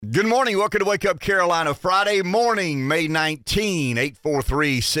Good morning. Welcome to Wake Up Carolina. Friday morning, May 19,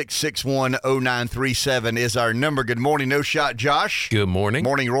 843-661-0937 is our number. Good morning, No Shot Josh. Good morning.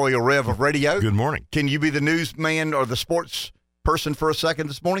 Morning, Royal Rev of Radio. Good morning. Can you be the newsman or the sports person for a second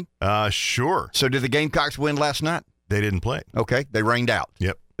this morning? Sure. So did the Gamecocks win last night? They didn't play. Okay, they rained out.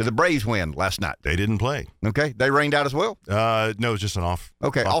 Yep. Did the Braves win last night? They didn't play. Okay, they rained out as well? No, it was just an off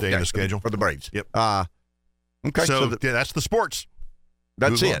day in the schedule. For the Braves. Yep. Okay. So that's the sports.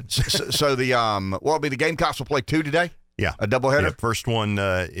 That's Move it. on. So the Gamecocks will play two today? Yeah. A doubleheader? Yep. First one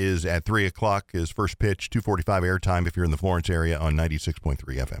is at 3 o'clock, is first pitch, 2:45 airtime if you're in the Florence area on 96.3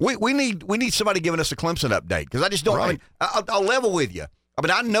 FM. We need somebody giving us a Clemson update because I just don't. Right. I'll level with you.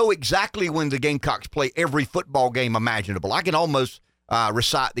 I know exactly when the Gamecocks play every football game imaginable. I can almost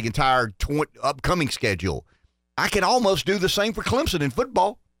recite the entire upcoming schedule. I can almost do the same for Clemson in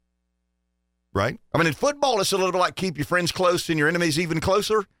football. Right? In football, it's a little bit like keep your friends close and your enemies even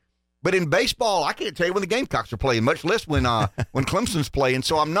closer. But in baseball, I can't tell you when the Gamecocks are playing, much less when Clemson's playing.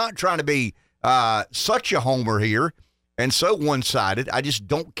 So I'm not trying to be such a homer here and so one-sided. I just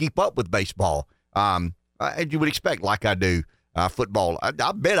don't keep up with baseball, as you would expect, like I do football. I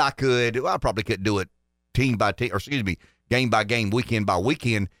bet I could. Well, I probably couldn't do it team by team, or game by game, weekend by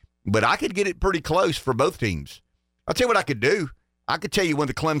weekend. But I could get it pretty close for both teams. I'll tell you what I could do. I could tell you when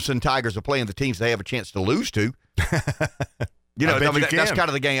the Clemson Tigers are playing the teams they have a chance to lose to. That's kind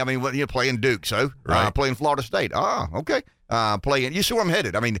of the game. You're playing Duke, so right. Playing Florida State. Okay. Playing. You see where I'm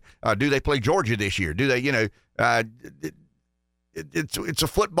headed. Do they play Georgia this year? Do they? It's a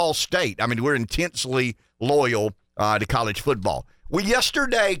football state. We're intensely loyal to college football. We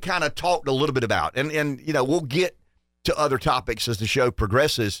yesterday kind of talked a little bit about, and we'll get to other topics as the show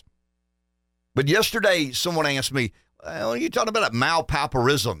progresses. But yesterday, someone asked me, "Well, you talking about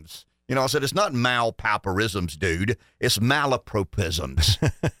malpalparisms?" I said, it's not malpalparisms, dude. It's malapropisms.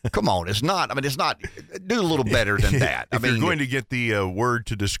 Come on, it's not. It's not. Do a little better than that. If you're going to get the word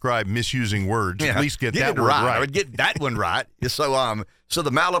to describe misusing words, at least get that word right. I would get that one right. So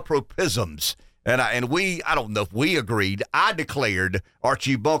the malapropisms, and I don't know if we agreed. I declared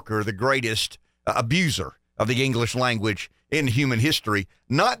Archie Bunker the greatest abuser of the English language in human history.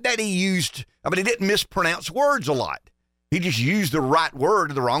 Not that he didn't mispronounce words a lot. He just used the right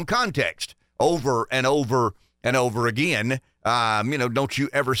word in the wrong context over and over and over again. Don't you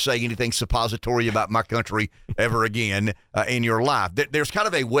ever say anything suppository about my country ever again in your life. There's kind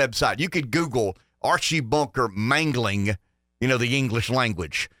of a website. You could Google Archie Bunker mangling, the English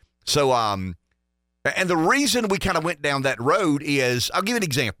language. So, and the reason we kind of went down that road is, I'll give you an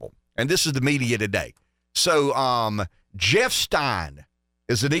example, and this is the media today. So, Jeff Stein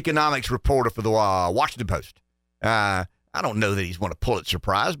is an economics reporter for the Washington Post. I don't know that he's won a Pulitzer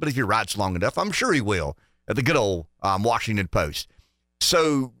Prize, but if he writes long enough, I'm sure he will at the good old Washington Post.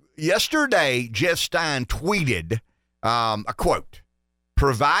 So yesterday, Jeff Stein tweeted a quote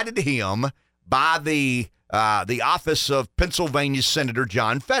provided to him by the office of Pennsylvania Senator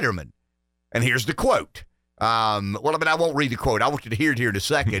John Fetterman. And here's the quote. I won't read the quote. I want you to hear it here in a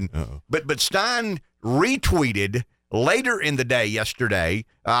second. But Stein retweeted later in the day yesterday,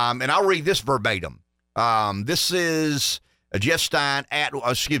 and I'll read this verbatim. This is Jeff Stein at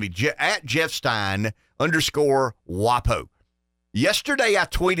Jeff Stein _WAPO. Yesterday, I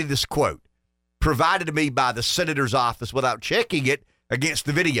tweeted this quote provided to me by the senator's office without checking it against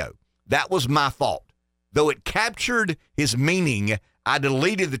the video. That was my fault. Though it captured his meaning, I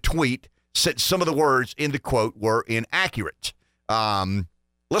deleted the tweet since some of the words in the quote were inaccurate.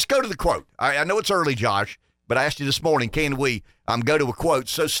 Let's go to the quote. I know it's early, Josh, but I asked you this morning, can we go to a quote?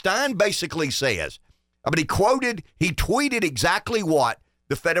 So Stein basically says, he tweeted exactly what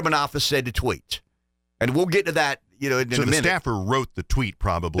the Fetterman office said to tweet. And we'll get to that, in a minute. So the staffer wrote the tweet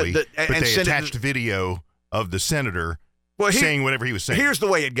probably, but they attached video of the senator saying whatever he was saying. Here's the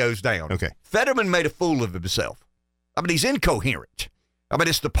way it goes down. Okay. Fetterman made a fool of himself. He's incoherent.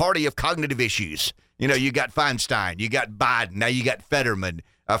 It's the party of cognitive issues. You got Feinstein, you got Biden, now you got Fetterman.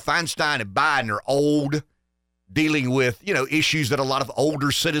 Feinstein and Biden are old, dealing with, issues that a lot of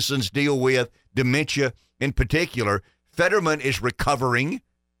older citizens deal with, dementia in particular. Fetterman is recovering,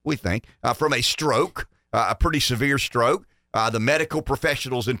 we think, from a stroke, a pretty severe stroke. The medical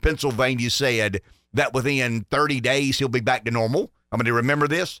professionals in Pennsylvania said that within 30 days he'll be back to normal. Do you remember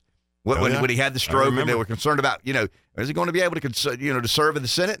this? When he had the stroke and they were concerned about, is he going to be able to, to serve in the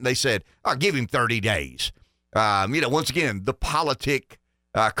Senate? And they said, give him 30 days. Once again, the politic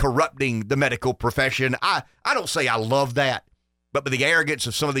corrupting the medical profession. I don't say I love that, but the arrogance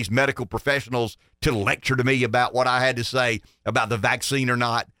of some of these medical professionals to lecture to me about what I had to say about the vaccine or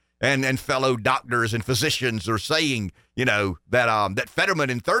not, and fellow doctors and physicians are saying, that Fetterman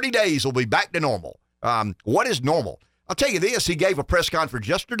in 30 days will be back to normal. What is normal? I'll tell you this. He gave a press conference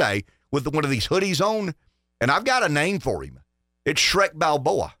yesterday with one of these hoodies on, and I've got a name for him. It's Shrek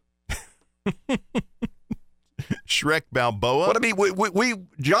Balboa. Shrek Balboa? Well, I mean,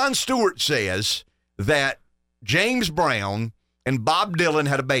 Jon Stewart says that James Brown and Bob Dylan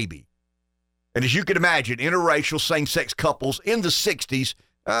had a baby. And as you can imagine, interracial same-sex couples in the 60s,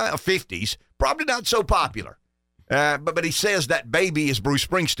 50s, probably not so popular. But he says that baby is Bruce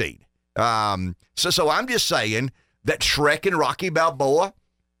Springsteen. So I'm just saying that Shrek and Rocky Balboa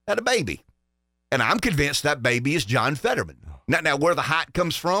had a baby. And I'm convinced that baby is John Fetterman. Now where the height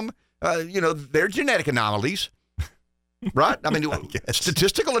comes from, they're genetic anomalies. Right? I mean,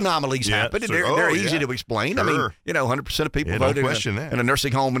 statistical anomalies happen, and they're easy to explain. Sure. I mean, 100% of people voted in a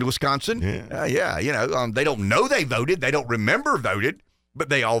nursing home in Wisconsin. They don't know they voted. They don't remember voted, but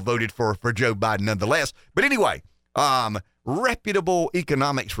they all voted for Joe Biden nonetheless. But anyway, reputable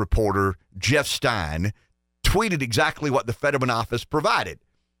economics reporter Jeff Stein tweeted exactly what the Fetterman office provided.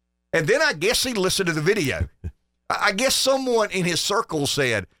 And then I guess he listened to the video. I guess someone in his circle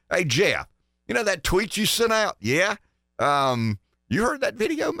said, "Hey, Jeff, that tweet you sent out? Yeah. You heard that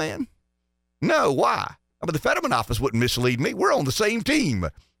video, man?" "No, why?" "I mean, the Fetterman office wouldn't mislead me. We're on the same team.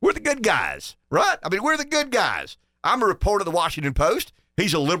 We're the good guys, right? I mean, we're the good guys. I'm a reporter of the Washington Post.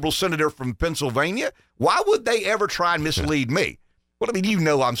 He's a liberal senator from Pennsylvania. Why would they ever try and mislead me?" Well, I mean,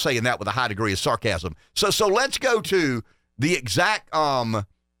 I'm saying that with a high degree of sarcasm. So let's go to the exact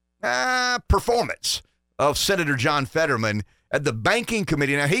performance of Senator John Fetterman at the banking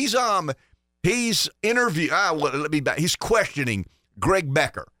committee. Now he's questioning Greg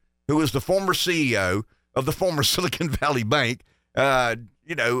Becker, who is the former CEO of the former Silicon Valley Bank. I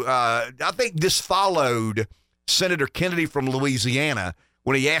think this followed Senator Kennedy from Louisiana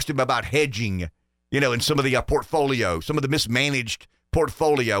when he asked him about hedging, in some of the portfolio, some of the mismanaged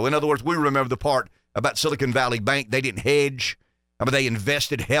portfolio. In other words, we remember the part about Silicon Valley Bank. They didn't hedge. I mean, they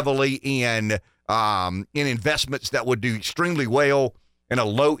invested heavily in investments that would do extremely well in a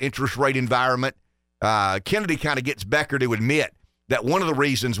low interest rate environment. Kennedy kind of gets Becker to admit that one of the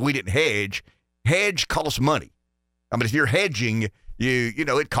reasons we didn't hedge costs money. I mean, if you're hedging,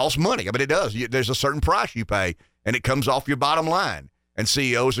 it costs money. I mean, it does. There's a certain price you pay, and it comes off your bottom line. And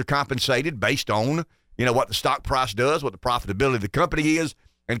CEOs are compensated based on, what the stock price does, what the profitability of the company is.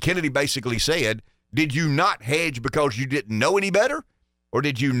 And Kennedy basically said, did you not hedge because you didn't know any better? Or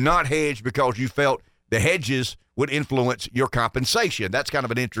did you not hedge because you felt the hedges would influence your compensation? That's kind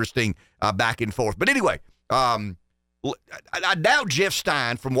of an interesting back and forth. But anyway, I doubt Jeff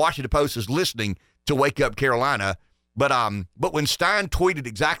Stein from Washington Post is listening to Wake Up Carolina. But when Stein tweeted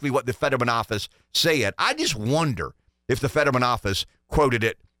exactly what the Fetterman office said, I just wonder if the Fetterman office quoted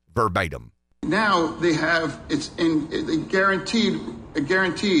it verbatim. Now they have a guaranteed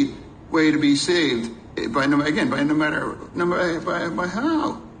way to be saved by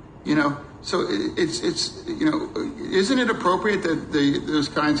how, So isn't it appropriate that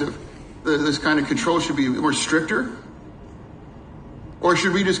this kind of control should be more stricter? Or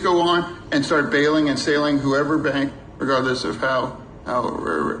should we just go on and start bailing and sailing whoever bank, regardless of how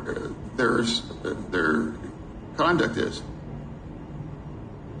their conduct is?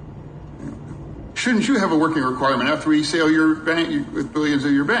 Shouldn't you have a working requirement after we sail your bank with billions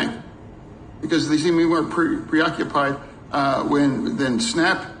of your bank? Because they seem to be more preoccupied than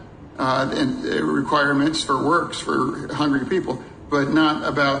SNAP and requirements for works for hungry people, but not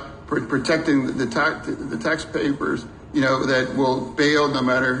about protecting the taxpayers, that will bail no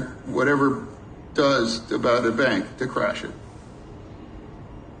matter whatever does about a bank to crash it.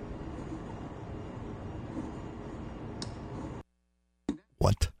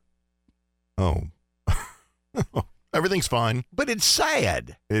 What? Oh. Everything's fine. But it's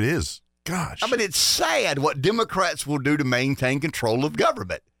sad. It is. Gosh. I mean, it's sad what Democrats will do to maintain control of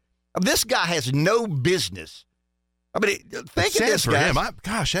government. I mean, this guy has no business. I mean, think of this, guys.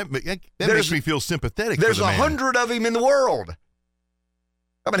 That makes me feel sympathetic. There's for the man. 100 of him in the world.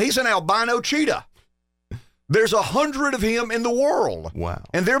 I mean, he's an albino cheetah. There's 100 of him in the world. Wow.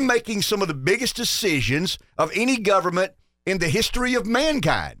 And they're making some of the biggest decisions of any government in the history of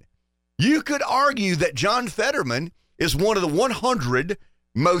mankind. You could argue that John Fetterman is one of the 100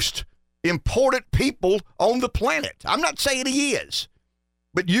 most important people on the planet. I'm not saying he is,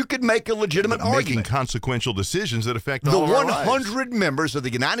 but you could make a legitimate argument. Making consequential decisions that affect all of our lives. The 100 members of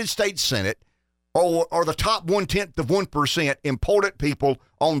the United States Senate are the top 1/10 of 1% important people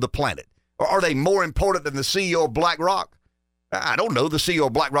on the planet. Or are they more important than the CEO of BlackRock? I don't know. The CEO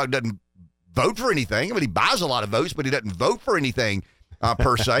of BlackRock doesn't vote for anything. I mean, he buys a lot of votes, but he doesn't vote for anything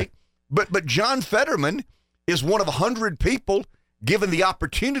per se. But John Fetterman is one of 100 people given the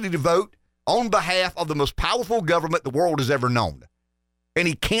opportunity to vote on behalf of the most powerful government the world has ever known. And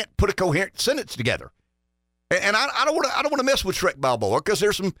he can't put a coherent sentence together. And I don't want to mess with Shrek Balboa because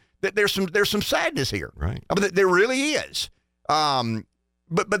there's some sadness here. Right. I mean, there really is.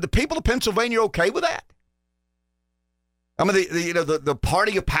 But the people of Pennsylvania are okay with that. I mean, the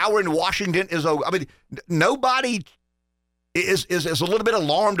party of power in Washington is. I mean, nobody is a little bit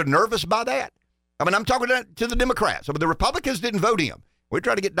alarmed or nervous by that. I mean, I'm talking to the Democrats. I mean, the Republicans didn't vote him. We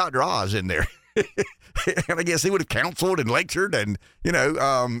tried to get Dr. Oz in there, and I guess he would have counseled and lectured and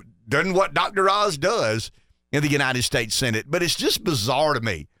done what Dr. Oz does in the United States Senate. But it's just bizarre to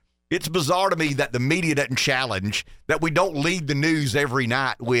me. It's bizarre to me that the media doesn't challenge that we don't lead the news every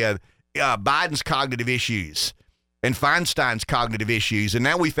night with Biden's cognitive issues and Feinstein's cognitive issues. And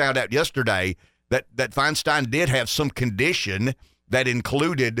now we found out yesterday that Feinstein did have some condition that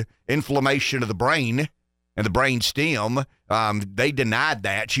included inflammation of the brain and the brain stem. They denied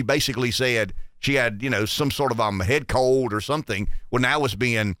that. She basically said she had, some sort of head cold or something. Well, now it's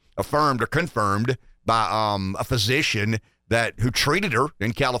being affirmed or confirmed by a physician who treated her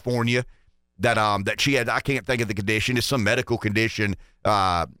in California that she had. I can't think of the condition. It's some medical condition.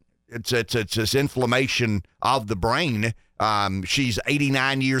 It's inflammation of the brain. She's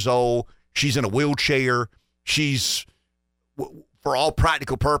 89 years old. She's in a wheelchair. She's, for all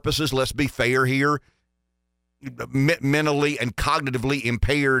practical purposes, let's be fair here, mentally and cognitively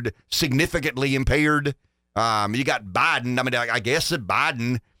impaired, significantly impaired. You got Biden. I mean, I guess that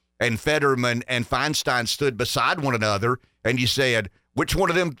Biden and Fetterman and Feinstein stood beside one another, and you said, which one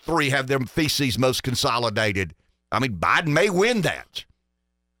of them three have their feces most consolidated? I mean, Biden may win that.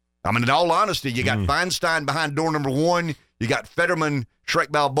 I mean, in all honesty, you got Feinstein behind door number one, you got Fetterman,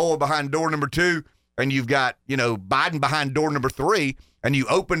 Shrek Balboa behind door number two, and you've got, Biden behind door number three, and you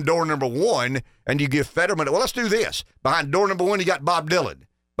open door number one, and you give Fetterman, well, let's do this. Behind door number one, you got Bob Dylan.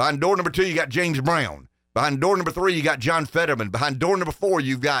 Behind door number two, you got James Brown. Behind door number three, you got John Fetterman. Behind door number four,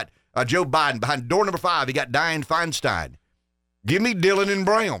 you've got Joe Biden. Behind door number five, you got Dianne Feinstein. Give me Dylan and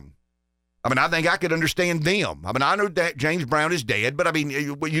Brown. I mean, I think I could understand them. I mean, I know that James Brown is dead, but I mean,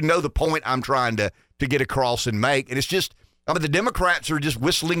 the point I'm trying to get across and make. And it's just, I mean, the Democrats are just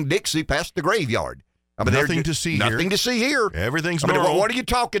whistling Dixie past the graveyard. I mean, nothing to see here. Nothing to see here. Everything's normal. What are you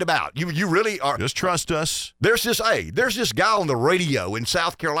talking about? You really are. Just trust us. There's this guy on the radio in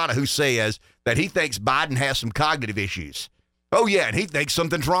South Carolina who says that he thinks Biden has some cognitive issues. Oh, yeah, and he thinks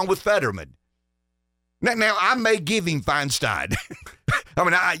something's wrong with Fetterman. Now I may give him Feinstein. I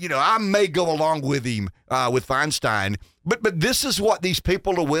mean, I may go along with him with Feinstein, but this is what these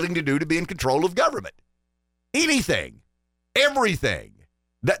people are willing to do to be in control of government. Anything, everything.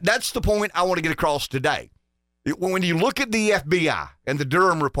 That's the point I want to get across today. When you look at the FBI and the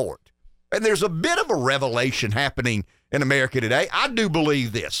Durham report, and there's a bit of a revelation happening in America today, I do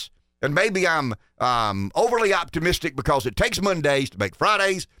believe this. And maybe I'm overly optimistic because it takes Mondays to make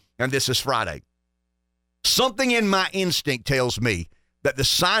Fridays, and this is Friday. Something in my instinct tells me that the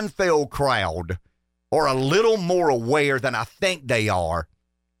Seinfeld crowd are a little more aware than I think they are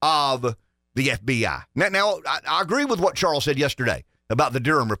of the FBI. Now I agree with what Charles said yesterday about the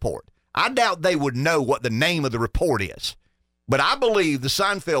Durham report. I doubt they would know what the name of the report is. But I believe the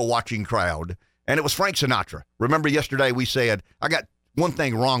Seinfeld watching crowd, and it was Frank Sinatra. Remember yesterday we said, I got one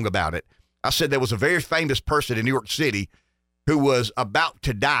thing wrong about it. I said there was a very famous person in New York City who was about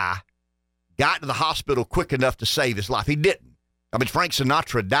to die, got to the hospital quick enough to save his life. He didn't. I mean, Frank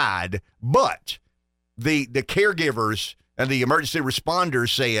Sinatra died, but the caregivers and the emergency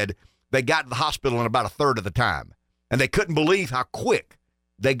responders said they got to the hospital in about a third of the time. And they couldn't believe how quick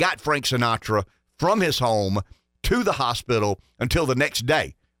they got Frank Sinatra from his home to the hospital until the next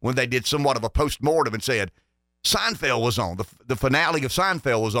day when they did somewhat of a postmortem and said Seinfeld was on. The finale of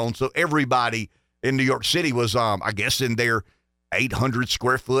Seinfeld was on, so everybody in New York City was, I guess, in their 800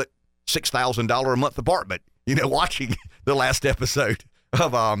 square foot, $6,000 a month apartment, watching the last episode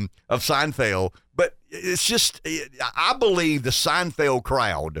of Seinfeld. But it's just, I believe the Seinfeld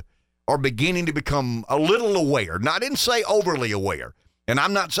crowd are beginning to become a little aware. Now, I didn't say overly aware. And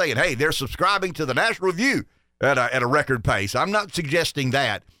I'm not saying, hey, they're subscribing to the National Review at a record pace. I'm not suggesting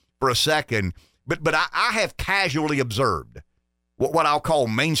that for a second. But I have casually observed what I'll call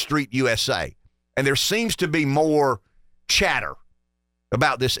Main Street USA. And there seems to be more chatter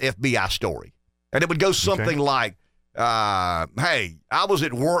about this FBI story. And it would go something like, hey, I was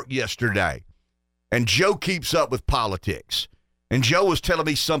at work yesterday, and Joe keeps up with politics. And Joe was telling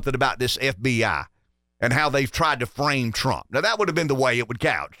me something about this FBI and how they've tried to frame Trump. Now, that would have been the way it would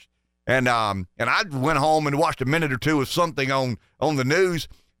couch. And I went home and watched a minute or two of something on the news.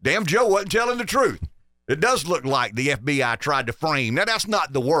 Damn, Joe wasn't telling the truth. It does look like the FBI tried to frame. Now, that's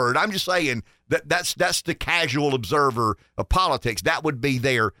not the word. I'm just saying that's the casual observer of politics. That would be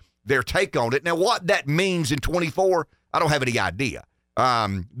their take on it. Now, what that means in 24, I don't have any idea.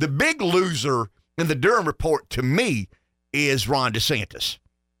 The big loser in the Durham report to me is Ron DeSantis.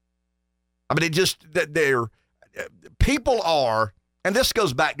 I mean, it just that people are, and this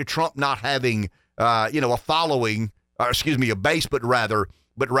goes back to Trump not having, a following, a base, but rather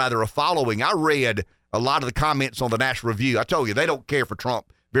a following. I read a lot of the comments on the National Review. I told you, they don't care for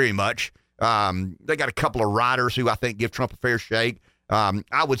Trump very much. They got a couple of writers who I think give Trump a fair shake.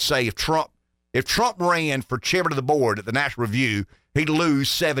 I would say if Trump ran for chairman of the board at the National Review, he'd lose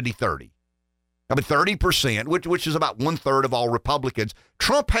 70-30. I mean, 30%, which is about 1/3 of all Republicans.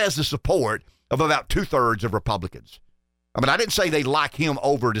 Trump has the support of about 2/3 of Republicans. I mean, I didn't say they like him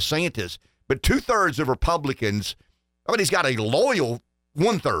over DeSantis, but 2/3 of Republicans, I mean, he's got a loyal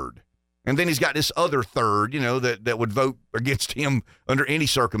 1/3. And then he's got this other third, that would vote against him under any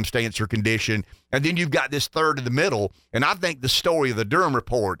circumstance or condition. And then you've got this third in the middle. And I think the story of the Durham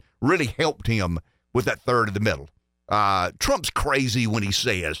report really helped him with that third in the middle. Trump's crazy when he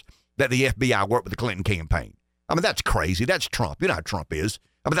says that the FBI worked with the Clinton campaign. I mean, that's crazy. That's Trump. You know how Trump is.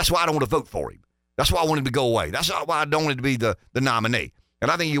 I mean, that's why I don't want to vote for him. That's why I want him to go away. That's why I don't want him to be the nominee. And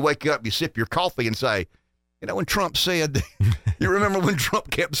I think you wake up, you sip your coffee and say, when Trump said, you remember when Trump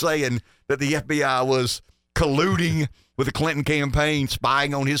kept saying that the FBI was colluding with the Clinton campaign,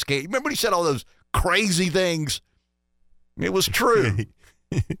 spying on his case? Remember when he said all those crazy things? It was true.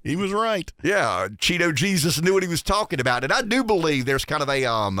 He was right. Yeah, Cheeto Jesus knew what he was talking about. And I do believe there's kind of a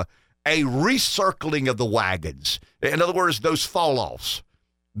recircling of the wagons. In other words, those fall-offs,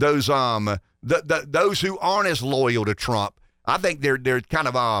 those those who aren't as loyal to Trump, I think they're kind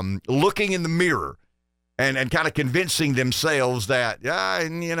of looking in the mirror and kind of convincing themselves that,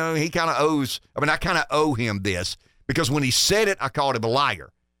 he kind of owes, I kind of owe him this, because when he said it, I called him a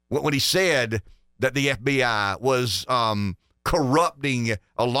liar. When he said that the FBI was corrupting,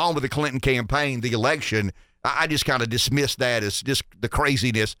 along with the Clinton campaign, the election, I just kind of dismissed that as just the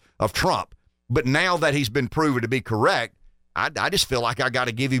craziness of Trump. But now that he's been proven to be correct, I just feel like I got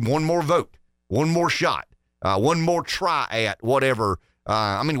to give him one more vote, one more shot, one more try at whatever,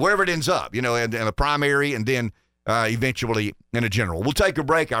 wherever it ends up, in a primary and then eventually in a general. We'll take a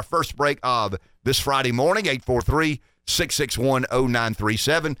break, our first break of this Friday morning,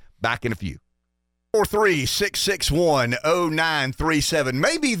 843-661-0937. Back in a few. 843-661-0937.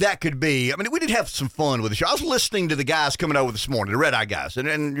 Maybe that could be, we did have some fun with the show. I was listening to the guys coming over this morning, the Red Eye guys,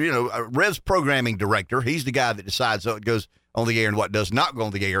 and Rev's programming director, he's the guy that decides what goes on the air and what does not go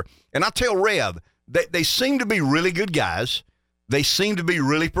on the air. And I tell Rev, they seem to be really good guys. They seem to be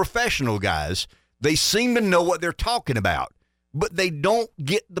really professional guys. They seem to know what they're talking about, but they don't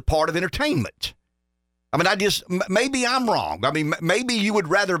get the part of entertainment. Maybe I'm wrong. Maybe you would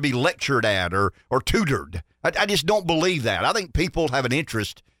rather be lectured at or tutored. I just don't believe that. I think people have an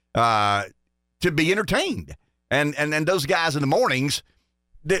interest to be entertained. And those guys in the mornings,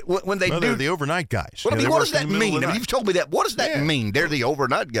 when they do. They're the overnight guys. Well, what does that mean? You've told me that. What does that mean? They're the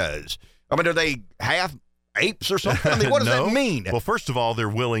overnight guys. Are they half apes or something? What does that mean? Well, first of all, they're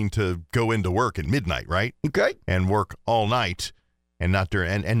willing to go into work at midnight, right? Okay. And work all night. And not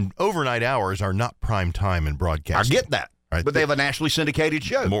during and overnight hours are not prime time in broadcasting. I get that, right? But they have a nationally syndicated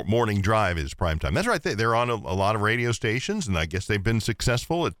show. Morning Drive is prime time. That's right. They're on a lot of radio stations, and I guess they've been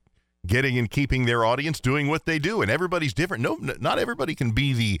successful at getting and keeping their audience doing what they do. And everybody's different. No, not everybody can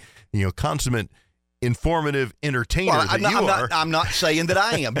be the consummate, informative entertainer I'm not saying that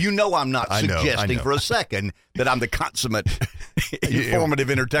I am. I'm not suggesting for a second that I'm the consummate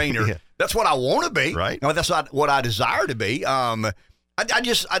informative entertainer. Yeah. That's what I want to be. Right. That's not what I desire to be. I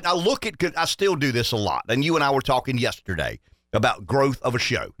look at, I still do this a lot. And you and I were talking yesterday about growth of a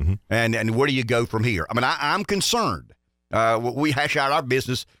show and where do you go from here? I'm concerned. We hash out our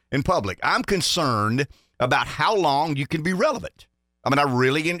business in public. I'm concerned about how long you can be relevant.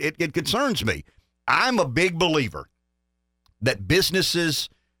 It concerns me. I'm a big believer that businesses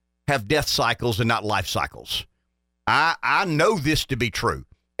have death cycles and not life cycles. I know this to be true.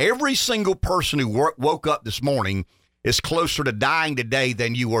 Every single person who woke up this morning is closer to dying today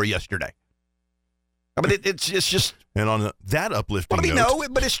than you were yesterday. It's just. And on that uplifting note. No,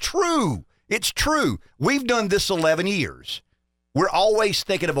 but it's true. It's true. We've done this 11 years. We're always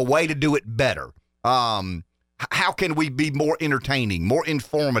thinking of a way to do it better. How can we be more entertaining, more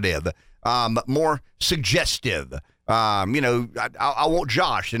informative, more suggestive? I want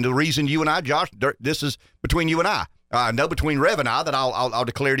Josh, and the reason you and I, Josh, this is between you and I. Between Rev and I that I'll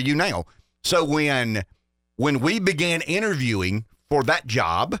declare to you now. So when we began interviewing for that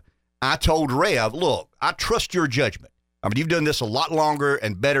job, I told Rev, look, I trust your judgment. I mean, you've done this a lot longer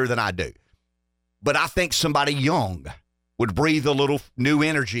and better than I do. But I think somebody young would breathe a little new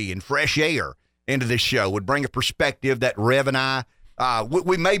energy and fresh air into this show, would bring a perspective that Rev and I,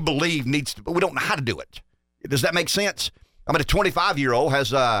 we may believe needs to, but we don't know how to do it. Does that make sense? I mean, a 25-year-old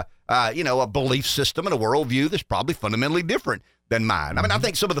has a belief system and a worldview that's probably fundamentally different than mine. I mean, I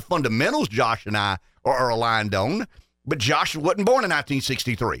think some of the fundamentals Josh and I are aligned on, but Josh wasn't born in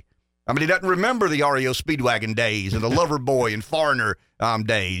 1963. I mean, he doesn't remember the REO Speedwagon days and the Loverboy and Foreigner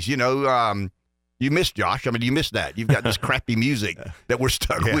days. You know, you missed, Josh. I mean, you missed that. You've got this crappy music that we're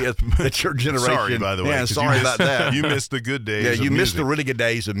stuck with. That's your generation. Sorry, by the way. Yeah, sorry about that. You missed the good days. Yeah, you missed the really good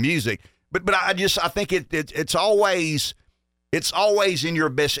days of music. But I think it's always in your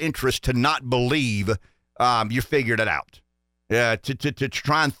best interest to not believe you figured it out. To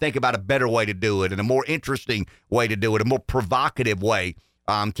try and think about a better way to do it and a more interesting way to do it, a more provocative way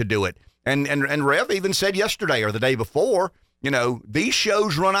to do it. And Rev even said yesterday or the day before, you know, these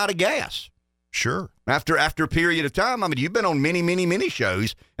shows run out of gas. Sure. After a period of time. I mean, you've been on many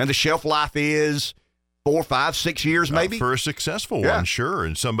shows, and the shelf life is 4, 5, 6 years maybe. For a successful one, sure.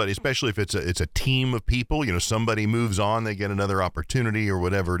 And somebody, especially if it's a team of people, you know, somebody moves on, they get another opportunity or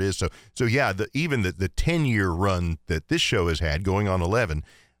whatever it is. So yeah, even the 10-year run that this show has had, going on 11,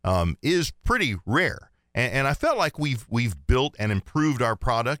 is pretty rare. And I felt like we've built and improved our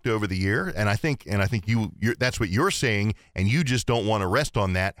product over the year, and I think you're that's what you're saying, and you just don't want to rest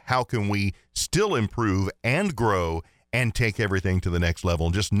on that. How can we still improve and grow and take everything to the next level,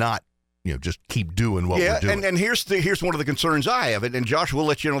 and just not, you know, just keep doing what we're doing? And here's one of the concerns I have, and Josh, we'll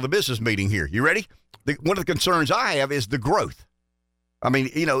let you know the business meeting here. You ready? One of the concerns I have is the growth. I mean,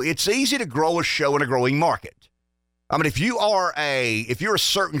 you know, it's easy to grow a show in a growing market. I mean, if you're a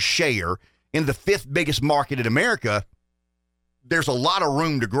certain share in the 5th biggest market in America, there's a lot of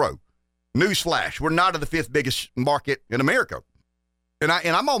room to grow. Newsflash, we're not in the 5th biggest market in America. And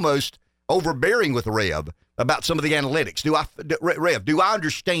I'm almost overbearing with Rev about some of the analytics. Rev, do I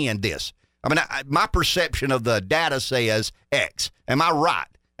understand this? I mean, my perception of the data says X. Am I right?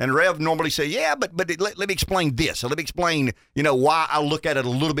 And Rev normally say, yeah, but let me explain this. Let me explain, you know, why I look at it a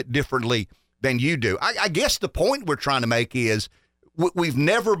little bit differently than you do. I guess the point we're trying to make is we've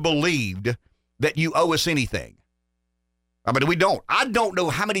never believed that you owe us anything. I mean, we don't. I don't know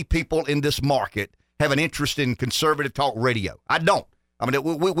how many people in this market have an interest in conservative talk radio. I don't. I mean,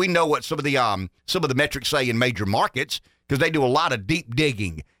 we know what some of the metrics say in major markets, because they do a lot of deep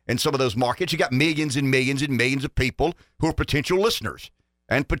digging in some of those markets. You got millions and millions and millions of people who are potential listeners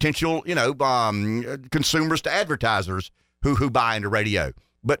and potential, you know, consumers to advertisers who buy into radio.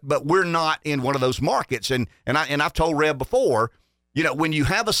 But we're not in one of those markets. And I've told Rev before, you know, when you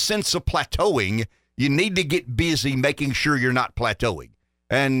have a sense of plateauing, you need to get busy making sure you're not plateauing.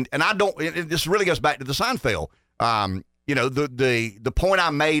 And I don't. This really goes back to the Seinfeld. You know, the point I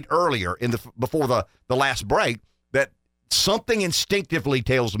made earlier before the last break, that something instinctively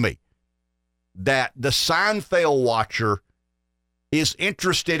tells me that the Seinfeld watcher is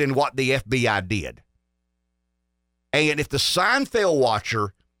interested in what the FBI did. And if the Seinfeld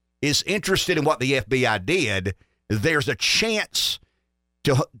watcher is interested in what the FBI did, there's a chance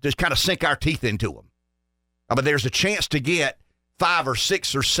to kind of sink our teeth into them. But there's a chance to get 5 or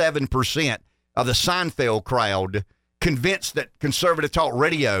 6 or 7% of the Seinfeld crowd convinced that conservative talk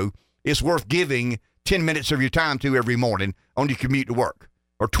radio is worth giving 10 minutes of your time to every morning on your commute to work,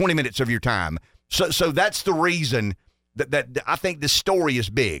 or 20 minutes of your time. So that's the reason that I think this story is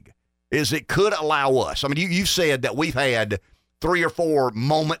big, is it could allow us. I mean, you've said that we've had 3 or 4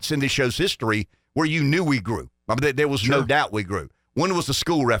 moments in this show's history where you knew we grew. I mean, there was no doubt we grew. One was the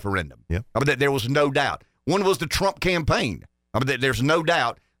school referendum. Yeah. I mean, there was no doubt. One was the Trump campaign. I mean, there's no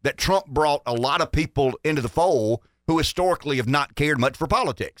doubt that Trump brought a lot of people into the fold who historically have not cared much for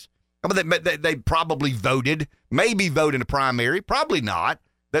politics. I mean, they probably voted, maybe vote in a primary, probably not.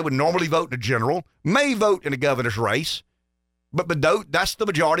 They would normally vote in a general, may vote in a governor's race, but that's the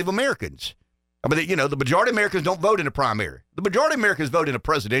majority of Americans. I mean, you know, the majority of Americans don't vote in a primary. The majority of Americans vote in a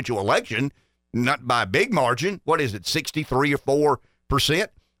presidential election, not by a big margin. What is it, 63 or 4%?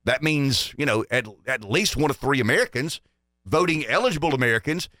 That means, you know, at least 1 of 3 Americans, voting eligible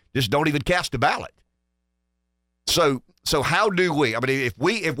Americans, just don't even cast a ballot. So how do we? I mean, if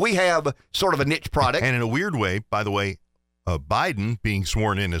we have sort of a niche product, and in a weird way, by the way, Biden being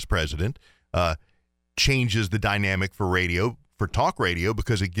sworn in as president changes the dynamic for radio, for talk radio,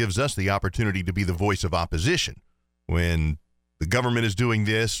 because it gives us the opportunity to be the voice of opposition. When the government is doing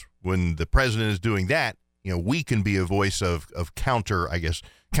this, when the president is doing that, we can be a voice of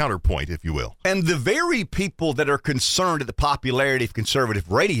counterpoint, if you will. And the very people that are concerned at the popularity of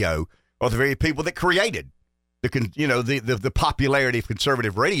conservative radio are the very people that created the popularity of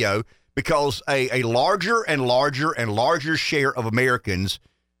conservative radio, because a larger and larger and larger share of Americans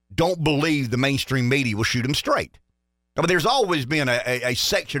don't believe the mainstream media will shoot them straight. I mean, there's always been a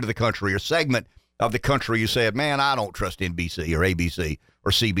section of the country or segment of the country who said, man, I don't trust NBC or ABC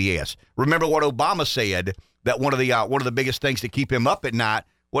or CBS. Remember what Obama said, that one of the biggest things to keep him up at night,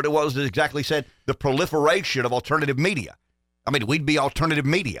 what it was exactly said, the proliferation of alternative media. I mean, we'd be alternative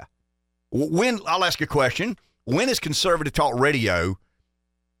media. I'll ask you a question. When is conservative talk radio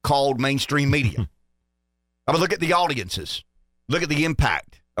called mainstream media? I mean, look at the audiences. Look at the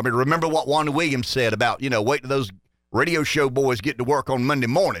impact. I mean, remember what Wanda Williams said about, wait till those radio show boys get to work on Monday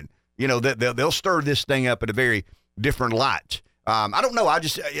morning. They'll stir this thing up in a very different light. I don't know. I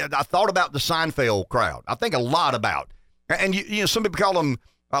thought about the Seinfeld crowd. I think a lot about, and some people call them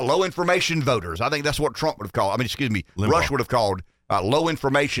low information voters. I think that's what Trump would have called. Limbaugh. Rush would have called low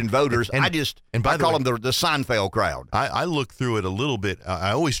information voters. I call them the Seinfeld crowd. I look through it a little bit.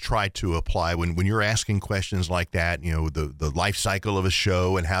 I always try to apply when you're asking questions like that, the life cycle of a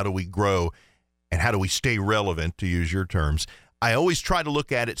show and how do we grow and how do we stay relevant, to use your terms. I always try to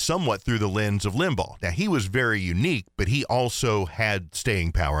look at it somewhat through the lens of Limbaugh. Now, he was very unique, but he also had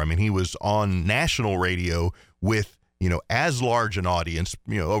staying power. I mean, he was on national radio with, as large an audience,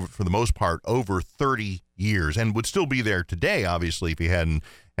 for the most part, over 30 years, and would still be there today, obviously, if he hadn't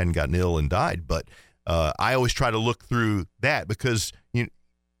gotten ill and died. But I always try to look through that, because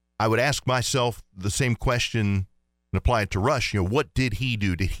I would ask myself the same question and apply it to Rush. What did he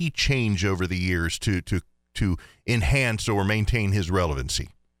do? Did he change over the years to enhance or maintain his relevancy?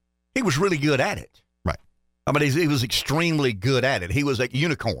 He was really good at it. Right. I mean, he was extremely good at it. He was a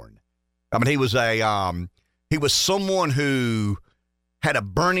unicorn. I mean, he was someone who had a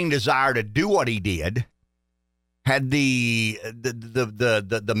burning desire to do what he did, had the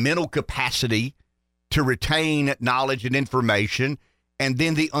mental capacity to retain knowledge and information, and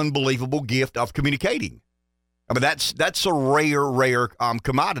then the unbelievable gift of communicating. I mean, that's a rare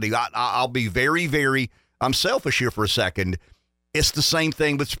commodity. I'll be very, very selfish here for a second. It's the same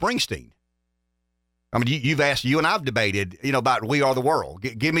thing with Springsteen. I mean, you and I've debated, about We Are the World.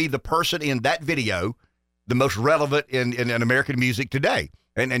 Give me the person in that video, the most relevant in American music today.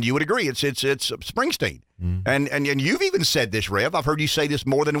 And you would agree, it's Springsteen. Mm. And you've even said this, Rev. I've heard you say this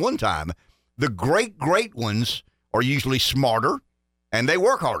more than one time. The great ones are usually smarter, and they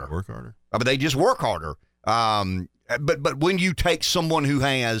work harder. I mean, they just work harder. But when you take someone who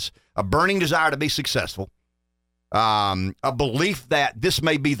has a burning desire to be successful, a belief that this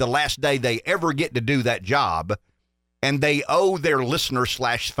may be the last day they ever get to do that job, and they owe their listener /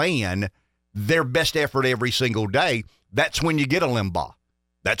 fan their best effort every single day, that's when you get a Limbaugh.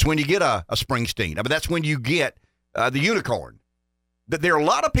 That's when you get a Springsteen. I mean, that's when you get the unicorn. There are a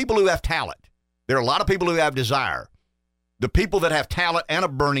lot of people who have talent. There are a lot of people who have desire. The people that have talent and a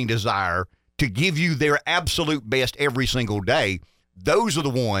burning desire to give you their absolute best every single day, those are the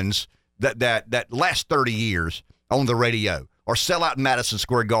ones that last 30 years on the radio or sell out in Madison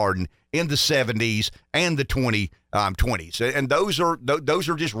Square Garden in the 70s and the 20s. And those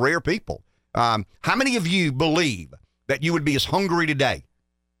are just rare people. How many of you believe that you would be as hungry today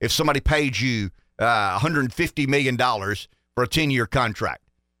if somebody paid you $150 million for a 10-year contract?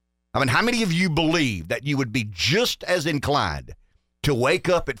 I mean, how many of you believe that you would be just as inclined to wake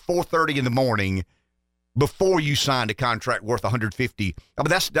up at 4:30 in the morning before you signed a contract worth $150? I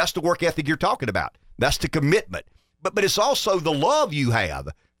mean, that's the work ethic you're talking about. That's the commitment. But it's also the love you have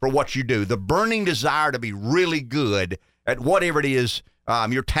for what you do, the burning desire to be really good at whatever it is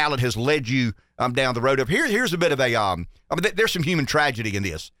your talent has led you down the road of. Here's a bit of there's some human tragedy in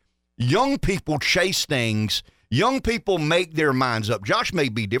this. Young people chase things. Young people make their minds up. Josh may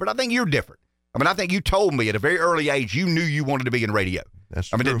be different. I think you're different. I mean, I think you told me at a very early age you knew you wanted to be in radio. That's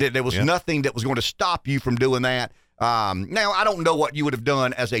true. I mean, there was nothing that was going to stop you from doing that. Now, I don't know what you would have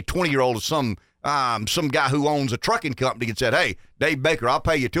done as a 20-year-old or some guy who owns a trucking company and said, hey, Dave Baker, I'll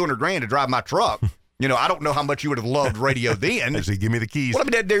pay you $200,000 to drive my truck. I don't know how much you would have loved radio then. I say, give me the keys. Well, I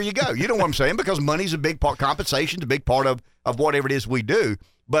mean, there you go. You know what I'm saying? Because money's a big part, compensation's a big part of whatever it is we do.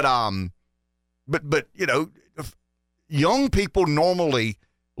 But young people normally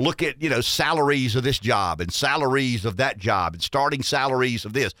look at, salaries of this job and salaries of that job and starting salaries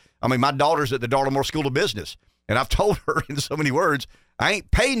of this. I mean, my daughter's at the Dartmouth School of Business, and I've told her in so many words, I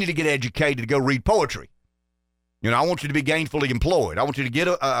ain't paying you to get educated to go read poetry. I want you to be gainfully employed. I want you to get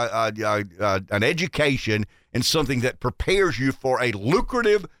an education in something that prepares you for a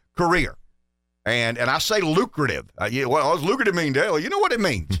lucrative career. And I say lucrative. Well, what does lucrative mean, Dale? You know what it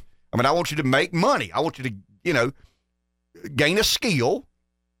means. I mean, I want you to make money. I want you to, gain a skill,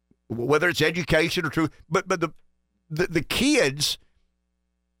 whether it's education or true. But the kids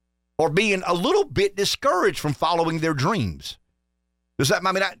are being a little bit discouraged from following their dreams. Does that?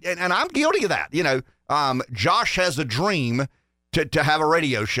 I mean, and I'm guilty of that. Josh has a dream to have a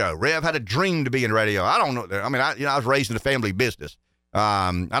radio show. Rev had a dream to be in radio. I don't know. I mean, I was raised in a family business.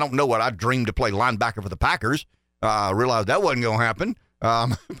 I don't know what I dreamed to play linebacker for the Packers. I realized that wasn't going to happen.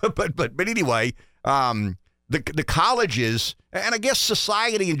 But anyway, the colleges and I guess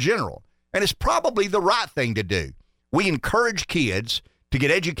society in general, and it's probably the right thing to do. We encourage kids to get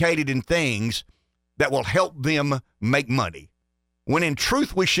educated in things that will help them make money. When in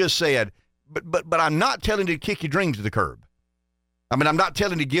truth, we should have said, but I'm not telling you to kick your dreams to the curb. I mean, I'm not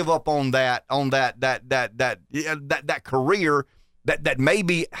telling you to give up on that career that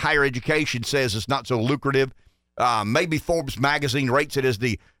maybe higher education says is not so lucrative. Maybe Forbes magazine rates it as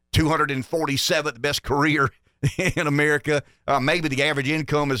the 247th best career in America. Maybe the average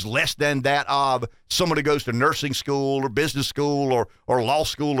income is less than that of someone who goes to nursing school or business school or law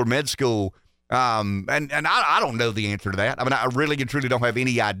school or med school. And I don't know the answer to that. I mean, I really and truly don't have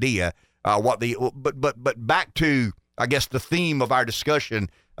any idea but back to, I guess, the theme of our discussion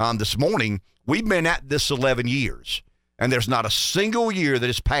this morning. We've been at this 11 years, and there's not a single year that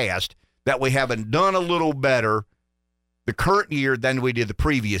has passed that we haven't done a little better the current year than we did the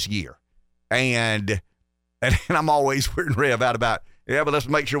previous year. And I'm always weirding Rev out about, but let's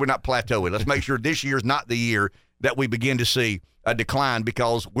make sure we're not plateauing. Let's make sure this year's not the year that we begin to see a decline,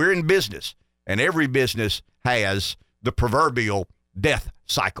 because we're in business, and every business has the proverbial death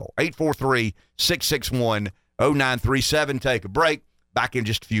cycle. 843-661-0937. Take a break. Back in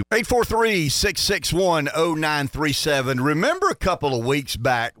just a few. 843-661-0937. Remember a couple of weeks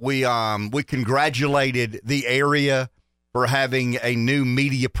back, we congratulated the area for having a new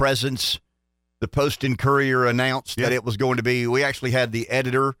media presence. The Post and Courier announced that it was going to be, we actually had the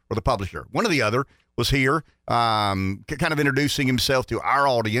editor or the publisher, one or the other, was here, kind of introducing himself to our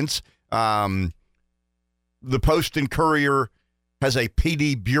audience. The Post and Courier has a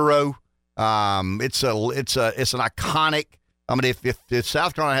PD bureau. It's an iconic. I mean, if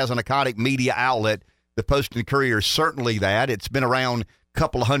South Carolina has an iconic media outlet, the Post and Courier is certainly that. It's been around a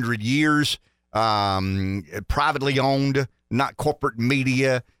couple of 100 years, privately owned, not corporate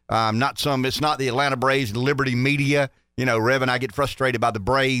media. It's not the Atlanta Braves and Liberty Media. Rev and I get frustrated by the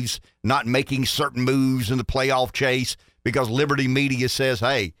Braves not making certain moves in the playoff chase because Liberty Media says,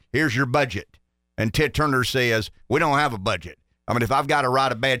 hey, here's your budget. And Ted Turner says, we don't have a budget. I mean, if I've got to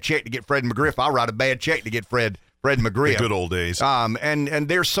write a bad check to get Fred McGriff, I'll write a bad check to get Fred McGriff. The good old days. And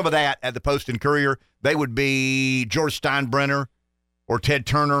there's some of that at the Post and Courier. They would be George Steinbrenner or Ted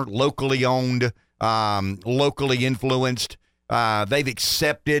Turner, locally owned, locally influenced. They've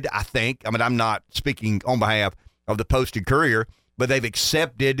accepted, I think, I mean, I'm not speaking on behalf of the Post and Courier, but they've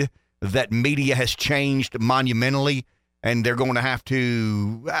accepted that media has changed monumentally, and they're going to have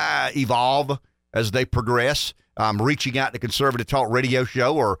to evolve as they progress. Reaching out to Conservative Talk radio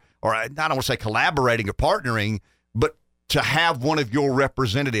show, or I don't want to say collaborating or partnering, but to have one of your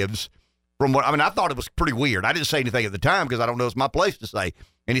representatives from what, I mean, I thought it was pretty weird. I didn't say anything at the time because I don't know it's my place to say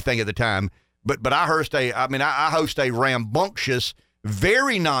anything at the time. But I host a rambunctious,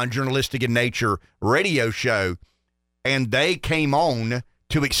 very non-journalistic in nature radio show, and they came on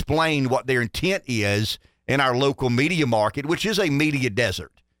to explain what their intent is in our local media market, which is a media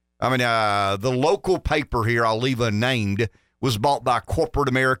desert. I mean, the local paper here, I'll leave unnamed, was bought by corporate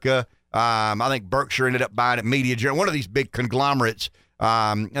America. I think Berkshire ended up buying it, Media Journal, one of these big conglomerates.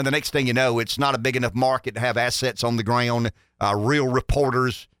 And the next thing you know, it's not a big enough market to have assets on the ground, real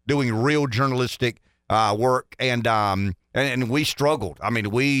reporters doing real journalistic work. And we struggled. I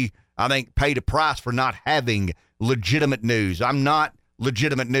mean, I think, paid a price for not having legitimate news. I'm not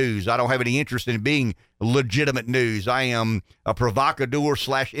legitimate news. I don't have any interest in being legitimate news. I am a provocateur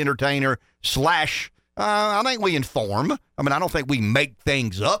 / entertainer / I think we inform. I mean, I don't think we make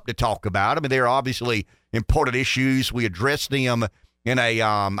things up to talk about. I mean, there are obviously important issues. We address them in a,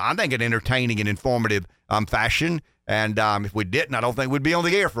 I think, an entertaining and informative fashion. And if we didn't, I don't think we'd be on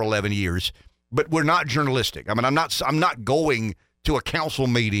the air for 11 years. But we're not journalistic. I mean, I'm not going to a council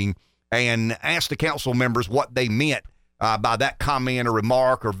meeting and ask the council members what they meant by that comment or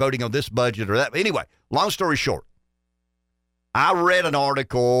remark or voting on this budget or that. Anyway, long story short, I read an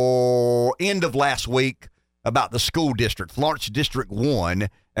article end of last week about the school district, Florence District 1,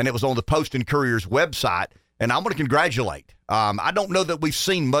 and it was on the Post and Courier's website, and I'm going to congratulate. I don't know that we've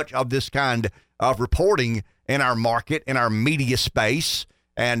seen much of this kind of reporting in our market, in our media space,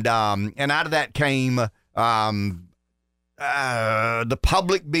 And out of that came the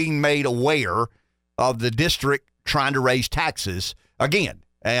public being made aware of the district trying to raise taxes again.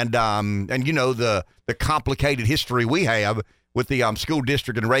 And you know, the complicated history we have with the school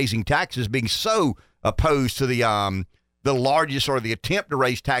district and raising taxes being so opposed to the largest, or the attempt to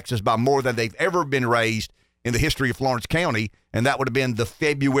raise taxes by more than they've ever been raised in the history of Florence County. And that would have been the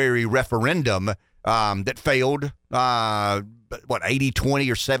February referendum that failed,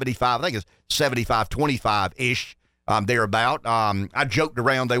 80-20 or 75? I think it's 75-25-ish, thereabout. I joked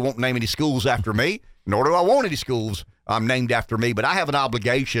around they won't name any schools after me, nor do I want any schools named after me, but I have an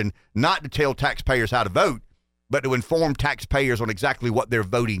obligation not to tell taxpayers how to vote, but to inform taxpayers on exactly what they're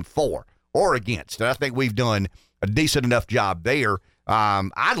voting for or against. And I think we've done a decent enough job there.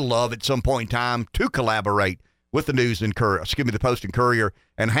 I'd love at some point in time to collaborate with the the Post and Courier,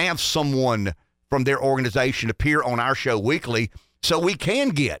 and have someone from their organization appear on our show weekly so we can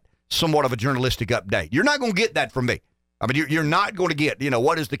get somewhat of a journalistic update. You're not going to get that from me. I mean, you're not going to get,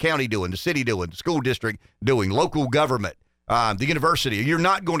 what is the county doing, the city doing, the school district doing, local government, the university. You're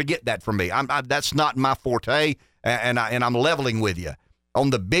not going to get that from me. That's not my forte, and I'm leveling with you.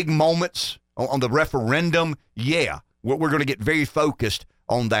 On the big moments, on the referendum, yeah, we're going to get very focused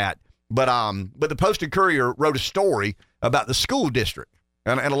on that. But the Post and Courier wrote a story about the school district,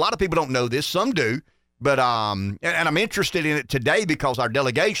 and a lot of people don't know this. Some do, but and I'm interested in it today because our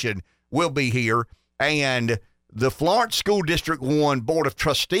delegation will be here, and the Florence School District 1 Board of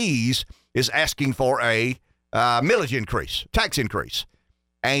Trustees is asking for a millage increase, tax increase,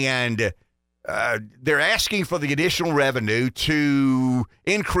 and they're asking for the additional revenue to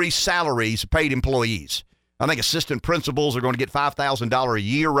increase salaries of paid employees. I think assistant principals are going to get $5,000 a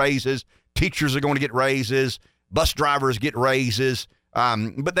year raises. Teachers are going to get raises. Bus drivers get raises.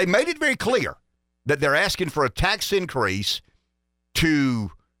 But they made it very clear that they're asking for a tax increase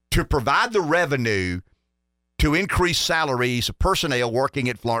to provide the revenue to increase salaries of personnel working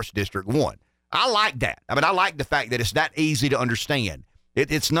at Florence District 1. I like that. I mean, I like the fact that it's that easy to understand.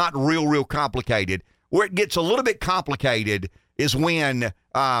 It's not real complicated. Where it gets a little bit complicated is when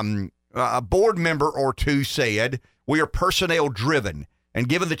a board member or two said, we are personnel driven, and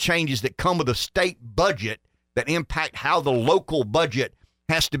given the changes that come with the state budget that impact how the local budget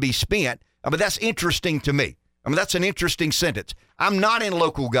has to be spent. I mean, that's interesting to me. I mean, that's an interesting sentence. I'm not in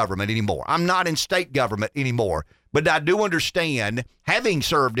local government anymore. I'm not in state government anymore. But I do understand, having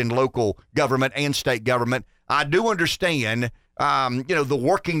served in local government and state government, I do understand, the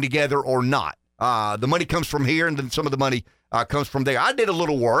working together or not. The money comes from here, and then some of the money comes from there. I did a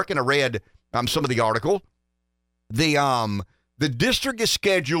little work, and I read some of the article. The district is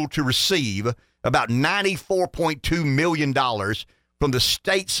scheduled to receive about $94.2 million from the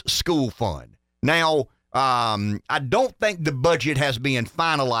state's school fund. Now, I don't think the budget has been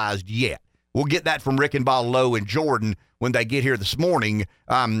finalized yet. We'll get that from Rickenbaugh, Lowe, and Jordan when they get here this morning.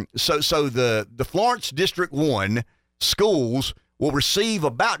 So the Florence District 1 schools will receive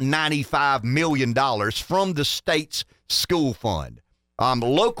about $95 million from the state's school fund.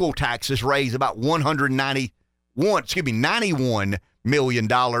 Local taxes raise about $91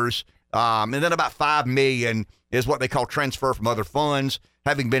 million, and then about $5 million is what they call transfer from other funds.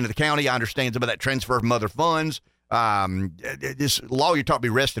 Having been to the county, I understand some of that transfer from other funds. This lawyer taught me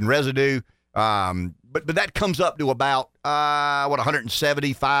rest and residue, but that comes up to about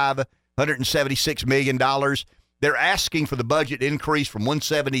 $176 million. They're asking for the budget increase from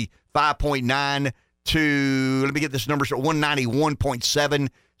 175.9 to, let me get this number, 191.7.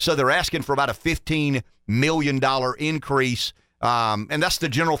 So they're asking for about a $15 million increase, and that's the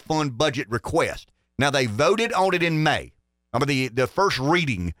general fund budget request. Now, they voted on it in May. I mean, the first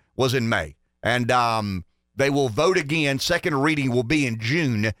reading was in May, and they will vote again. Second reading will be in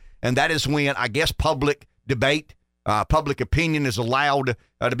June, and that is when, I guess, public debate, public opinion is allowed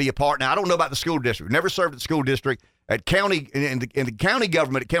to be a part. Now, I don't know about the school district. Never served at the school district. At county, in the county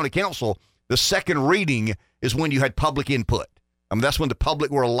government, at county council, the second reading is when you had public input. I mean, that's when the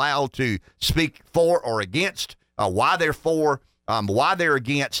public were allowed to speak for or against, why they're for, why they're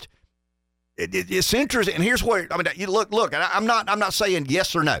against. It's interesting, and here's where, I mean, look, I'm not saying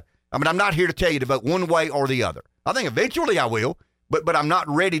yes or no. I mean, I'm not here to tell you to vote one way or the other. I think eventually I will, but I'm not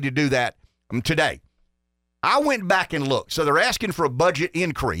ready to do that today. I went back and looked. So they're asking for a budget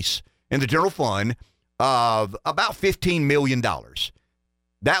increase in the general fund of about $15 million.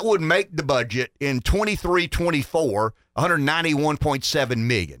 That would make the budget in 23-24 $191.7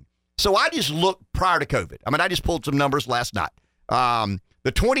 million. So I just looked prior to COVID. I mean, I just pulled some numbers last night.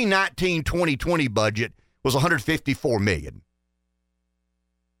 The 2019-2020 budget was $154 million.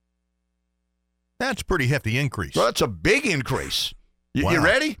 That's a pretty hefty increase. Well, that's a big increase. You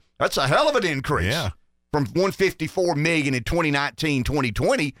ready? That's a hell of an increase. Yeah. From 154 million in 2019,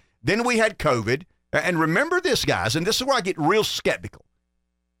 2020. Then we had COVID. And remember this, guys, and this is where I get real skeptical.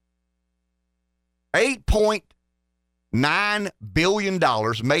 $8.9 billion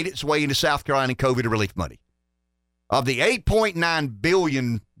made its way into South Carolina in COVID relief money. Of the $8.9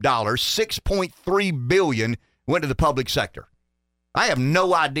 billion, $6.3 billion went to the public sector. I have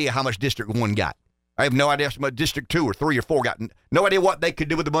no idea how much District 1 got. I have no idea how much District 2 or 3 or 4 got. No idea what they could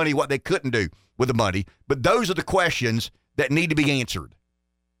do with the money, what they couldn't do with the money. But those are the questions that need to be answered.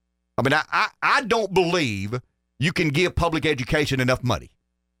 I mean, I don't believe you can give public education enough money.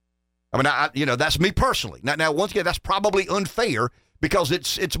 I mean, that's me personally. Now, once again, that's probably unfair because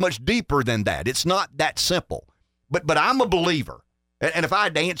it's much deeper than that. It's not that simple. But I'm a believer. And if I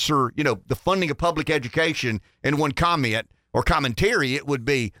had to answer, the funding of public education in one comment or commentary, it would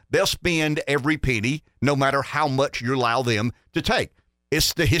be they'll spend every penny no matter how much you allow them to take.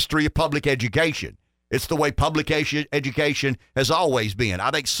 It's the history of public education. It's the way public education has always been.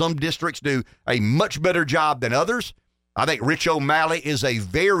 I think some districts do a much better job than others. I think Rich O'Malley is a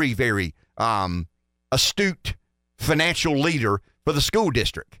very, very astute financial leader for the school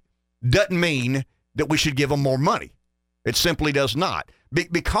district. Doesn't mean that we should give them more money. It simply does not.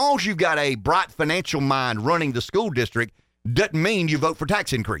 Because you've got a bright financial mind running the school district doesn't mean you vote for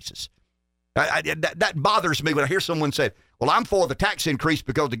tax increases. That bothers me when I hear someone say, well, I'm for the tax increase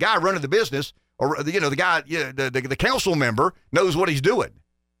because the guy running the business or, the guy, the council member knows what he's doing.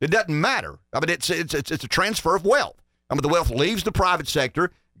 It doesn't matter. I mean, it's a transfer of wealth. I mean, the wealth leaves the private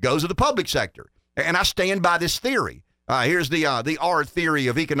sector, goes to the public sector. And I stand by this theory. Here's the R theory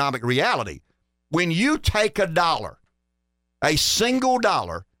of economic reality. When you take a single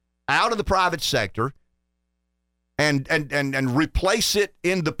dollar out of the private sector and replace it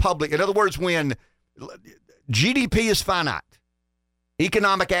in the public, in other words, when GDP is finite,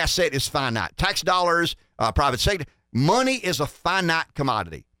 economic asset is finite, tax dollars, private sector, money is a finite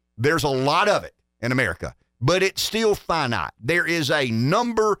commodity. There's a lot of it in America, but it's still finite. There is a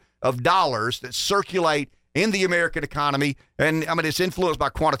number of dollars that circulate in the American economy, and I mean, it's influenced by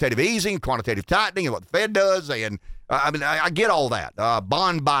quantitative easing, quantitative tightening, and what the Fed does, and I get all that,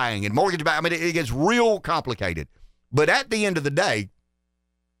 bond buying and mortgage buying. I mean, it gets real complicated. But at the end of the day,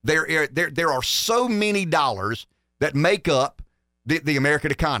 there are so many dollars that make up the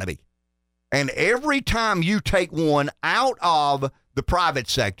American economy, and every time you take one out of the private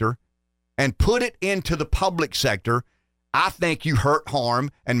sector and put it into the public sector, I think you hurt,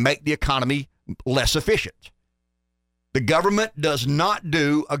 harm, and make the economy less efficient. The government does not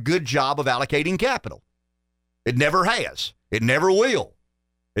do a good job of allocating capital. It never has. It never will.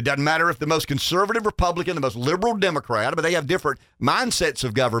 It doesn't matter if the most conservative Republican, the most liberal Democrat, but they have different mindsets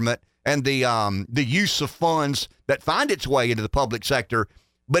of government and the use of funds that find its way into the public sector,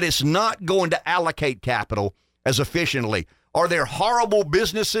 but it's not going to allocate capital as efficiently. Are there horrible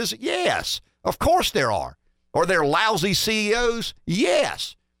businesses? Yes, of course there are. Are there lousy CEOs?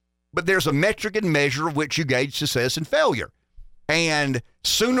 Yes. But there's a metric and measure of which you gauge success and failure. And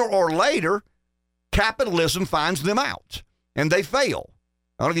sooner or later, capitalism finds them out, and they fail.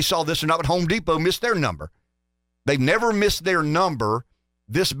 I don't know if you saw this or not, but Home Depot missed their number. They've never missed their number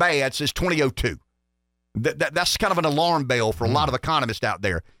this bad since 2002. That's kind of an alarm bell for a lot of economists out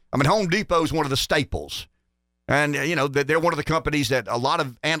there. I mean, Home Depot is one of the staples. And, they're one of the companies that a lot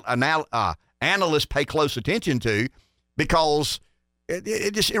of analysts pay close attention to because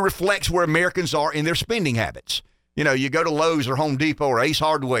it reflects where Americans are in their spending habits. You go to Lowe's or Home Depot or Ace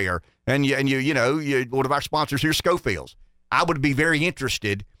Hardware, and one of our sponsors here, Schofield's. I would be very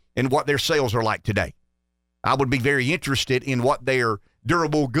interested in what their sales are like today. I would be very interested in what their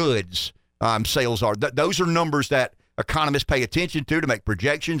durable goods sales are. Those are numbers that economists pay attention to make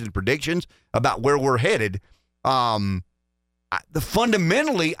projections and predictions about where we're headed.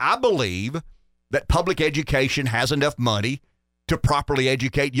 Fundamentally, I believe that public education has enough money to properly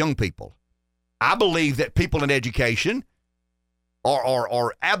educate young people. I believe that people in education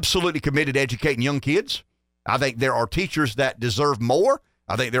are absolutely committed to educating young kids. I think there are teachers that deserve more.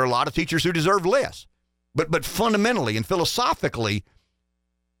 I think there are a lot of teachers who deserve less. But fundamentally and philosophically,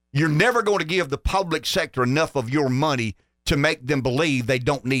 you're never going to give the public sector enough of your money to make them believe they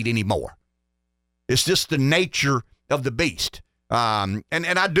don't need any more. It's just the nature of the beast. And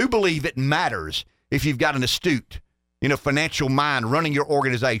I do believe it matters if you've got an astute, financial mind running your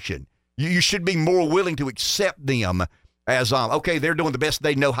organization. You should be more willing to accept them as, okay, they're doing the best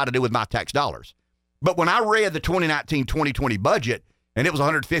they know how to do with my tax dollars. But when I read the 2019-2020 budget, and it was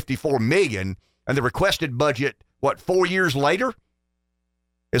 $154 million, and the requested budget, 4 years later,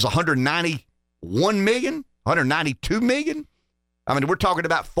 is $191 million, $192 million? I mean, we're talking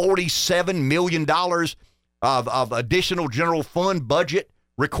about $47 million of additional general fund budget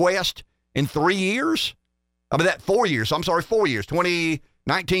request in 3 years. I mean, 4 years. I'm sorry, 4 years.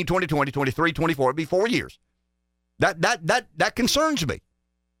 2019, 2020, 23, 24. It'd be 4 years. That concerns me.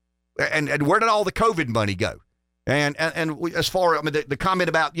 And where did all the COVID money go? And as far, I mean, the comment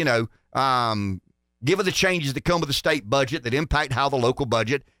about, given the changes that come with the state budget that impact how the local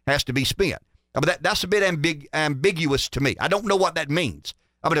budget has to be spent. I mean, that's a bit ambiguous to me. I don't know what that means.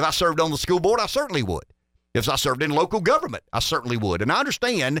 I mean, if I served on the school board, I certainly would. If I served in local government, I certainly would. And I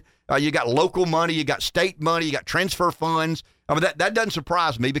understand you got local money, you got state money, you got transfer funds. I mean, that doesn't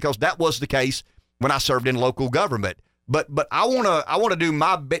surprise me because that was the case when I served in local government. But I want to do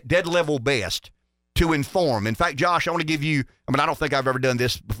my dead level best to inform. In fact, Josh, I want to give you, I mean, I don't think I've ever done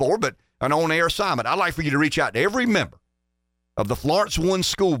this before, but an on-air assignment. I'd like for you to reach out to every member of the Florence One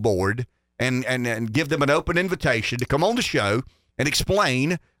School Board and give them an open invitation to come on the show and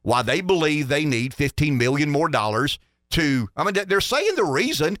explain why they believe they need $15 million more to, I mean, they're saying the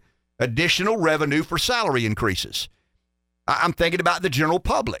reason, additional revenue for salary increases. I'm thinking about the general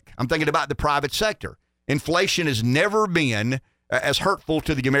public. I'm thinking about the private sector. Inflation has never been as hurtful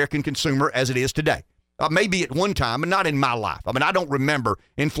to the American consumer as it is today. Maybe at one time, and not in my life. I mean, I don't remember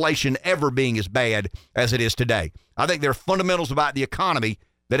inflation ever being as bad as it is today. I think there are fundamentals about the economy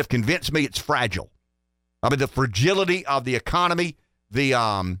that have convinced me it's fragile. I mean, the fragility of the economy,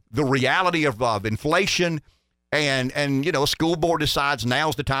 the reality of inflation, and a school board decides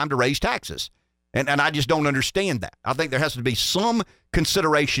now's the time to raise taxes. And I just don't understand that. I think there has to be some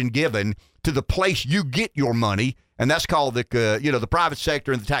consideration given to the place you get your money, and that's called the private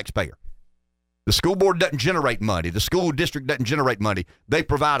sector and the taxpayer. The school board doesn't generate money. The school district doesn't generate money. They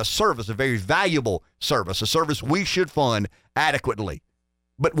provide a service, a very valuable service, a service we should fund adequately.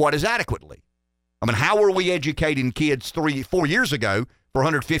 But what is adequately? I mean, how were we educating kids 4 years ago for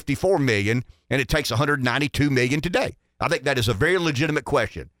 $154 million, and it takes $192 million today? I think that is a very legitimate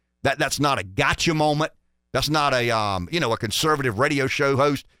question. That's not a gotcha moment. That's not a conservative radio show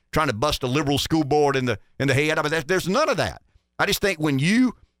host trying to bust a liberal school board in the head. I mean, there's none of that. I just think when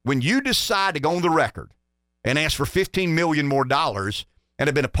you decide to go on the record and ask for $15 million more and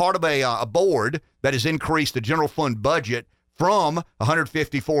have been a part of a board that has increased the general fund budget from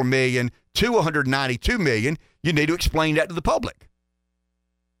 $154 million to $192 million, you need to explain that to the public.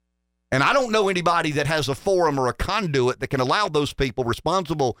 And I don't know anybody that has a forum or a conduit that can allow those people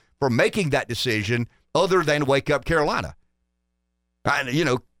responsible for making that decision other than Wake Up Carolina.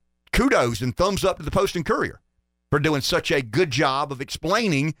 Kudos and thumbs up to the Post and Courier for doing such a good job of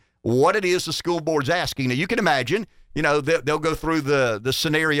explaining what it is the school board's asking. Now, you can imagine, they'll go through the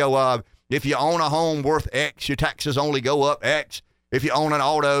scenario of if you own a home worth X, your taxes only go up X. If you own an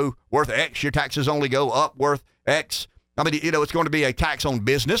auto worth X, your taxes only go up worth X. I mean, it's going to be a tax on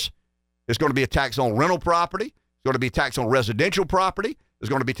business. There's going to be a tax on rental property. There's going to be a tax on residential property. There's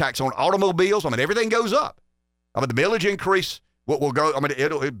going to be tax on automobiles. I mean, everything goes up. I mean, the millage increase will go. I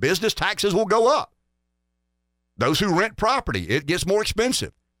mean, business taxes will go up. Those who rent property, it gets more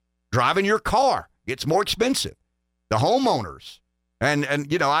expensive. Driving your car gets more expensive. The homeowners, and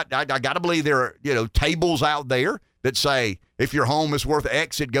I got to believe there are tables out there that say if your home is worth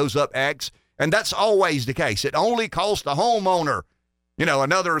X, it goes up X, and that's always the case. It only costs the homeowner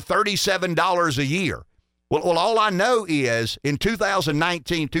another $37 a year. Well, all I know is in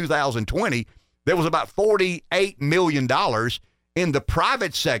 2019, 2020, there was about $48 million in the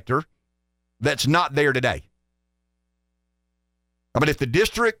private sector that's not there today. I mean, the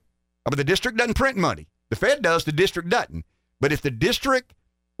district doesn't print money. The Fed does, the district doesn't. But if the district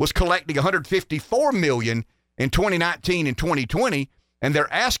was collecting $154 million in 2019 and 2020, and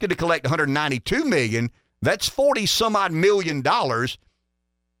they're asking to collect $192 million, that's 40 some odd million dollars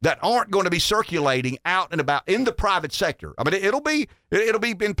that aren't going to be circulating out and about in the private sector. I mean, it'll be in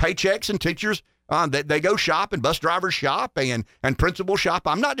paychecks and teachers. They go shop and bus drivers shop and principals shop.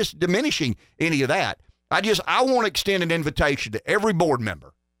 I'm not just diminishing any of that. I want to extend an invitation to every board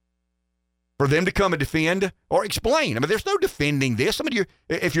member for them to come and defend or explain. I mean, there's no defending this. I mean,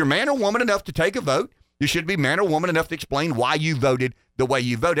 if you're man or woman enough to take a vote, you should be man or woman enough to explain why you voted the way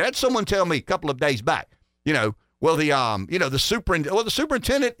you voted. I had someone tell me a couple of days back, the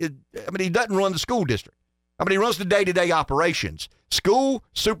superintendent, he doesn't run the school district. I mean, he runs the day-to-day operations. School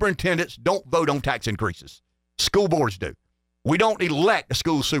superintendents don't vote on tax increases. School boards do. We don't elect a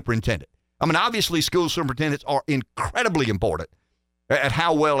school superintendent. I mean, obviously, school superintendents are incredibly important at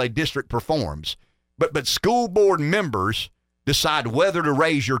how well a district performs. But school board members decide whether to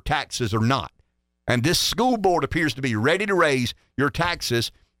raise your taxes or not. And this school board appears to be ready to raise your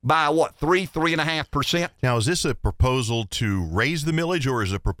taxes by what, 3.5%? Now, is this a proposal to raise the millage, or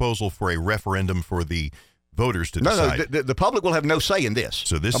is it a proposal for a referendum for the voters to decide? No, the public will have no say in this.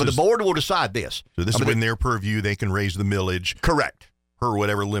 So this the board will decide this. So this is in their purview. They can raise the millage. Correct. Per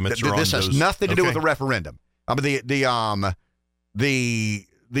whatever limits are on those. This has nothing to do with the referendum. The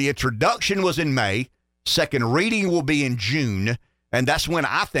introduction was in May. Second reading will be in June. And that's when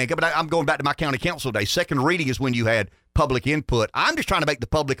I think, but I'm going back to my county council day. Second reading is when you had public input. I'm just trying to make the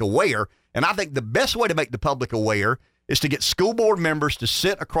public aware. And I think the best way to make the public aware is to get school board members to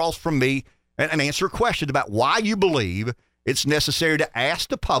sit across from me and answer questions about why you believe it's necessary to ask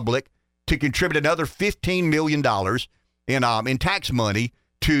the public to contribute another $15 million in tax money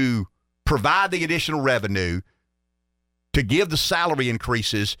to provide the additional revenue to give the salary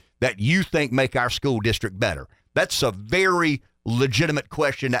increases that you think make our school district better. That's a very legitimate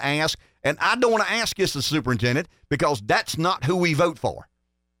question to ask, and I don't want to ask this as superintendent because that's not who we vote for.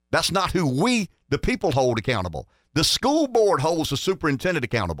 That's not who we, the people, hold accountable. The school board holds the superintendent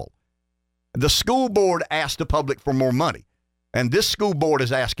accountable. The school board asks the public for more money, and this school board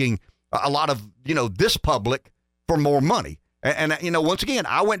is asking a lot of, this public for more money. And once again,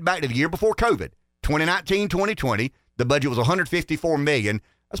 I went back to the year before COVID, 2019, 2020. The budget was $154 million.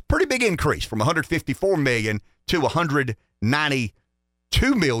 That's a pretty big increase from $154 million to $192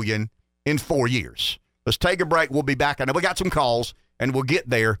 million in 4 years. Let's take a break. We'll be back. I know we got some calls, and we'll get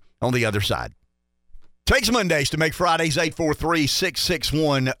there on the other side. Takes Mondays to make Fridays.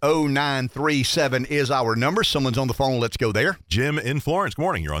 843-661-0937 is our number. Someone's on the phone. Let's go there. Jim in Florence. Good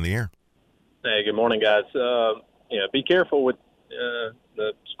morning. You're on the air. Hey, good morning, guys. Be careful with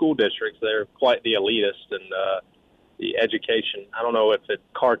the school districts. They're quite the elitist, and the education, I don't know if it's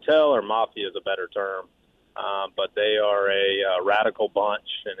cartel or mafia is a better term, but they are a radical bunch.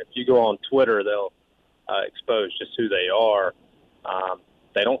 And if you go on Twitter, they'll expose just who they are.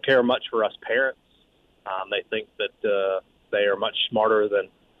 They don't care much for us parents. They think that they are much smarter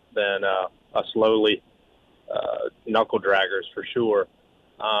than us lowly knuckle draggers for sure.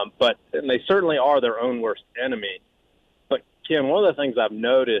 And they certainly are their own worst enemy. But Ken, one of the things I've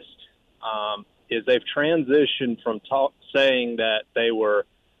noticed is they've transitioned from saying that they were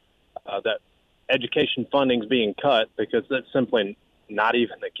that education funding's being cut, because that's simply not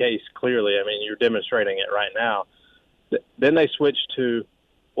even the case. Clearly, I mean, you're demonstrating it right now. Then they switched to,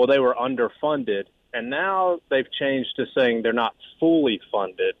 well, they were underfunded, and now they've changed to saying they're not fully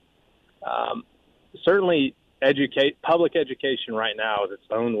funded. Certainly, public education right now is its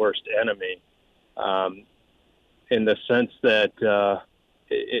own worst enemy, in the sense that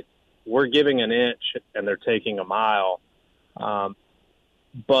we're giving an inch and they're taking a mile.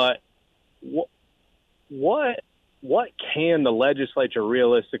 But what can the legislature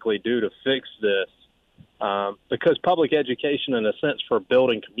realistically do to fix this? Because public education, in a sense, for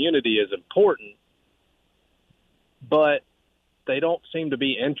building community is important, but they don't seem to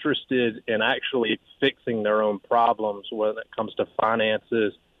be interested in actually fixing their own problems when it comes to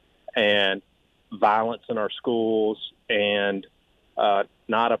finances and violence in our schools and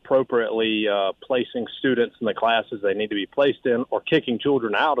not appropriately placing students in the classes they need to be placed in, or kicking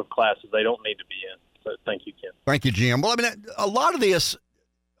children out of classes they don't need to be in. So thank you, Ken. Thank you, Jim. Well, I mean, a lot of this,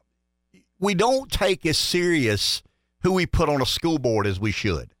 we don't take as serious who we put on a school board as we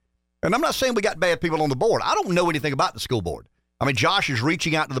should. And I'm not saying we got bad people on the board. I don't know anything about the school board. I mean, Josh is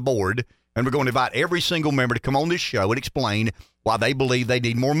reaching out to the board, and we're going to invite every single member to come on this show and explain why they believe they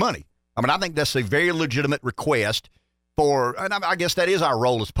need more money. I mean, I think that's a very legitimate request and I guess that is our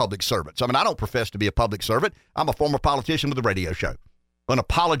role as public servants. I mean, I don't profess to be a public servant. I'm a former politician with a radio show,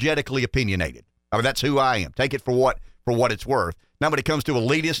 unapologetically opinionated. I mean, that's who I am. Take it for what it's worth. Now, when it comes to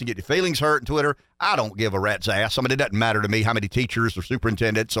elitists and get your feelings hurt on Twitter, I don't give a rat's ass. I mean, it doesn't matter to me how many teachers or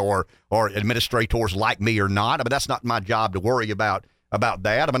superintendents or administrators like me or not. I mean, that's not my job to worry about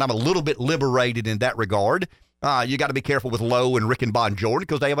that. I mean, I'm a little bit liberated in that regard. You got to be careful with Lowe and Rick and Bonjour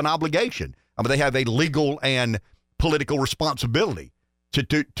because they have an obligation. I mean, they have a legal and political responsibility to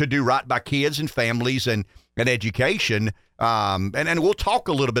do right by kids and families and education. And we'll talk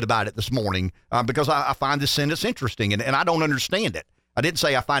a little bit about it this morning because I find this sentence interesting and I don't understand it. I didn't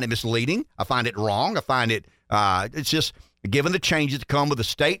say I find it misleading. I find it wrong. I find it, it's just given the changes that come with a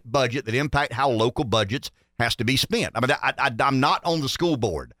state budget that impact how local budgets has to be spent. I mean, I'm not on the school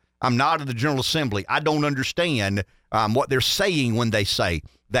board. I'm not in the General Assembly. I don't understand what they're saying when they say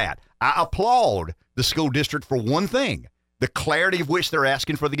that. I applaud the school district for one thing, the clarity of which they're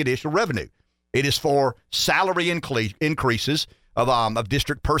asking for the additional revenue. It is for salary increases of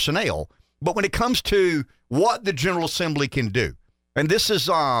district personnel. But when it comes to what the General Assembly can do, and this is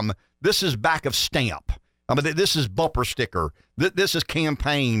back of stamp. I mean, this is bumper sticker. This is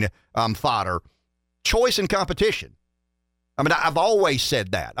campaign fodder. Choice and competition. I mean, I've always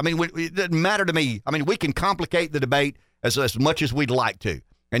said that. I mean, it doesn't matter to me. I mean, we can complicate the debate as much as we'd like to.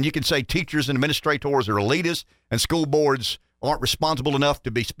 And you can say teachers and administrators are elitists and school boards aren't responsible enough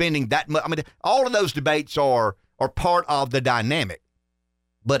to be spending that much. I mean, all of those debates are part of the dynamic.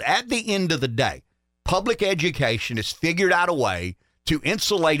 But at the end of the day, public education has figured out a way to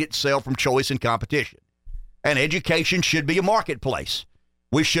insulate itself from choice and competition. And education should be a marketplace.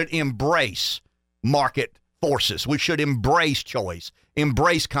 We should embrace market forces. We should embrace choice,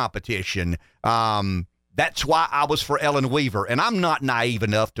 embrace competition. That's why I was for Ellen Weaver. And I'm not naive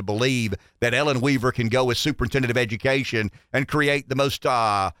enough to believe that Ellen Weaver can go as superintendent of education and create the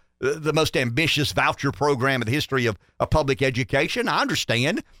most ambitious voucher program in the history of public education. I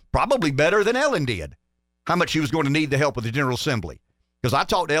understand, probably better than Ellen did, how much she was going to need the help of the General Assembly. Because I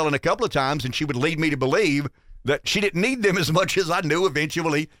talked to Ellen a couple of times, and she would lead me to believe that she didn't need them as much as I knew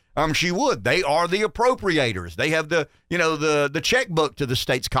eventually she would. They are the appropriators. They have the checkbook to the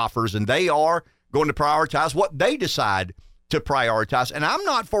state's coffers, and they are going to prioritize what they decide to prioritize. And I'm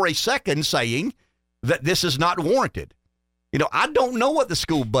not for a second saying that this is not warranted. I don't know what the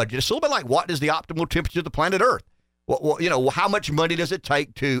school budget is. It's a little bit like, what is the optimal temperature of the planet Earth? Well, how much money does it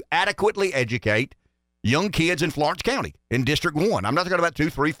take to adequately educate young kids in Florence County in District 1? I'm not talking about 2,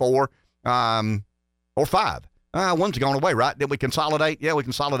 3, 4, or 5. One's gone away, right? Did we consolidate? Yeah, we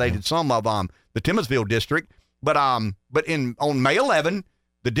consolidated some of the Timminsville district. But on May 11,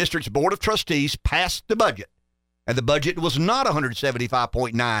 the district's Board of Trustees passed the budget. And the budget was not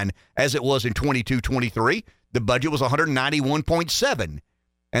 175.9 as it was in 22-23. The budget was 191.7.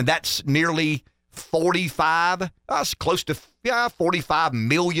 And that's nearly close to $45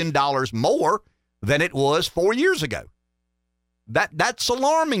 million more than it was 4 years ago. That's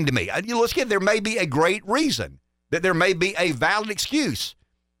alarming to me. There may be a great reason, that there may be a valid excuse.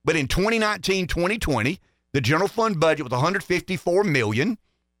 But in 2019-2020, the general fund budget was $154 million.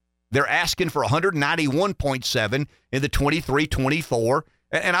 They're asking for 191.7 in the 23-24.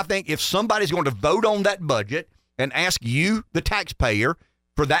 And I think if somebody's going to vote on that budget and ask you, the taxpayer,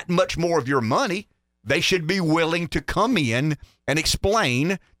 for that much more of your money, they should be willing to come in and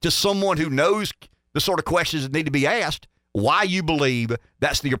explain to someone who knows the sort of questions that need to be asked why you believe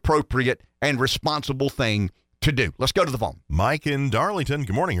that's the appropriate and responsible thing to do. Let's go to the phone. Mike in Darlington.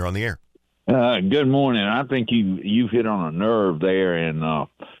 Good morning. You're on the air. Good morning. I think you've hit on a nerve there, and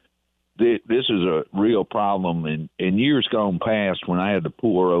this is a real problem. In years gone past, when I had to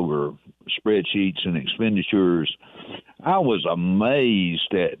pore over spreadsheets and expenditures, I was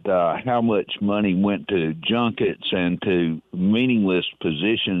amazed at how much money went to junkets and to meaningless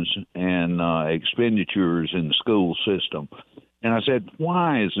positions and expenditures in the school system. And I said,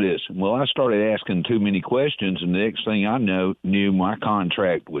 why is this? Well, I started asking too many questions, and the next thing I knew my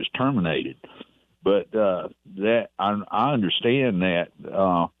contract was terminated. But that I understand that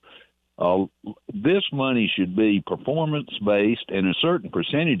this money should be performance-based, and a certain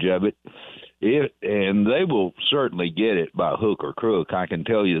percentage of it, and they will certainly get it by hook or crook. I can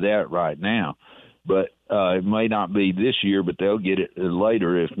tell you that right now. But it may not be this year, but they'll get it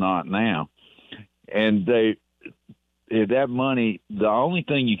later, if not now. And that money, the only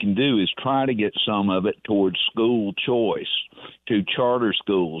thing you can do is try to get some of it towards school choice, to charter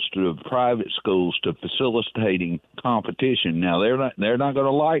schools, to private schools, to facilitating competition. Now, they're not going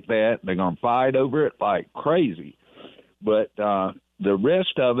to like that. They're going to fight over it like crazy. But the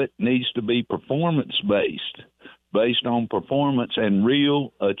rest of it needs to be performance-based, based on performance and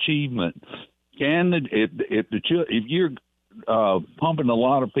real achievement. If you're pumping a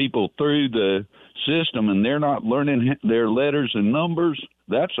lot of people through the system and they're not learning their letters and numbers,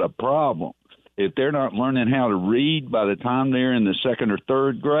 that's a problem. If they're not learning how to read by the time they're in the second or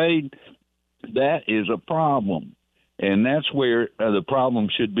third grade, that is a problem. And that's where the problem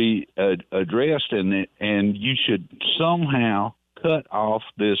should be addressed, and you should somehow cut off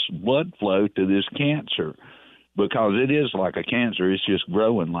this blood flow to this cancer, because it is like a cancer. It's just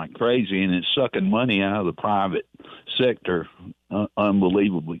growing like crazy, and it's sucking money out of the private sector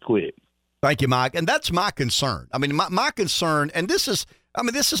unbelievably quick. Thank you, Mike. And that's my concern. I mean, my concern, and this is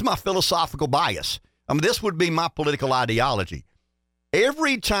my philosophical bias. I mean, this would be my political ideology.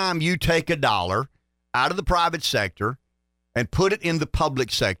 Every time you take a dollar out of the private sector and put it in the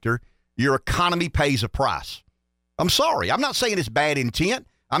public sector, your economy pays a price. I'm sorry. I'm not saying it's bad intent.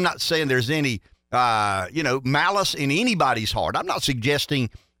 I'm not saying there's any, malice in anybody's heart. I'm not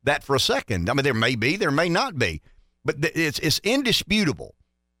suggesting that for a second. I mean, there may be, there may not be. But it's indisputable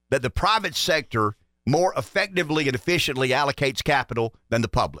that the private sector more effectively and efficiently allocates capital than the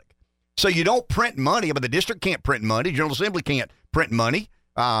public. So you don't print money. I mean, the district can't print money. General Assembly can't print money.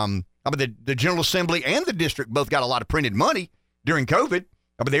 I mean, the General Assembly and the district both got a lot of printed money during COVID.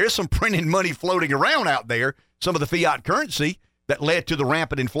 I mean, there is some printed money floating around out there, some of the fiat currency that led to the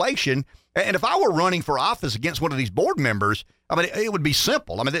rampant inflation. And if I were running for office against one of these board members, I mean, it would be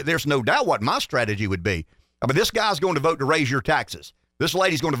simple. I mean, there's no doubt what my strategy would be. I mean, this guy's going to vote to raise your taxes. This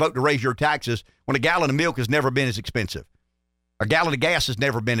lady's going to vote to raise your taxes when a gallon of milk has never been as expensive. A gallon of gas has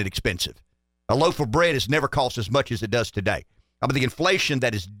never been as expensive. A loaf of bread has never cost as much as it does today. I mean, the inflation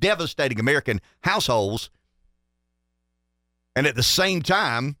that is devastating American households, and at the same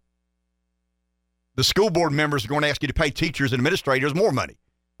time, the school board members are going to ask you to pay teachers and administrators more money.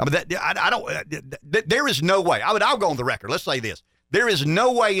 I mean, there is no way. I'll go on the record. Let's say this. There is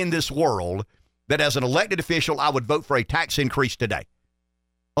no way in this world that as an elected official, I would vote for a tax increase today.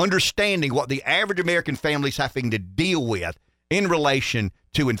 Understanding what the average American family is having to deal with in relation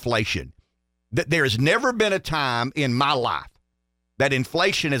to inflation. That there has never been a time in my life that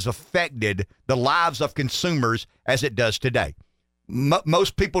inflation has affected the lives of consumers as it does today.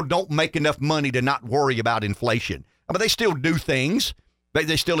 Most people don't make enough money to not worry about inflation. I mean, they still do things.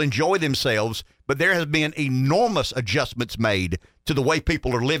 They still enjoy themselves, but there has been enormous adjustments made to the way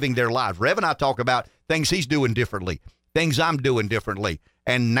people are living their lives. Rev and I talk about things he's doing differently, things I'm doing differently.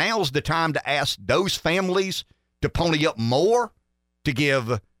 And now's the time to ask those families to pony up more, to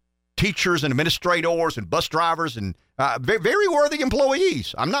give teachers and administrators and bus drivers and very worthy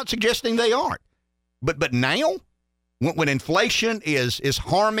employees. I'm not suggesting they aren't. But now, when inflation is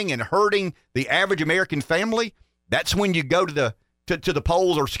harming and hurting the average American family, that's when you go to the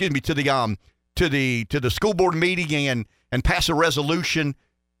polls, or excuse me, to the school board meeting and pass a resolution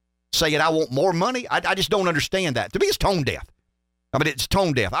saying I want more money. I just don't understand that. To me, it's tone deaf. I mean, it's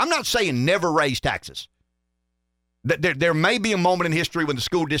tone deaf. I'm not saying never raise taxes. There may be a moment in history when the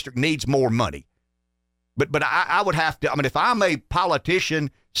school district needs more money. But I would have to, I mean, if I'm a politician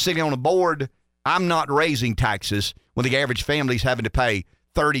sitting on a board, I'm not raising taxes when the average family's having to pay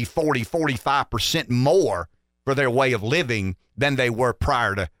 30, 40, 45% more for their way of living than they were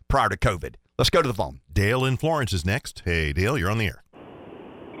prior to COVID. Let's go to the phone. Dale in Florence is next. Hey, Dale, you're on the air.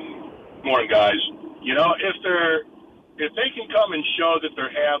 Morning, guys. You know, if they can come and show that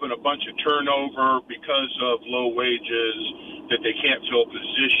they're having a bunch of turnover because of low wages, that they can't fill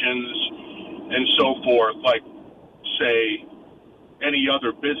positions and so forth, like, say, any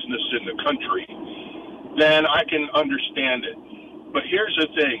other business in the country, then I can understand it. But here's the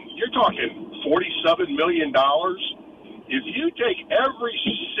thing. You're talking $47 million. If you take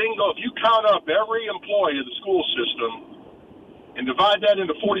if you count up every employee of the school system and divide that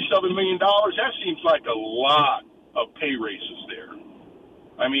into $47 million, that seems like a lot of pay raises there.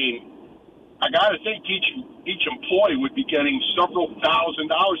 I mean, I got to think each employee would be getting several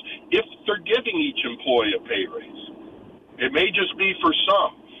 $1,000s if they're giving each employee a pay raise. It may just be for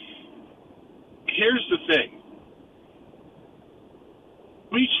some. Here's the thing.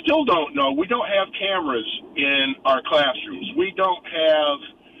 We still don't know. We don't have cameras in our classrooms. We don't have,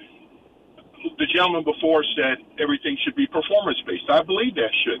 the gentleman before said everything should be performance-based. I believe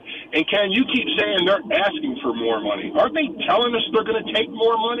that should. And Ken, you keep saying they're asking for more money. Aren't they telling us they're going to take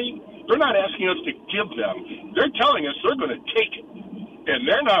more money? They're not asking us to give them. They're telling us they're going to take it. And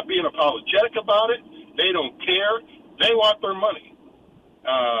they're not being apologetic about it. They don't care. They want their money.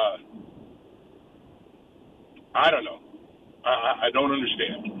 I don't know. I don't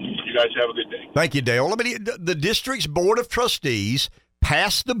understand. You guys have a good day. Thank you, Dale. I mean, the district's Board of Trustees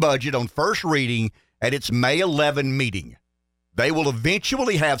passed the budget on first reading at its May 11 meeting. They will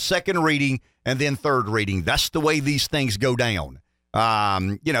eventually have second reading and then third reading. That's the way these things go down.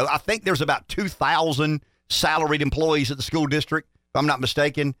 I think there's about 2,000 salaried employees at the school district, if I'm not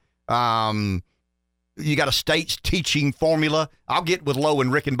mistaken. You got a state's teaching formula. I'll get with Lowe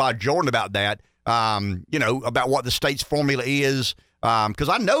and Rick and Bob Jordan about that. About what the state's formula is. Because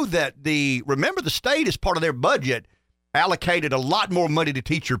I know that remember the state, as part of their budget, allocated a lot more money to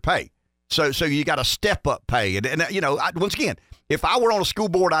teacher pay. So you got a step up pay. And once again, if I were on a school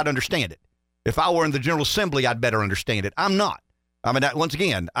board, I'd understand it. If I were in the General Assembly, I'd better understand it. I'm not. I mean, once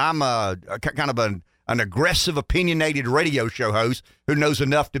again, I'm a kind of an aggressive, opinionated radio show host who knows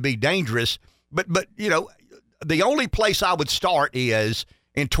enough to be dangerous. But the only place I would start is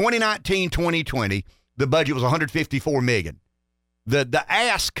in 2019, 2020, the budget was $154 million. The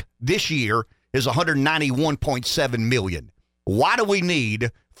ask this year is $191.7 million. Why do we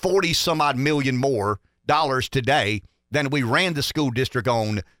need 40 some odd million more dollars today than we ran the school district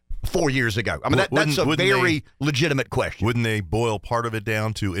on 4 years ago? I mean, that's a very legitimate question. Wouldn't they boil part of it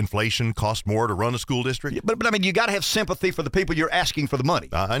down to inflation costs more to run a school district? But I mean, you got to have sympathy for the people you're asking for the money.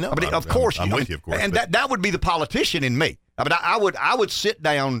 I know. I mean, of course. I'm with you, of course. And that would be the politician in me. I mean, I would sit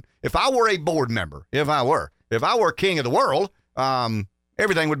down, if I were a board member, if I were king of the world,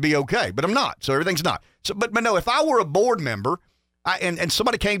 everything would be okay. But I'm not, so everything's not. So, but no, if I were a board member, and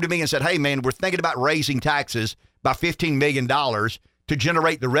somebody came to me and said, hey, man, we're thinking about raising taxes by $15 million to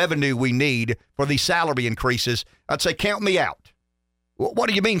generate the revenue we need for these salary increases, I'd say, count me out. What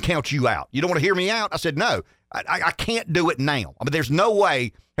do you mean count you out? You don't want to hear me out? I said, no, I can't do it now. I mean, there's no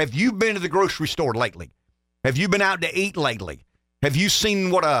way. Have you been to the grocery store lately? Have you been out to eat lately? Have you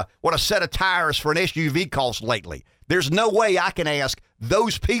seen what a set of tires for an SUV costs lately? There's no way I can ask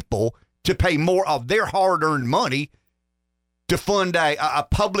those people to pay more of their hard-earned money to fund a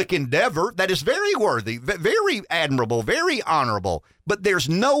public endeavor that is very worthy, very admirable, very honorable. But there is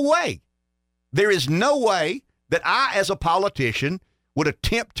no way that I, as a politician, would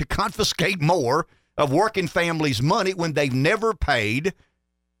attempt to confiscate more of working families' money when they've never paid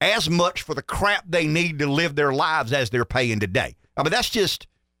as much for the crap they need to live their lives as they're paying today. I mean, that's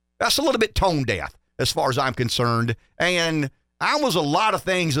a little bit tone deaf as far as I'm concerned. And I was a lot of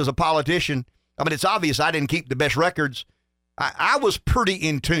things as a politician. I mean, it's obvious I didn't keep the best records. I was pretty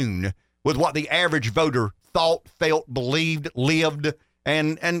in tune with what the average voter thought, felt, believed, lived,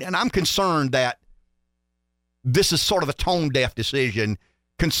 and I'm concerned that this is sort of a tone-deaf decision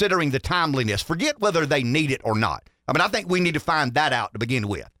considering the timeliness. Forget whether they need it or not. I mean, I think we need to find that out to begin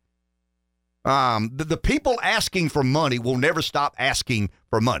with. The people asking for money will never stop asking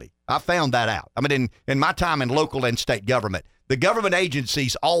for money. I found that out. I mean, in my time in local and state government, the government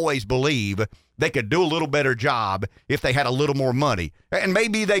agencies always believe they could do a little better job if they had a little more money. And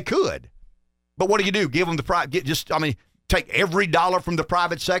maybe they could. But what do? Give them take every dollar from the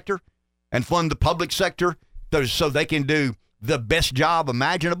private sector and fund the public sector so they can do the best job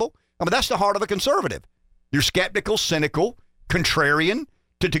imaginable? I mean, that's the heart of a conservative. You're skeptical, cynical, contrarian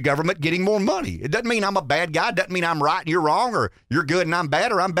to government getting more money. It doesn't mean I'm a bad guy. It doesn't mean I'm right and you're wrong, or you're good and I'm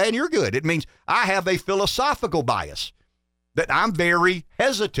bad, or I'm bad and you're good. It means I have a philosophical bias that I'm very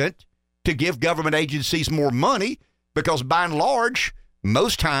hesitant to give government agencies more money because, by and large,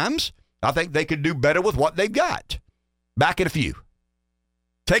 most times, I think they could do better with what they've got. Back in a few.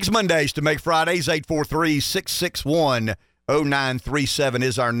 Takes Mondays to make Fridays. 843-661-0937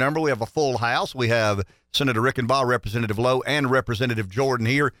 is our number. We have a full house. We have Senator Rickenbaugh, Representative Lowe, and Representative Jordan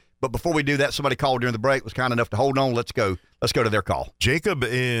here. But before we do that, somebody called during the break, was kind enough to hold on. Let's go to their call. Jacob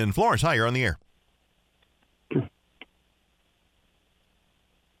in Florence. Hi, you're on the air.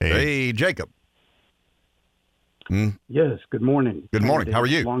 Hey, Jacob. Yes, good morning. Good morning. How are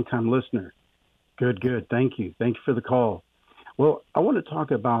you? Long-time listener. Good. Thank you. Thank you for the call. Well, I want to talk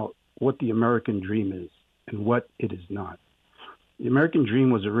about what the American dream is and what it is not. The American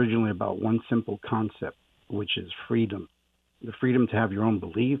dream was originally about one simple concept, which is freedom. The freedom to have your own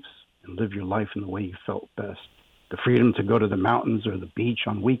beliefs and live your life in the way you felt best. The freedom to go to the mountains or the beach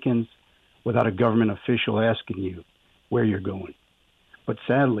on weekends without a government official asking you where you're going. But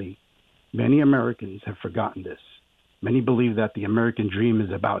sadly, many Americans have forgotten this. Many believe that the American dream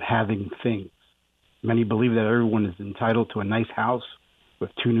is about having things. Many believe that everyone is entitled to a nice house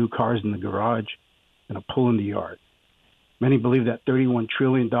with 2 new cars in the garage and a pool in the yard. Many believe that $31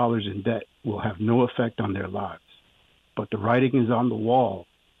 trillion in debt will have no effect on their lives. But the writing is on the wall,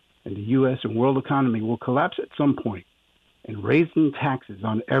 and the U.S. and world economy will collapse at some point, and raising taxes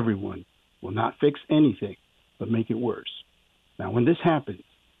on everyone will not fix anything, but make it worse. Now, when this happens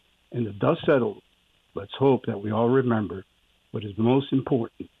and the dust settles, let's hope that we all remember what is most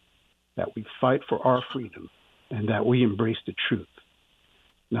important, that we fight for our freedom and that we embrace the truth.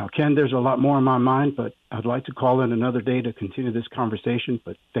 Now, Ken, there's a lot more on my mind, but I'd like to call in another day to continue this conversation.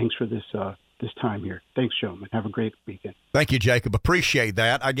 But thanks for this time here. Thanks, gentlemen. Have a great weekend. Thank you, Jacob. Appreciate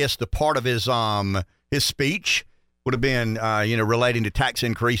that. I guess the part of his speech would have been relating to tax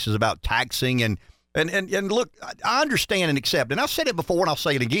increases, about taxing and look, I understand and accept, and I've said it before and I'll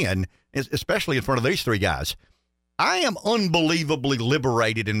say it again, especially in front of these 3 guys. I am unbelievably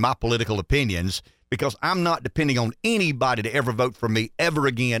liberated in my political opinions because I'm not depending on anybody to ever vote for me ever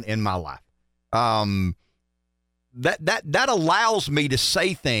again in my life. That allows me to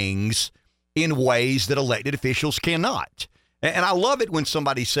say things in ways that elected officials cannot. And I love it when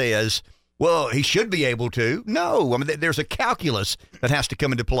somebody says, well, he should be able to. No, I mean, there's a calculus that has to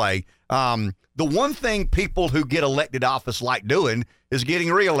come into play. The one thing people who get elected office like doing is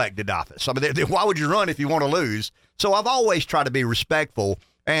getting reelected office. I mean, why would you run if you want to lose? So I've always tried to be respectful.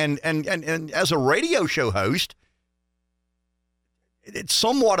 And as a radio show host, it's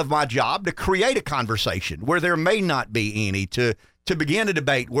somewhat of my job to create a conversation where there may not be any, to begin a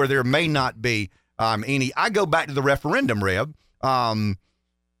debate where there may not be any. I go back to the referendum, Rev.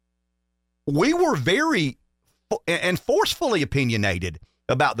 We were very and forcefully opinionated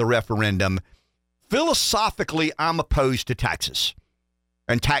about the referendum. Philosophically, I'm opposed to taxes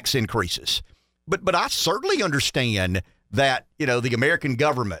and tax increases. But I certainly understand that, the American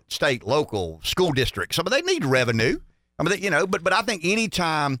government, state, local, school districts, they need revenue. But I think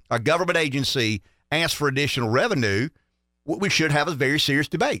anytime a government agency asks for additional revenue, we should have a very serious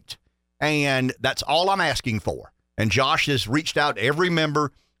debate. And that's all I'm asking for. And Josh has reached out to every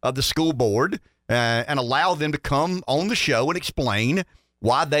member of the school board and allow them to come on the show and explain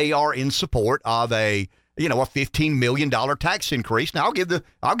why they are in support of a $15 million tax increase. Now,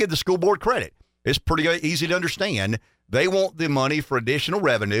 I'll give the school board credit. It's pretty easy to understand. They want the money for additional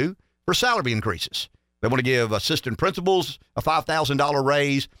revenue for salary increases. They want to give assistant principals a $5,000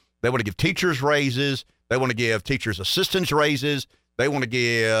 raise. They want to give teachers raises. They want to give teachers assistants raises. They want to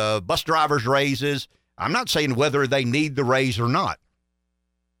give bus drivers raises. I'm not saying whether they need the raise or not.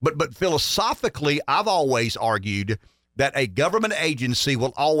 But philosophically, I've always argued that a government agency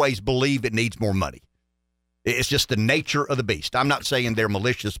will always believe it needs more money. It's just the nature of the beast. I'm not saying they're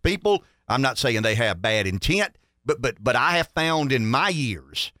malicious people. I'm not saying they have bad intent. But I have found in my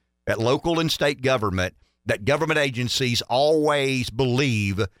years at local and state government that government agencies always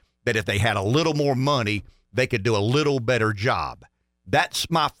believe that if they had a little more money, they could do a little better job. That's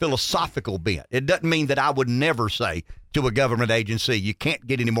my philosophical bent. It doesn't mean that I would never say to a government agency, you can't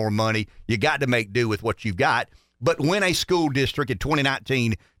get any more money. You got to make do with what you've got. But when a school district in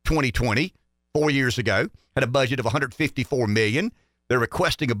 2019, 2020, 4 years ago, had a budget of $154 million, they're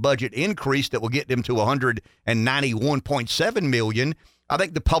requesting a budget increase that will get them to $191.7 million. I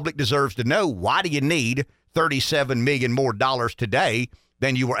think the public deserves to know, why do you need $37 million more dollars today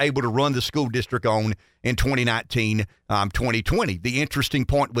than you were able to run the school district on in 2019, 2020? The interesting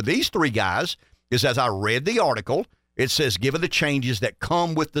point with these three guys is, as I read the article, it says, given the changes that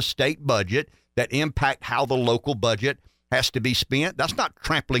come with the state budget that impact how the local budget has to be spent, that's not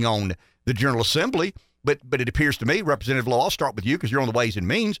trampling on the General Assembly. But it appears to me, Representative Lowe, I'll start with you because you're on the Ways and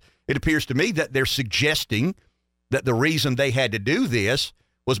Means. It appears to me that they're suggesting that the reason they had to do this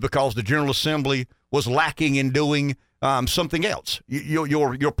was because the General Assembly was lacking in doing something else.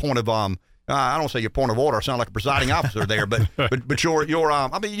 Your point of I don't say your point of order. I sound like a presiding officer there, but your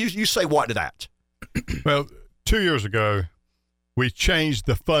you say what to that? Well, 2 years ago, we changed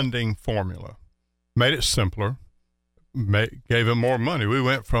the funding formula, made it simpler, gave them more money. We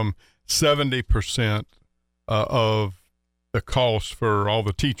went from 70% of the cost for all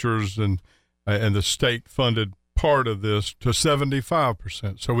the teachers and the state-funded part of this to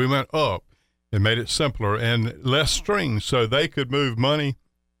 75%. So we went up and made it simpler and less strings, so they could move money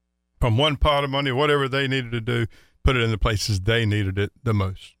from one pot of money, whatever they needed to do, put it in the places they needed it the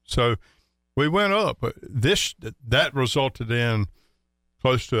most. So we went up. That resulted in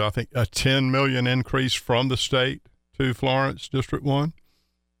close to, I think, a $10 million increase from the state to Florence District 1.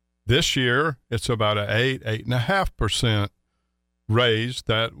 This year, it's about an 8.5% raise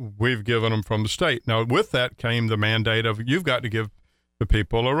that we've given them from the state. Now, with that came the mandate of, you've got to give the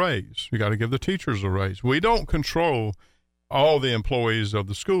people a raise. You got to give the teachers a raise. We don't control all the employees of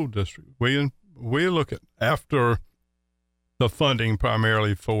the school district. We look at after the funding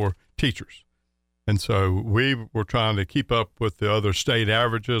primarily for teachers. And so we were trying to keep up with the other state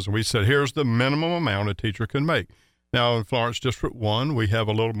averages, and we said, here's the minimum amount a teacher can make. Now, in Florence District 1, we have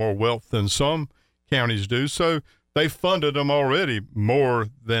a little more wealth than some counties do, so they funded them already more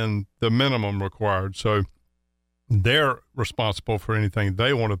than the minimum required. So they're responsible for anything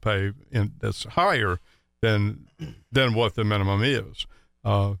they want to pay that's higher than what the minimum is.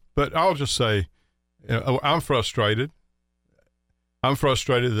 But I'll just say, I'm frustrated. I'm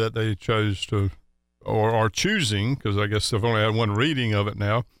frustrated that they chose to, or are choosing, because I guess they've only had one reading of it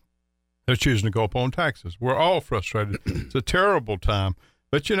now, they're choosing to go up on taxes. We're all frustrated. It's a terrible time.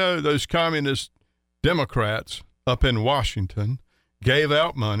 But, those communist Democrats up in Washington gave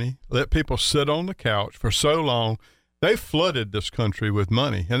out money, let people sit on the couch for so long. They flooded this country with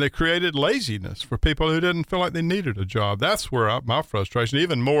money, and they created laziness for people who didn't feel like they needed a job. That's where my frustration,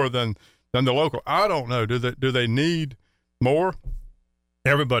 even more than the local. I don't know. Do they need more?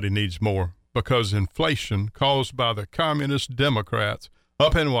 Everybody needs more, because inflation caused by the communist Democrats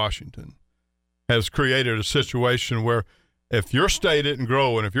up in Washington has created a situation where if your state isn't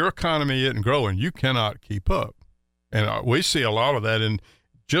growing, if your economy isn't growing, you cannot keep up. And we see a lot of that in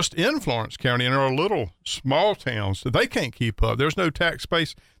Florence County, in our little small towns. They can't keep up. There's no tax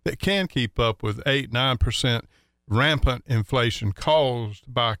base that can keep up with 8-9% rampant inflation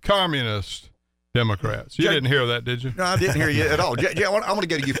caused by communist Democrats. You didn't hear that, did you? No, I didn't hear you at all. Jay, I want to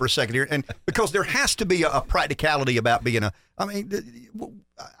go to you for a second here, and because there has to be a practicality about being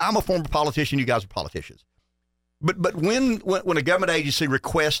I'm a former politician. You guys are politicians, but when a government agency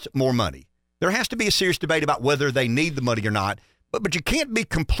requests more money, there has to be a serious debate about whether they need the money or not. But you can't be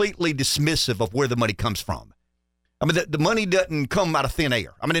completely dismissive of where the money comes from. I mean, the money doesn't come out of thin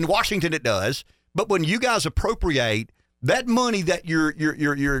air. I mean, in Washington it does, but when you guys appropriate, that money that you're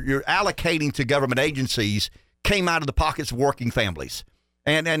allocating to government agencies came out of the pockets of working families.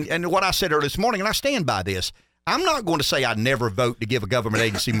 And what I said earlier this morning, and I stand by this, I'm not going to say I'd never vote to give a government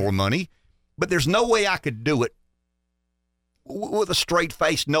agency more money, but there's no way I could do it with a straight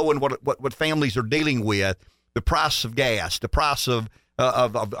face, knowing what families are dealing with, the price of gas, the price of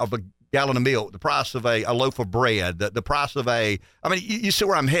a gallon of milk, the price of a loaf of bread, the price of you see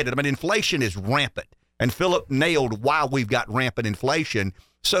where I'm headed. I mean, inflation is rampant. And Philip nailed why we've got rampant inflation.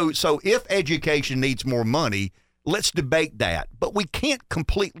 So if education needs more money, let's debate that. But we can't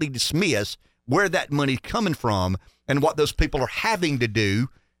completely dismiss where that money's coming from and what those people are having to do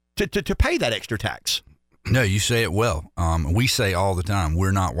to pay that extra tax. No, you say it well. We say all the time,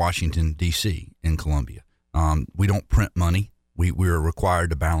 we're not Washington, D.C. in Columbia. We don't print money. We're required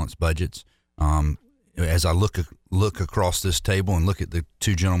to balance budgets. As I look across this table and look at the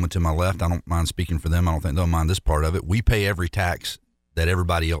two gentlemen to my left, I don't mind speaking for them. I don't think they'll mind this part of it. We pay every tax that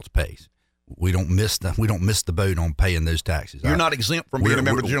everybody else pays. We don't miss the boat on paying those taxes. You're not exempt from being a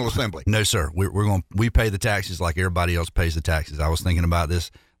member of the General Assembly. No, sir. We pay the taxes like everybody else pays the taxes. I was thinking about this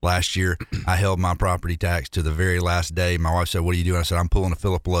last year. I held my property tax to the very last day. My wife said, "What are you doing?" I said, "I'm pulling a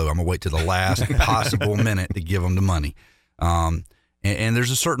Philip Lowe. I'm gonna wait to the last possible minute to give them the money." And there's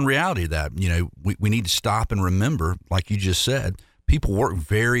a certain reality to that. We need to stop and remember, like you just said, people work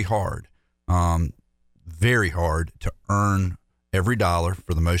very hard to earn every dollar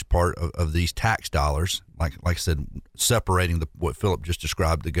for the most part of these tax dollars. Like I said, separating what Philip just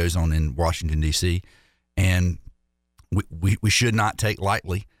described that goes on in Washington, D.C. And we should not take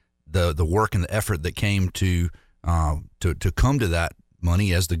lightly the work and the effort that came to come to that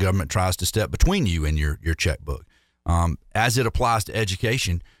money as the government tries to step between you and your checkbook. As it applies to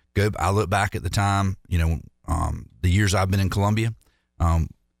education, I look back at the time, the years I've been in Columbia,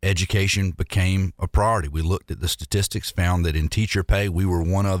 education became a priority. We looked at the statistics, found that in teacher pay, we were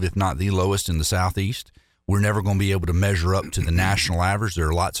one of, if not the lowest in the Southeast. We're never going to be able to measure up to the national average. There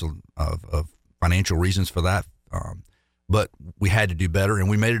are lots of financial reasons for that. But we had to do better, and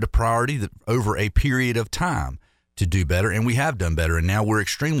we made it a priority that over a period of time to do better, and we have done better, and now we're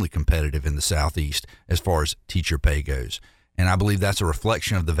extremely competitive in the Southeast as far as teacher pay goes. And I believe that's a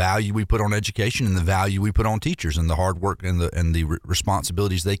reflection of the value we put on education and the value we put on teachers and the hard work and the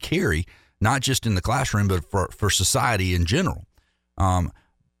responsibilities they carry, not just in the classroom, but for society in general.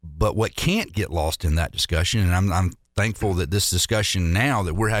 But what can't get lost in that discussion, and I'm thankful that this discussion now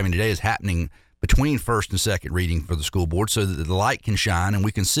that we're having today is happening between first and second reading for the school board so that the light can shine and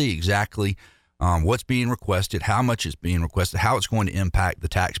we can see exactly what's being requested, how much is being requested, how it's going to impact the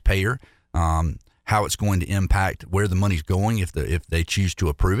taxpayer, how it's going to impact where the money's going if they choose to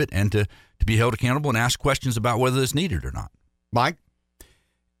approve it, and to be held accountable and ask questions about whether it's needed or not. Mike?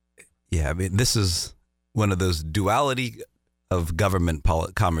 Yeah, I mean, this is one of those duality of government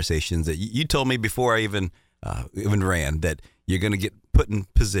conversations that you told me before I even ran, that you're going to get put in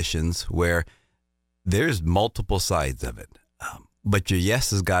positions where there's multiple sides of it. But your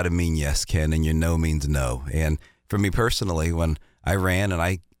yes has got to mean yes, Ken, and your no means no. And for me personally, when I ran and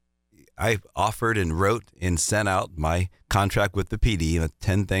I offered and wrote and sent out my contract with the PD with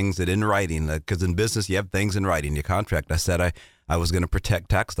 10 things that in writing, because in business you have things in writing, your contract. I said I was going to protect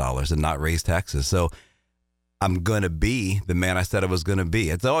tax dollars and not raise taxes. So I'm going to be the man I said I was going to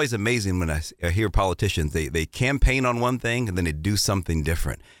be. It's always amazing when I hear politicians, they campaign on one thing and then they do something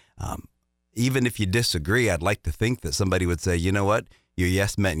different. Even if you disagree, I'd like to think that somebody would say, you know what, your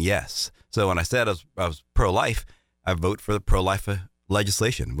yes meant yes. So when I said I was pro-life, I vote for the pro-life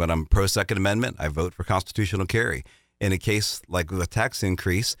legislation. When I'm pro-Second Amendment, I vote for constitutional carry. In a case like with a tax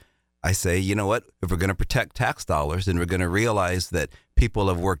increase, I say, you know what, if we're going to protect tax dollars and we're going to realize that people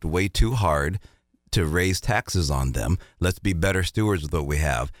have worked way too hard to raise taxes on them, let's be better stewards of what we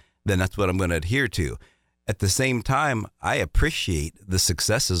have, then that's what I'm going to adhere to. At the same time, I appreciate the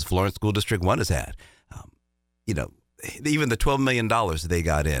successes Florence School District 1 has had. Even the $12 million they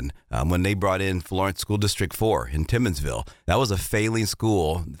got in when they brought in Florence School District 4 in Timmonsville, that was a failing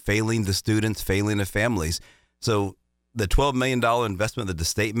school, failing the students, failing the families. So the $12 million investment that the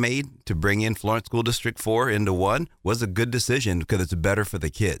state made to bring in Florence School District 4 into one was a good decision because it's better for the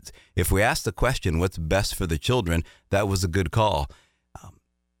kids. If we ask the question, what's best for the children, that was a good call.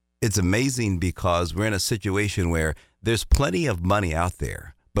 It's amazing because we're in a situation where there's plenty of money out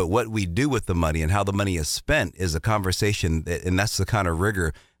there, but what we do with the money and how the money is spent is a conversation, and that's the kind of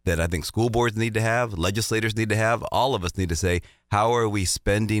rigor that I think school boards need to have, legislators need to have, all of us need to say, how are we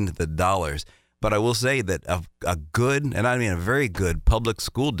spending the dollars? But I will say that a good, and I mean a very good, public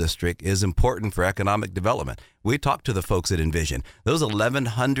school district is important for economic development. We talked to the folks at Envision. Those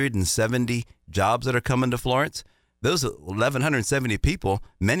 1,170 jobs that are coming to Florence, those 1,170 people,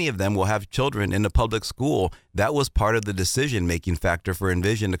 many of them will have children in the public school. That was part of the decision-making factor for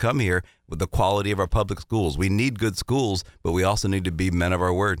Envision to come here with the quality of our public schools. We need good schools, but we also need to be men of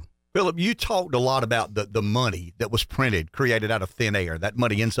our word. Philip, you talked a lot about the money that was printed, created out of thin air. That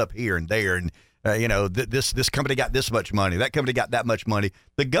money ends up here and there, and this company got this much money, that company got that much money.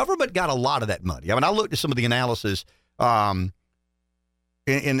 The government got a lot of that money. I mean, I looked at some of the analysis in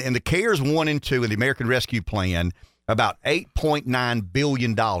the CARES 1 and 2 and the American Rescue Plan. About $8.9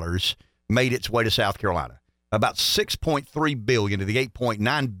 billion made its way to South Carolina. About $6.3 billion of the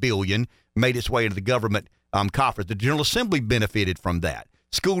 $8.9 billion made its way to the government coffers. The General Assembly benefited from that.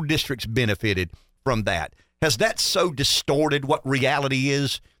 School districts benefited from that. Has that so distorted what reality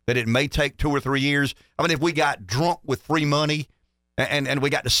is that it may take 2 or 3 years? I mean, if we got drunk with free money and we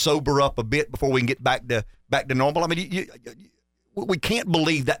got to sober up a bit before we can get back to normal, I mean, we can't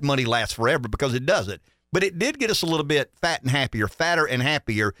believe that money lasts forever because it doesn't. But it did get us a little bit fatter and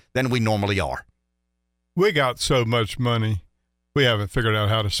happier than we normally are. We got so much money, we haven't figured out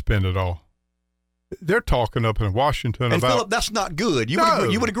how to spend it all. They're talking up in Washington and about... Philip, that's not good. You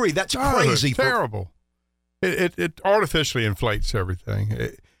would agree. That's crazy. It's terrible. It artificially inflates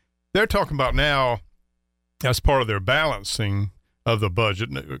everything. They're talking about now, as part of their balancing of the budget,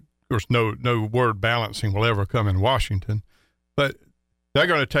 of course, no word balancing will ever come in Washington, but they're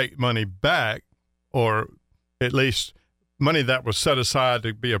going to take money back, or at least money that was set aside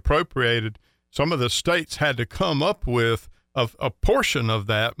to be appropriated. Some of the states had to come up with a portion of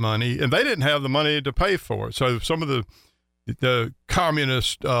that money, and they didn't have the money to pay for it. So some of the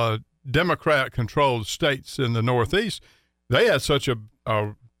communist, Democrat-controlled states in the Northeast, they had such a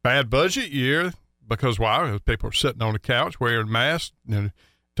bad budget year because why? Because people were sitting on the couch wearing masks and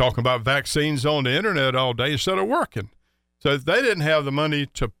talking about vaccines on the internet all day instead of working. So they didn't have the money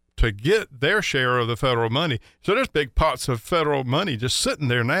to get their share of the federal money. So there's big pots of federal money just sitting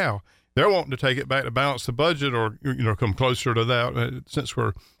there now. They're wanting to take it back to balance the budget or, come closer to that. Since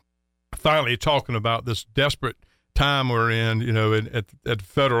we're finally talking about this desperate time we're in, at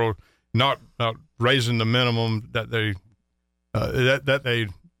federal, not raising the minimum that they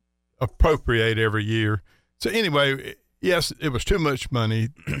appropriate every year. So anyway, yes, it was too much money.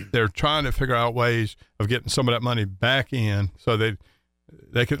 They're trying to figure out ways of getting some of that money back in so they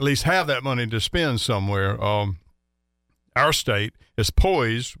could at least have that money to spend somewhere. Our state is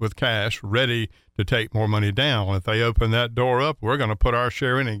poised with cash, ready to take more money down. If they open that door up, we're going to put our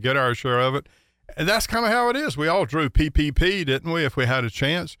share in and get our share of it. And that's kind of how it is. We all drew PPP, didn't we, if we had a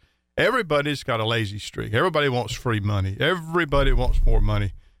chance? Everybody's got a lazy streak. Everybody wants free money. Everybody wants more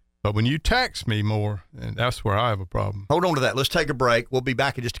money. But when you tax me more, and that's where I have a problem. Hold on to that. Let's take a break. We'll be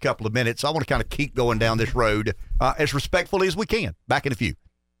back in just a couple of minutes. I want to kind of keep going down this road as respectfully as we can. Back in a few.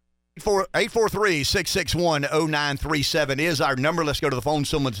 843-661-0937 is our number. Let's go to the phone.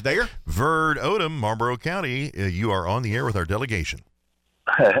 Someone's there. Verd Odom, Marlboro County. You are on the air with our delegation.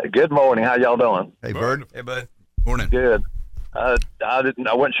 Good morning. How y'all doing? Hey, Verd. Hey, bud. Morning. Good. I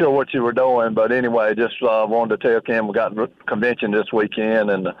wasn't sure what you were doing, but anyway, just wanted to tell Kim we got a convention this weekend,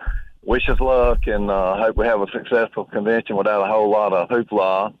 and wish us luck, and hope we have a successful convention without a whole lot of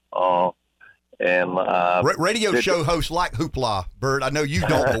hoopla. Radio show hosts like hoopla, Bert. I know you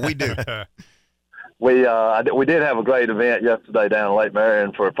don't, but we do. We did have a great event yesterday down in Lake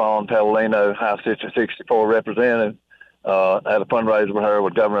Marion for Fawn Pellegrino, House District 64 representative. Had a fundraiser with her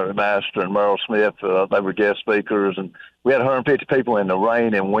with Governor McMaster and Merle Smith. They were guest speakers, and we had 150 people in the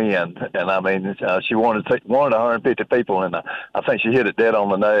rain and wind. And I mean, she wanted 150 people, and I think she hit it dead on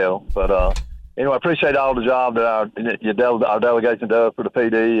the nail. But anyway, I appreciate all the job that our delegation does for the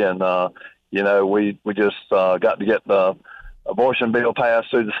PD, and we just got to get the abortion bill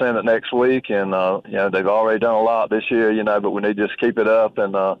passed through the Senate next week, and they've already done a lot this year, but we need to just keep it up,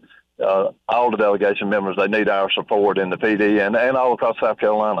 and all the delegation members, they need our support in the PD and all across South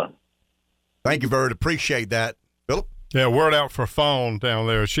Carolina. Thank you, Verd. Appreciate that. Philip? Yeah, word out for Fawn down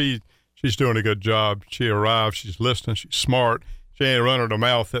there. She's doing a good job. She arrived. She's listening. She's smart. she ain't running her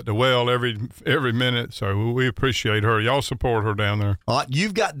mouth at the well every minute. So we appreciate her. Y'all support her down there. All right,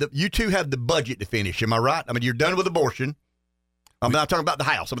 you two have the budget to finish. Am I right? I mean, you're done with abortion. I'm not talking about the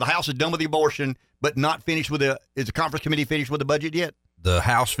House. I mean, the House is done with the abortion, but not finished with is the conference committee finished with the budget yet? The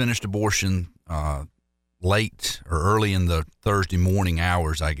House finished abortion late or early in the Thursday morning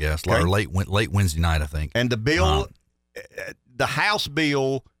hours, I guess, Okay. or late Wednesday night, I think. And the bill, the House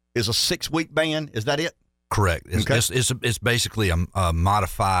bill is a 6-week ban. Is that it? Correct. It's basically a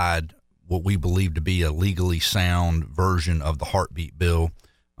modified, what we believe to be a legally sound version of the heartbeat bill.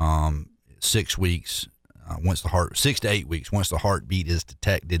 6 weeks, 6 to 8 weeks. Once the heartbeat is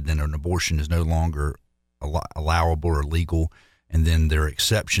detected, then an abortion is no longer allowable or legal. And then there are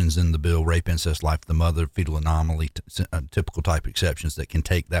exceptions in the bill: rape, incest, life of the mother, fetal anomaly, typical type exceptions that can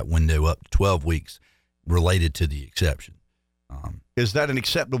take that window up to 12 weeks related to the exception. Is that an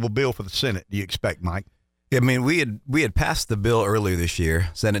acceptable bill for the Senate, do you expect, Mike? I mean, we had passed the bill earlier this year,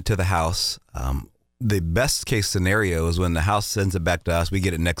 sent it to the House. The best case scenario is when the House sends it back to us. We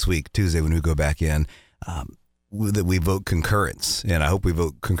get it next week, Tuesday, when we go back in, that we vote concurrence. And I hope we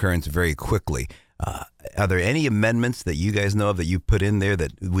vote concurrence very quickly. Are there any amendments that you guys know of that you put in there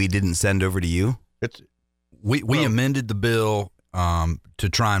that we didn't send over to you? We amended the bill to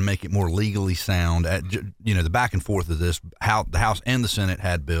try and make it more legally sound. The back and forth of this, how the House and the Senate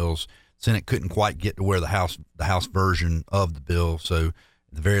had bills. Senate couldn't quite get to where the House version of the bill. So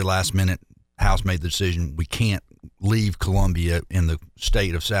at the very last minute, House made the decision we can't leave Columbia in the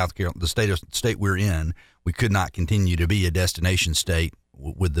state of South Carolina, the state we're in. We could not continue to be a destination state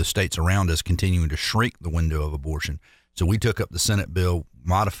with the states around us continuing to shrink the window of abortion. So we took up the Senate bill,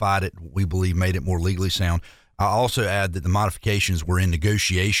 modified it, we believe made it more legally sound. I also add that the modifications were in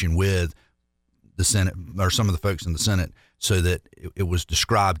negotiation with the Senate, or some of the folks in the Senate, so that it was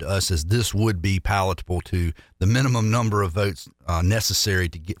described to us as this would be palatable to the minimum number of votes necessary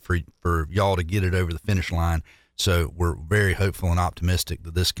to get for y'all to get it over the finish line. So we're very hopeful and optimistic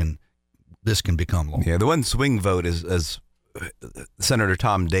that this can become law. Yeah, the one swing vote is Senator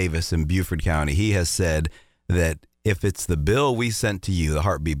Tom Davis in Beaufort County. He has said that if it's the bill we sent to you, the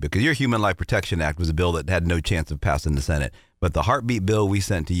heartbeat, because your Human Life Protection Act was a bill that had no chance of passing the Senate, but the heartbeat bill we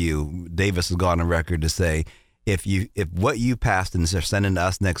sent to you, Davis has gone on record to say, if what you passed and are sending to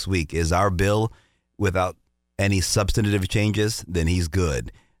us next week is our bill without any substantive changes, then he's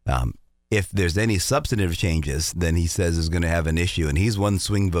good. If there's any substantive changes, then he says is going to have an issue, and he's one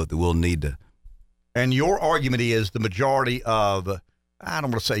swing vote that we'll need to. And your argument is the majority of, I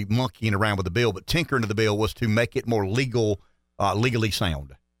don't want to say monkeying around with the bill, but tinkering to the bill was to make it more legally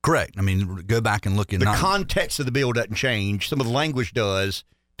sound. Correct. I mean, go back and look at the context of the bill doesn't change. Some of the language does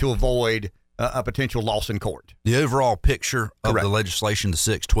to avoid a potential loss in court. The overall picture of Correct. the legislation, the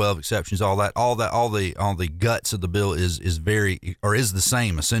 6, 12 exceptions, all the guts of the bill is the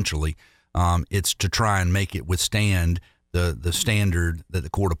same essentially. It's to try and make it withstand the standard that the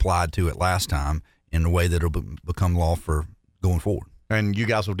court applied to it last time in a way that it'll become law for going forward. And you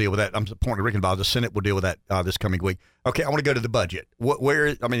guys will deal with that. I'm pointing to Rickenbaugh. The Senate will deal with that this coming week. Okay, I want to go to the budget. Where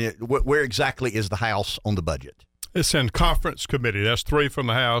exactly is the House on the budget? It's in conference committee. That's 3 from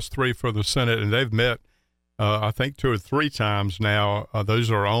the House, 3 for the Senate, and they've met, I think, 2 or 3 times now. Those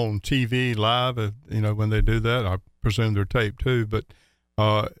are on TV live. When they do that, I presume they're taped too. But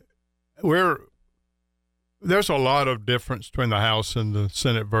there's a lot of difference between the House and the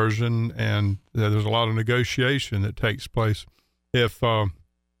Senate version, and there's a lot of negotiation that takes place. If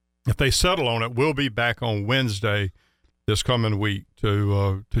they settle on it, we'll be back on Wednesday this coming week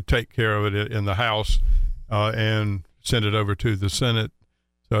to take care of it in the House and send it over to the Senate.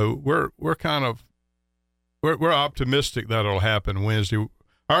 So we're optimistic that it'll happen Wednesday.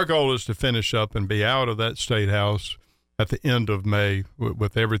 Our goal is to finish up and be out of that state house at the end of May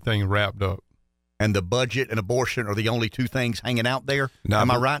with everything wrapped up. And the budget and abortion are the only 2 things hanging out there. Am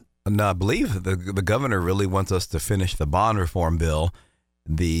I right? No, I believe the governor really wants us to finish the bond reform bill.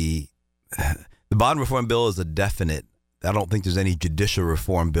 The bond reform bill is a definite. I don't think there's any judicial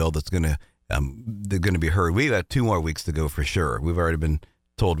reform bill that's going to be heard. We've got 2 more weeks to go for sure. We've already been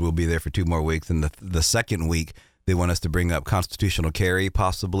told we'll be there for 2 more weeks. And the second week, they want us to bring up constitutional carry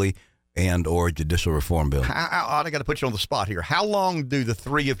possibly and or judicial reform bill. I got to put you on the spot here. How long do the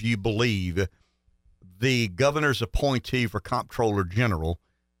 3 of you believe the governor's appointee for Comptroller General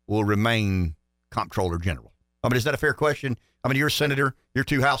will remain Comptroller General? I mean, is that a fair question? I mean, you're a senator, you're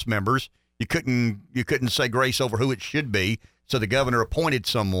 2 House members. You couldn't say grace over who it should be. So the governor appointed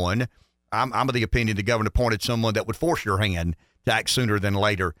someone. I'm of the opinion the governor appointed someone that would force your hand to act sooner than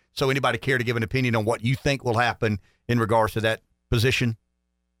later. So anybody care to give an opinion on what you think will happen in regards to that position?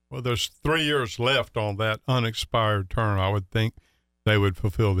 Well, there's 3 years left on that unexpired term, I would think. they would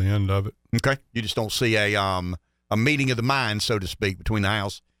fulfill the end of it. Okay. You just don't see a meeting of the minds, so to speak, between the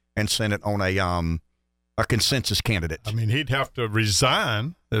House and Senate on a consensus candidate. I mean, he'd have to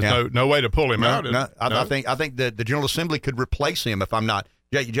resign. There's no way to pull him out. I think the General Assembly could replace him if I'm not.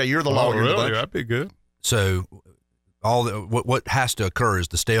 Jay, you're the lawyer. Really? In the bunch. That'd be good. So what has to occur is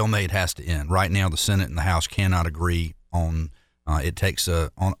the stalemate has to end. Right now, the Senate and the House cannot agree on. It takes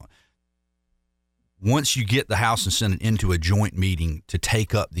once you get the House and Senate into a joint meeting to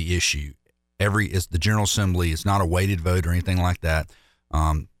take up the issue, it's the General Assembly. It's not a weighted vote or anything like that.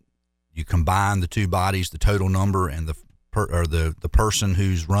 You combine the two bodies, the total number, and the person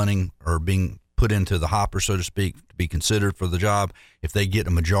who's running or being put into the hopper, so to speak, to be considered for the job. If they get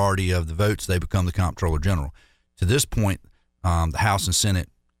a majority of the votes, they become the Comptroller General. To this point, the House and Senate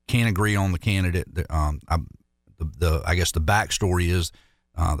can't agree on the candidate. I guess the backstory is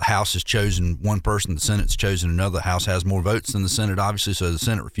the House has chosen one person, the Senate's chosen another. The House has more votes than the Senate, obviously, so the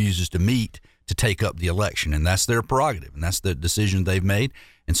Senate refuses to meet to take up the election, and that's their prerogative, and that's the decision they've made.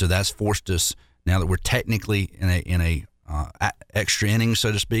 And so that's forced us, now that we're technically in a extra inning,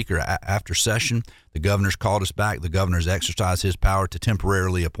 so to speak, or after session, the governor's called us back. The governor's exercised his power to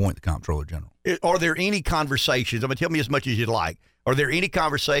temporarily appoint the Comptroller General. Are there any conversations? Tell me as much as you'd like. Are there any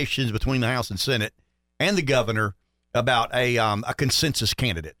conversations between the House and Senate and the governor about a consensus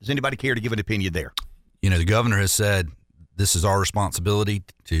candidate? Does anybody care to give an opinion there? The governor has said this is our responsibility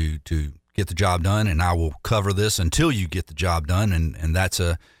to get the job done, and I will cover this until you get the job done. And that's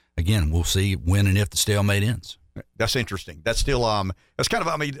again, we'll see when and if the stalemate ends. That's interesting. That's still that's kind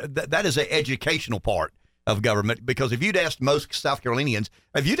of that is an educational part of government, because if you'd asked most South Carolinians,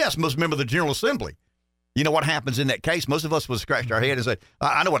 if you'd asked most members of the General Assembly, you know what happens in that case? Most of us would scratch our head and say,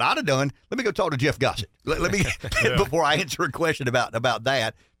 I know what I'd have done. Let me go talk to Jeff Gossett. Let me before I answer a question about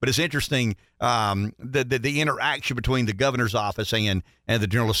that. But it's interesting, the interaction between the governor's office and the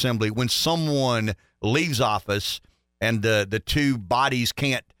General Assembly. When someone leaves office and the two bodies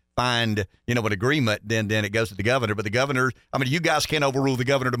can't find an agreement, then it goes to the governor. But the governor, you guys can't overrule the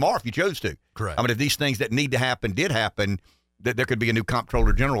governor tomorrow if you chose to. Correct. If these things that need to happen did happen, that there could be a new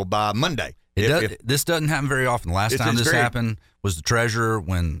Comptroller General by Monday. This doesn't happen very often. Last time this happened was the treasurer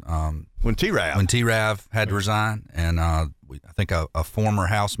when T-Rav had to resign, and I think a former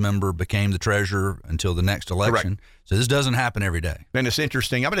House member became the treasurer until the next election. Correct. So this doesn't happen every day. And it's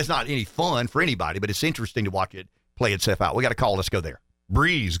interesting. It's not any fun for anybody, but it's interesting to watch it play itself out. We got a call. Let's go there.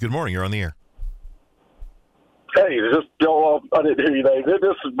 Breeze, good morning. You're on the air. Hey, y'all, I didn't hear you name.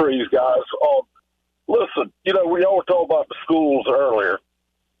 This is Breeze, guys. Listen, we all were talking about the schools earlier,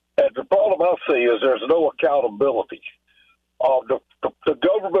 and the problem I see is there's no accountability. The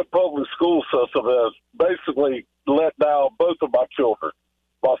government public school system has basically let down both of my children.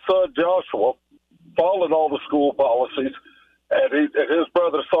 My son Joshua followed all the school policies, and his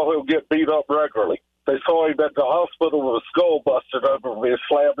brother saw him get beat up regularly. They saw him at the hospital with a skull busted over being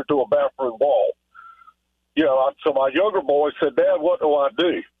slammed into a bathroom wall. So my younger boy said, "Dad, what do I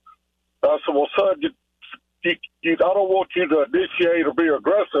do?" I said, "Well, son, I don't want you to initiate or be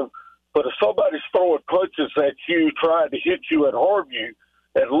aggressive, but if somebody's throwing punches at you, trying to hit you and harm you,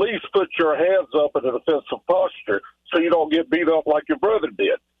 at least put your hands up in a defensive posture so you don't get beat up like your brother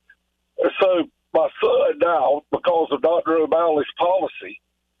did." And so my son now, because of Dr. O'Malley's policy,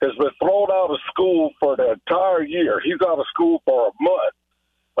 has been thrown out of school for the entire year. He's out of school for a month.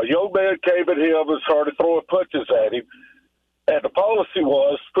 A young man came at him and started throwing punches at him, and the policy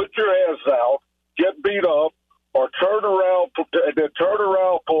was put your hands out, get beat up, or turn around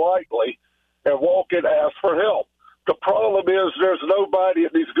politely and walk and ask for help. The problem is there's nobody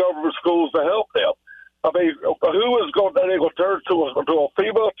at these government schools to help them. Who is going to turn to a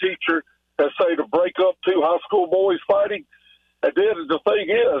female teacher and say to break up two high school boys fighting? And then the thing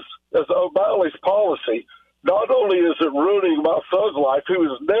is, as O'Malley's policy, not only is it ruining my son's life, who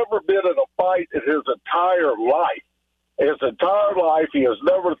has never been in a fight in his entire life. His entire life, he has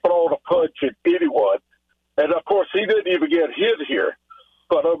never thrown a punch at anyone. And, of course, he didn't even get hit here.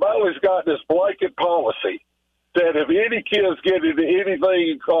 But O'Malley's got this blanket policy that if any kids get into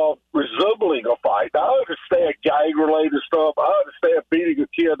anything resembling a fight, now, I understand gang-related stuff. I understand beating a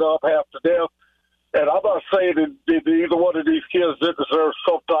kid up half to death. And I'm not saying that either one of these kids didn't deserve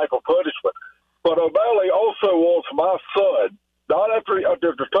some type of punishment. But O'Malley also wants my son, not after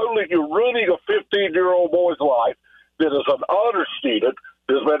you're ruining a 15-year-old boy's life that is an honor student,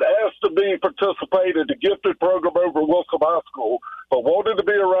 has been asked to participate in the gifted program over at Wilson High School, but wanted to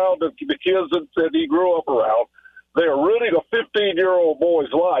be around the kids that he grew up around. They are ruining a 15-year-old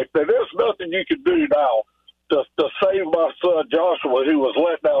boy's life. And there's nothing you can do now to save my son Joshua, who was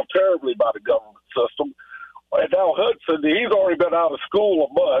let down terribly by the government system, And now Hudson, he's already been out of school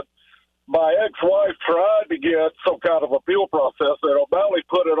a month. My ex-wife tried to get some kind of appeal process, and O'Malley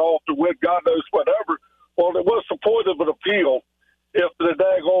put it off to when God knows whatever. Well, what's the point of an appeal if the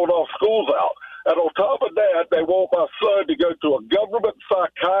daggone off school's out? And on top of that, they want my son to go to a government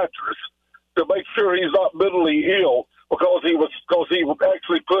psychiatrist to make sure he's not mentally ill because he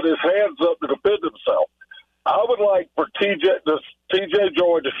actually put his hands up to defend himself. I would like for TJ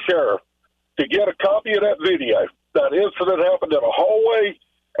Joy, the sheriff, to get a copy of that video. That incident happened in a hallway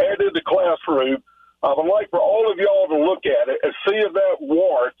and in the classroom. I would like for all of y'all to look at it and see if that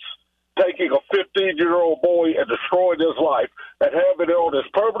warrants taking a 15-year-old boy and destroying his life and having it on his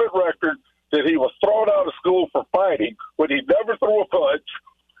permanent record that he was thrown out of school for fighting when he never threw a punch,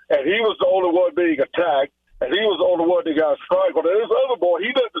 and he was the only one being attacked, and he was the only one that got strangled. And this other boy,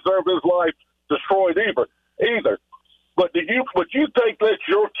 he doesn't deserve his life destroyed either. But would you think that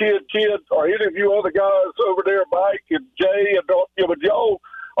your kid, or any of you other guys over there, Mike and Jay, and would y'all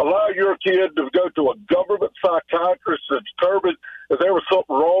allow your kid to go to a government psychiatrist to determine if there was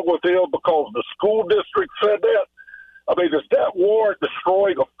something wrong with him because the school district said that? I mean, is that warrant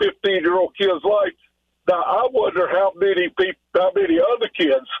destroying a 15-year-old kid's life? Now, I wonder how many other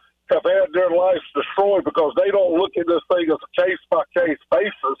kids have had their lives destroyed because they don't look at this thing as a case-by-case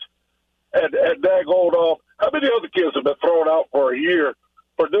basis. And daggone off, how many other kids have been thrown out for a year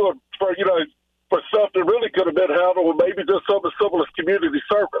for stuff that really could have been handled with maybe just some as simple as community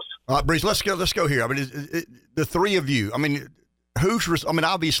service? Breeze, let's go here. I mean, the three of you. I mean, who's responsible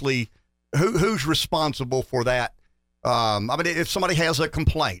for that? I mean, if somebody has a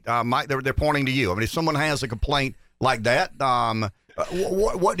complaint, Mike, they're pointing to you. I mean, if someone has a complaint like that,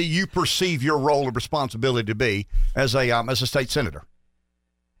 what do you perceive your role and responsibility to be as a state senator?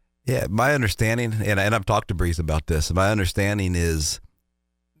 Yeah, my understanding, and I've talked to Breeze about this, my understanding is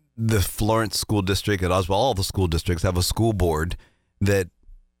the Florence School District and as well all the school districts have a school board that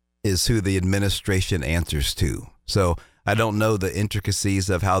is who the administration answers to. So I don't know the intricacies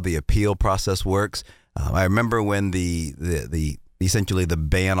of how the appeal process works. I remember when the essentially the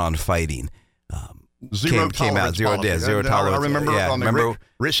ban on fighting came out, zero tolerance. I remember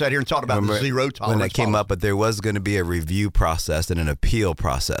Rich sat here and talked about the zero tolerance when that came up, but there was going to be a review process and an appeal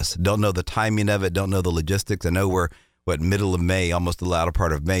process. Don't know the timing of it. Don't know the logistics. I know we're middle of May, almost the latter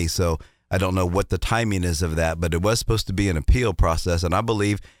part of May. So I don't know what the timing is of that, but it was supposed to be an appeal process. And I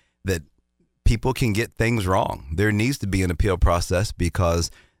believe that people can get things wrong. There needs to be an appeal process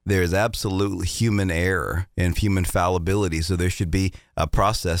because there is absolute human error and human fallibility. So there should be a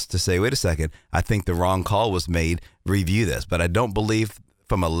process to say, wait a second, I think the wrong call was made, review this. But I don't believe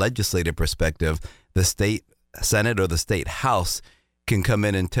from a legislative perspective, the state Senate or the state House can come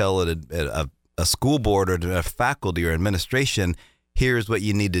in and tell a school board or a faculty or administration, here's what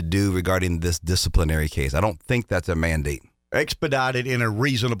you need to do regarding this disciplinary case. I don't think that's a mandate. Expedited in a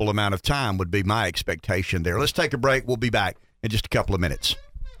reasonable amount of time would be my expectation there. Let's take a break. We'll be back in just a couple of minutes.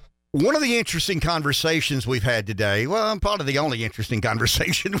 One of the interesting conversations we've had today, well, probably the only interesting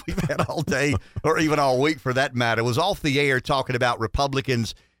conversation we've had all day or even all week for that matter, was off the air talking about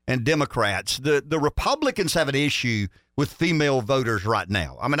Republicans and Democrats. The Republicans have an issue with female voters right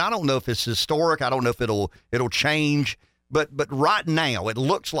now. I mean, I don't know if it's historic. I don't know if it'll change. But right now, it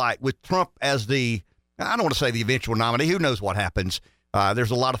looks like with Trump as I don't want to say the eventual nominee. Who knows what happens?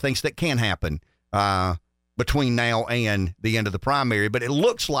 There's a lot of things that can happen between now and the end of the primary. But it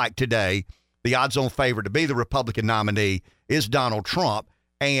looks like today the odds-on favorite to be the Republican nominee is Donald Trump.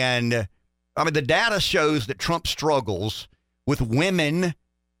 And, I mean, the data shows that Trump struggles with women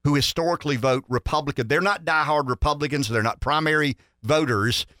who historically vote Republican. They're not diehard Republicans. They're not primary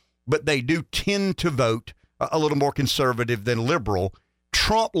voters, but they do tend to vote a little more conservative than liberal.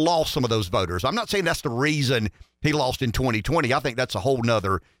 Trump lost some of those voters. I'm not saying that's the reason he lost in 2020. I think that's a whole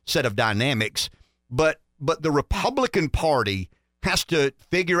nother set of dynamics. But the Republican Party has to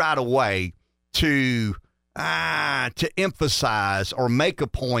figure out a way to emphasize or make a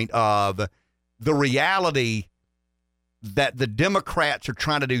point of the reality that the Democrats are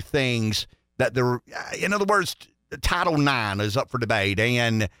trying to do things that in other words, Title IX is up for debate.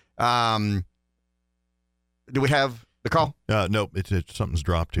 And do we have the call? No, it's something's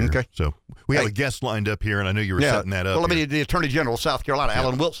dropped here. Okay. So we have a guest lined up here, and I knew you were setting that up. Well, the Attorney General of South Carolina,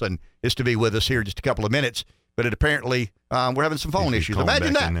 Alan Wilson, is to be with us here in just a couple of minutes. But it apparently we're having some phone issues.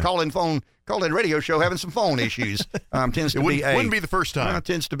 Imagine that, call-in radio show having some phone issues. Wouldn't be the first time.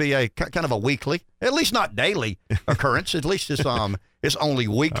 Tends to be a kind of a weekly, at least not daily occurrence. At least it's only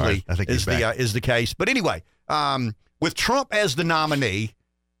weekly. Right, I think is the case. But anyway, with Trump as the nominee,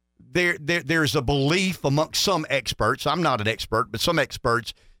 there's a belief amongst some experts. I'm not an expert, but some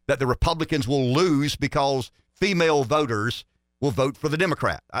experts that the Republicans will lose because female voters will vote for the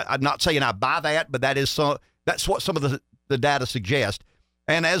Democrat. I'm not saying I buy that, but that's what some of the data suggest.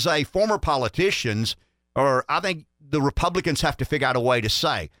 And as a former politician, I think the Republicans have to figure out a way to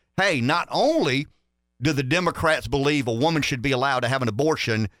say, hey, not only do the Democrats believe a woman should be allowed to have an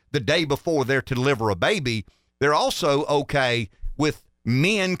abortion the day before they're to deliver a baby, they're also okay with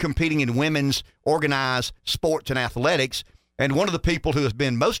men competing in women's organized sports and athletics. And one of the people who has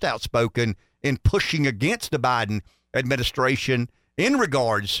been most outspoken in pushing against the Biden administration in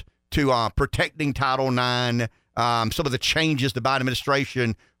regards to protecting Title IX, some of the changes the Biden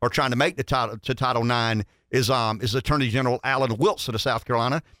administration are trying to make to Title IX is Attorney General Alan Wilson of South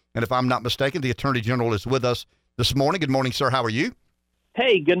Carolina. And if I'm not mistaken, the Attorney General is with us this morning. Good morning, sir. How are you?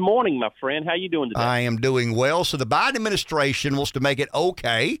 Hey, good morning, my friend. How you doing today? I am doing well. So the Biden administration wants to make it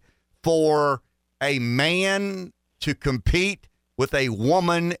okay for a man to compete with a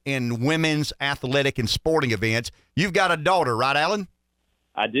woman in women's athletic and sporting events. You've got a daughter, right, Alan?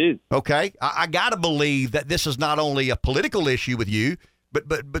 I do. Okay. I got to believe that this is not only a political issue with you,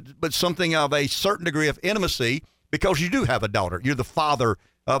 but something of a certain degree of intimacy because you do have a daughter. You're the father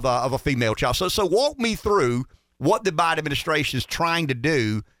of a female child. So walk me through what the Biden administration is trying to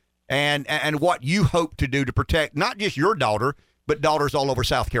do and what you hope to do to protect not just your daughter, but daughters all over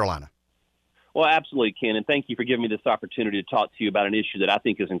South Carolina. Well, absolutely, Ken, and thank you for giving me this opportunity to talk to you about an issue that I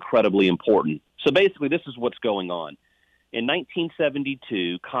think is incredibly important. So basically, this is what's going on. In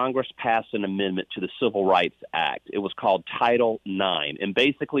 1972, Congress passed an amendment to the Civil Rights Act. It was called Title IX, and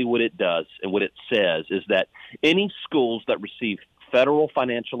basically what it does and what it says is that any schools that receive federal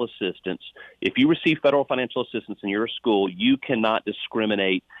financial assistance, if you receive federal financial assistance in your school, you cannot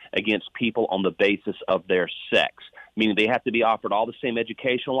discriminate against people on the basis of their sex, meaning they have to be offered all the same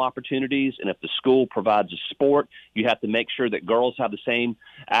educational opportunities. And if the school provides a sport, you have to make sure that girls have the same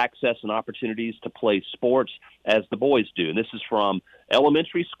access and opportunities to play sports as the boys do. And this is from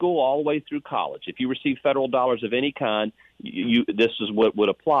elementary school all the way through college. If you receive federal dollars of any kind, this is what would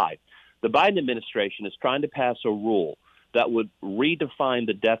apply. The Biden administration is trying to pass a rule that would redefine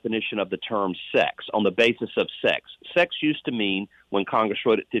the definition of the term sex on the basis of sex. Sex used to mean, when Congress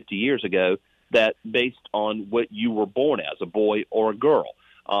wrote it 50 years ago, that based on what you were born as, a boy or a girl.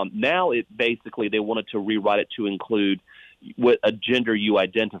 Now it basically, they wanted to rewrite it to include what a gender you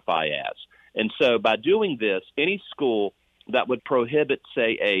identify as. And so by doing this, any school that would prohibit,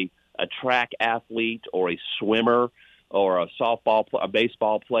 say, a track athlete or a swimmer or a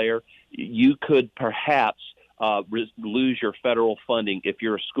baseball player, you could perhaps lose your federal funding if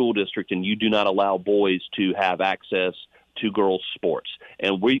you're a school district and you do not allow boys to have access to girls' sports.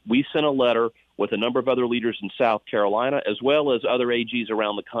 And we sent a letter with a number of other leaders in South Carolina, as well as other AGs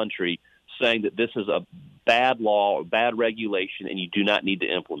around the country, saying that this is a bad law, bad regulation, and you do not need to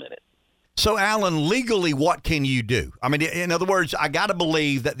implement it. So, Alan, legally, what can you do? I mean, in other words, I got to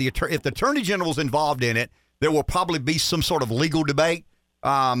believe that if the Attorney General is involved in it, there will probably be some sort of legal debate.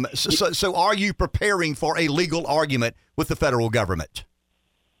 So are you preparing for a legal argument with the federal government?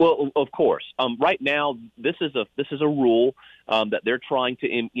 Well, of course. Right now, this is a rule that they're trying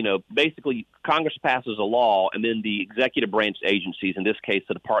to, basically Congress passes a law, and then the executive branch agencies, in this case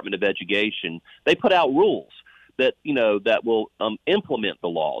the Department of Education, they put out rules that that will implement the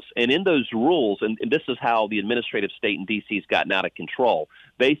laws. And in those rules, and this is how the administrative state in D.C. has gotten out of control.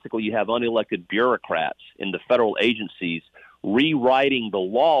 Basically, you have unelected bureaucrats in the federal agencies rewriting the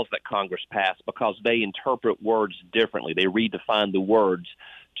laws that Congress passed because they interpret words differently. They redefine the words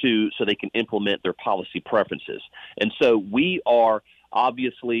so they can implement their policy preferences. And so we are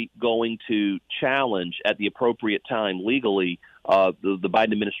obviously going to challenge at the appropriate time legally the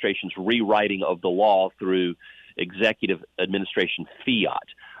Biden administration's rewriting of the law through executive administration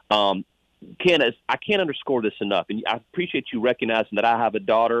fiat. Ken, I can't underscore this enough, and I appreciate you recognizing that I have a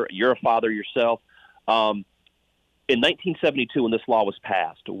daughter. You're a father yourself. In 1972, when this law was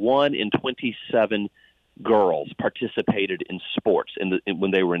passed, 1 in 27 girls participated in sports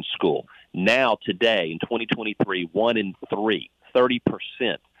when they were in school. Now, today, in 2023, 1 in 3, 30%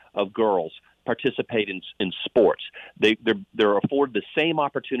 of girls participate in sports. They're afforded the same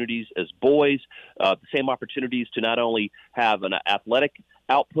opportunities as boys, the same opportunities to not only have an athletic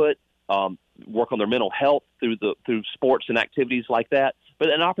output, work on their mental health through sports and activities like that, but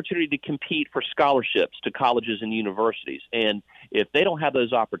an opportunity to compete for scholarships to colleges and universities. And if they don't have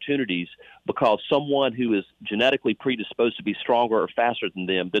those opportunities because someone who is genetically predisposed to be stronger or faster than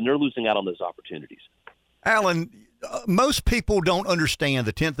them, then they're losing out on those opportunities. Alan, most people don't understand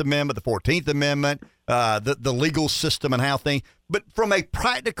the 10th Amendment, the 14th Amendment, the legal system and how things, but from a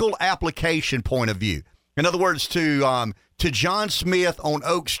practical application point of view, In other words, to John Smith on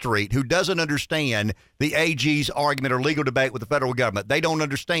Oak Street, who doesn't understand the AG's argument or legal debate with the federal government, they don't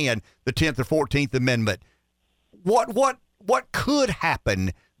understand the 10th or 14th Amendment. What could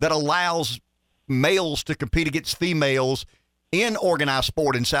happen that allows males to compete against females in organized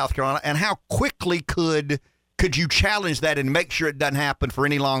sport in South Carolina, and how quickly could you challenge that and make sure it doesn't happen for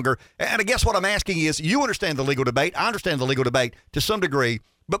any longer? And I guess what I'm asking is, you understand the legal debate. I understand the legal debate to some degree,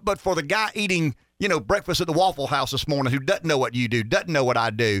 but for the guy eating, breakfast at the Waffle House this morning who doesn't know what you do, doesn't know what I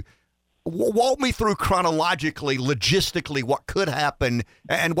do, walk me through chronologically, logistically, what could happen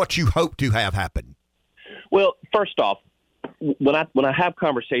and what you hope to have happen. Well, first off, when I have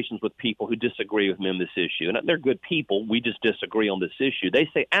conversations with people who disagree with me on this issue, and they're good people, we just disagree on this issue. They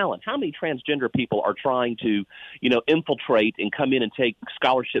say, Alan, how many transgender people are trying to, infiltrate and come in and take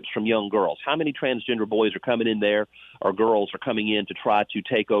scholarships from young girls? How many transgender boys are coming in there, or girls are coming in to try to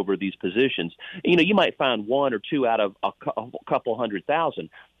take over these positions? You might find one or two out of a couple 100,000.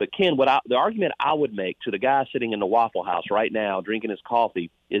 But Ken, the argument I would make to the guy sitting in the Waffle House right now drinking his coffee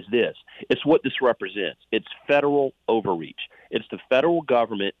is this: it's what this represents. It's federal overreach. It's the federal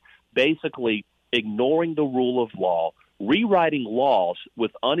government basically ignoring the rule of law, rewriting laws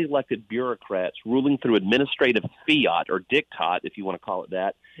with unelected bureaucrats ruling through administrative fiat or diktat, if you want to call it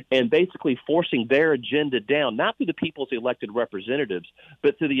that, and basically forcing their agenda down, not through the people's elected representatives,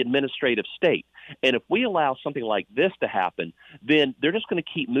 but through the administrative state. And if we allow something like this to happen, then they're just going to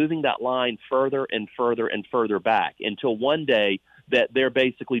keep moving that line further and further and further back until one day that they're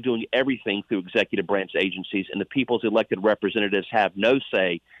basically doing everything through executive branch agencies, and the people's elected representatives have no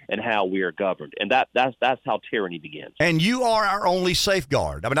say in how we are governed. And that's how tyranny begins. And you are our only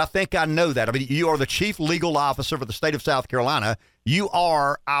safeguard. I think I know that. You are the chief legal officer for the state of South Carolina. You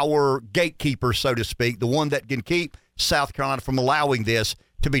are our gatekeeper, so to speak, the one that can keep South Carolina from allowing this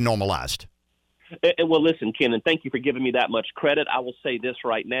to be normalized. Well, listen, Ken, and thank you for giving me that much credit. I will say this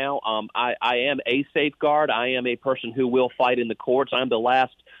right now. I am a safeguard. I am a person who will fight in the courts. I'm the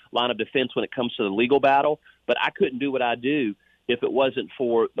last line of defense when it comes to the legal battle, but I couldn't do what I do if it wasn't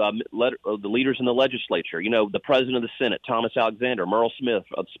for the leaders in the legislature. The President of the Senate, Thomas Alexander, Merle Smith,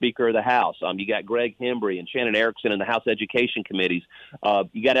 Speaker of the House. You got Greg Hembry and Shannon Erickson in the House Education Committees.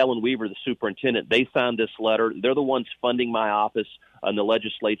 You got Ellen Weaver, the superintendent. They signed this letter. They're the ones funding my office in the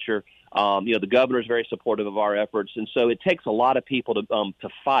legislature. The governor is very supportive of our efforts, and so it takes a lot of people to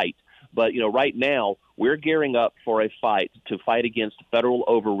fight. But right now we're gearing up for a fight to fight against federal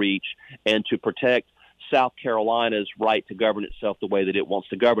overreach and to protect South Carolina's right to govern itself the way that it wants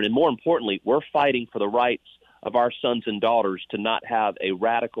to govern. And more importantly, we're fighting for the rights of our sons and daughters to not have a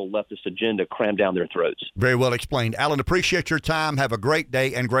radical leftist agenda crammed down their throats. Very well explained. Alan, appreciate your time. Have a great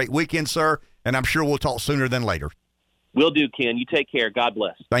day and great weekend, sir. And I'm sure we'll talk sooner than later. Will do, Ken. You take care. God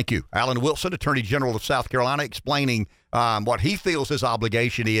bless. Thank you. Alan Wilson, Attorney General of South Carolina, explaining what he feels his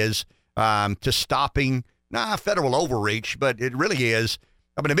obligation is to stopping federal overreach, but it really is.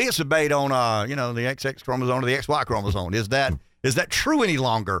 To me, it's a debate on, the XX chromosome or the XY chromosome. Is that true any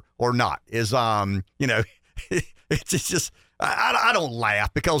longer or not? It's just, I don't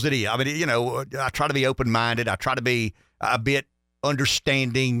laugh because it is. I try to be open-minded. I try to be a bit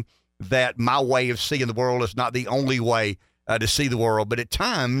understanding that my way of seeing the world is not the only way to see the world. But at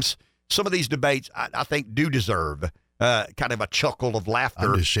times, some of these debates, I think, do deserve kind of a chuckle of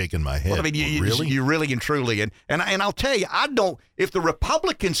laughter. I'm just shaking my head. Well, you really and truly. And I'll tell you, if the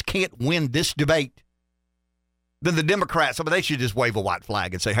Republicans can't win this debate, then the Democrats, they should just wave a white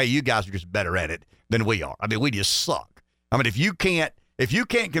flag and say, hey, you guys are just better at it than we are. We just suck. If you can't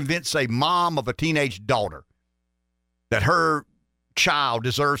convince a mom of a teenage daughter that her child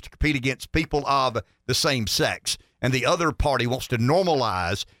deserves to compete against people of the same sex, and the other party wants to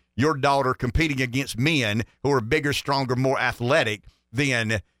normalize your daughter competing against men who are bigger, stronger, more athletic,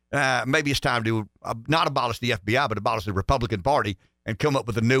 then maybe it's time to not abolish the FBI, but abolish the Republican Party and come up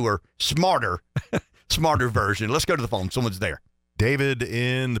with a newer, smarter version. Let's go to the phone. Someone's there. David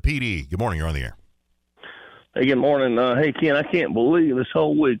in the PD. Good morning. You're on the air. Hey, good morning. Hey, Ken, I can't believe this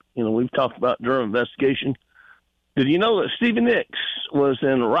whole week, we've talked about Durham investigation. Did you know that Stevie Nicks was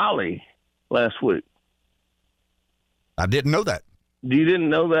in Raleigh last week? I didn't know that. You didn't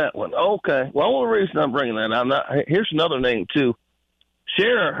know that one? Okay. Well, the reason I'm bringing that up, here's another name, too.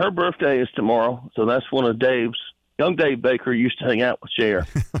 Cher, her birthday is tomorrow, so that's one of Dave's. Young Dave Baker used to hang out with Cher.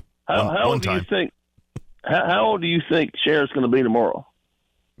 How old do you think? How old do you think Cher's going to be tomorrow?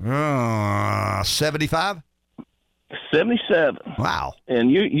 75. 77. Wow. And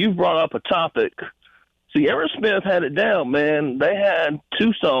you brought up a topic. See, Aerosmith had it down, man. They had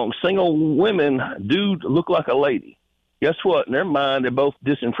two songs, Single Women, Dude Look Like a Lady. Guess what? In their mind, they're both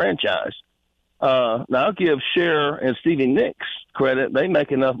disenfranchised. Now, I'll give Cher and Stevie Nicks credit. They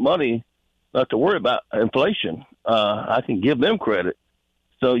make enough money not to worry about inflation. I can give them credit.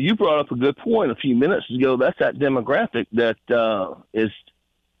 So you brought up a good point a few minutes ago. That's that demographic that is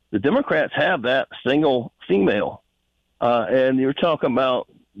the Democrats have that single female. And you're talking about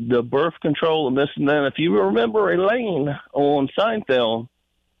the birth control and this and that. If you remember Elaine on Seinfeld,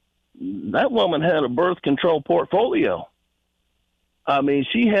 that woman had a birth control portfolio. I mean,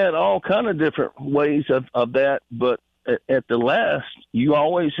 she had all kind of different ways of that, but at the last, you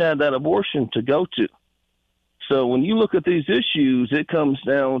always had that abortion to go to. So when you look at these issues, it comes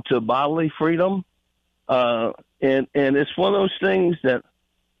down to bodily freedom, and it's one of those things that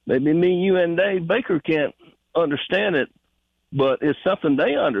maybe me, you, and Dave Baker can't understand it, but it's something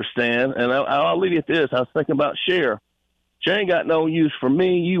they understand. And I'll leave you at this. I was thinking about Cher. Cher ain't got no use for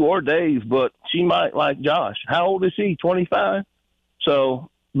me, you, or Dave, but she might like Josh. How old is he? 25? So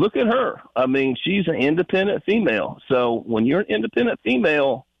look at her. I mean, she's an independent female. So when you're an independent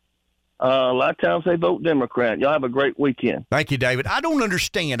female, a lot of times they vote Democrat. Y'all have a great weekend. Thank you, David. I don't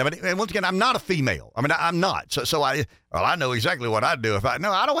understand. I mean, and once again, I'm not a female. I mean, I'm not. So I know exactly what I'd do if I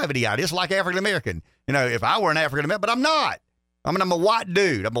don't have any idea. It's like African American. You know, if I were an African American, but I'm not. I mean, I'm a white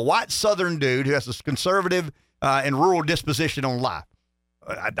dude. I'm a white Southern dude who has a conservative and rural disposition on life.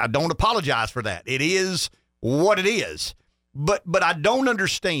 I don't apologize for that. It is what it is. But I don't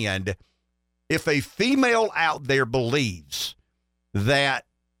understand if a female out there believes that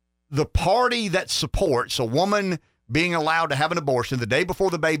the party that supports a woman being allowed to have an abortion the day before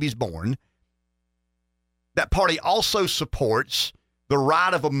the baby's born, that party also supports the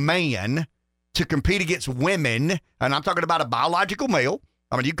right of a man to compete against women, and I'm talking about a biological male.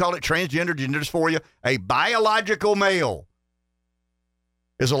 I mean, you call it transgender, gender dysphoria. A biological male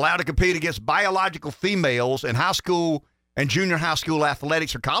is allowed to compete against biological females in high school and junior high school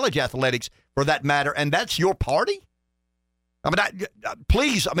athletics or college athletics for that matter, and that's your party? I mean,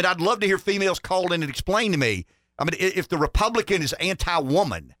 please, I mean, I'd love to hear females call in and explain to me. I mean, if the Republican is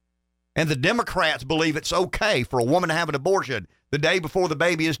anti-woman and the Democrats believe it's okay for a woman to have an abortion the day before the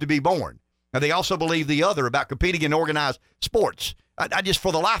baby is to be born, and they also believe the other about competing in organized sports, I just,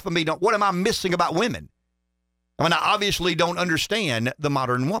 for the life of me, what am I missing about women? I mean, I obviously don't understand the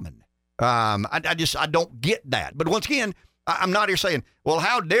modern woman. I don't get that. But once again, I'm not here saying, well,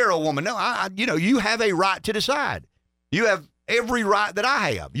 how dare a woman? No, you have a right to decide. You have every right that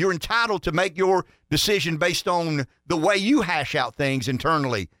I have. You're entitled to make your decision based on the way you hash out things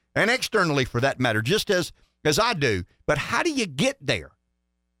internally and externally, for that matter, just as I do. But how do you get there?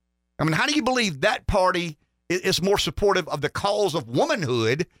 I mean, how do you believe that party is more supportive of the cause of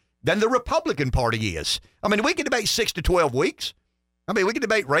womanhood than the Republican Party is? I mean, we can debate 6 to 12 weeks. I mean, we can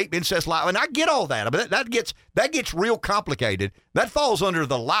debate rape, incest, lie, and I get all that. I mean, that gets real complicated. That falls under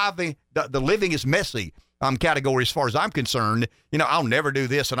the living is messy category as far as I'm concerned. You know, I'll never do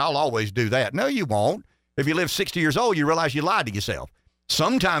this and I'll always do that. No, you won't. If you live 60 years old, you realize you lied to yourself.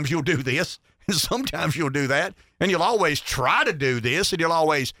 Sometimes you'll do this and sometimes you'll do that, and you'll always try to do this and you'll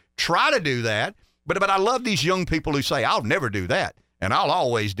always try to do that. But I love these young people who say, I'll never do that and I'll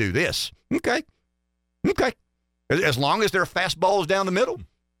always do this. Okay. As long as there are fastballs down the middle,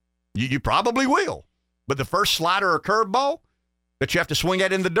 you probably will. But the first slider or curveball that you have to swing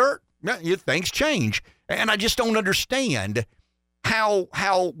at in the dirt, things change. And I just don't understand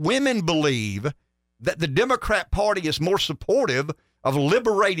how women believe that the Democrat Party is more supportive of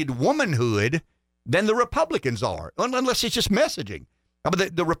liberated womanhood than the Republicans are, unless it's just messaging.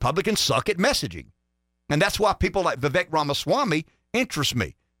 But the Republicans suck at messaging. And that's why people like Vivek Ramaswamy interest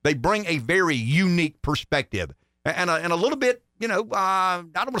me. They bring a very unique perspective and a little bit, I don't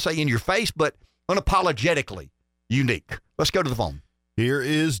want to say in your face, but unapologetically unique. Let's go to the phone. Here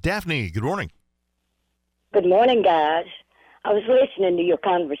is Daphne. Good morning. Good morning, guys. I was listening to your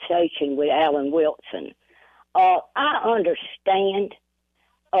conversation with Alan Wilson. I understand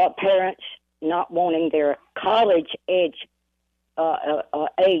parents not wanting their college-aged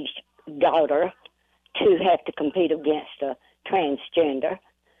daughter to have to compete against a transgender,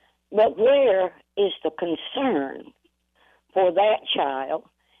 but where is the concern for that child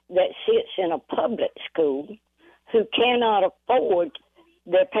that sits in a public school who cannot afford,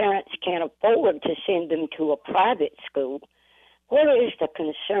 their parents can't afford to send them to a private school? Where is the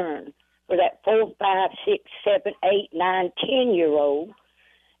concern for that 4, 5, 6, 7, 8, 9, 10-year-old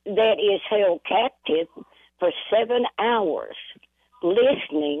that is held captive for 7 hours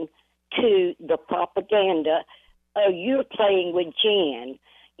listening to the propaganda? You're playing with Jen.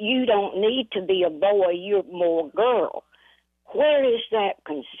 You don't need to be a boy. You're more girl. Where is that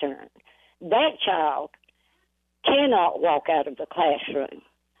concern? That child cannot walk out of the classroom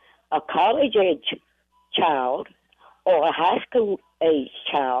a college age child or a high school age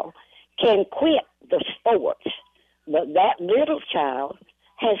child can quit the sports, but that little child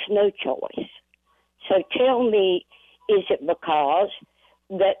has no choice. So tell me, is it because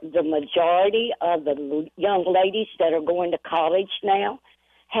that the majority of the young ladies that are going to college now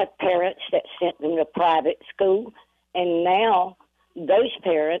have parents that sent them to private school, and now those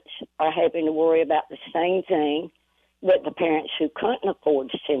parents are having to worry about the same thing that the parents who couldn't afford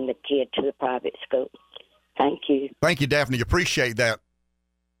to send the kid to the private school? Thank you. Thank you, Daphne. Appreciate that.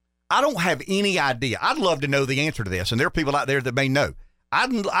 I don't have any idea. I'd love to know the answer to this, and there are people out there that may know.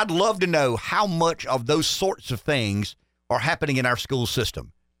 I'd love to know how much of those sorts of things are happening in our school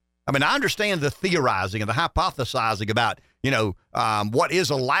system. I mean, I understand the theorizing and the hypothesizing about, what is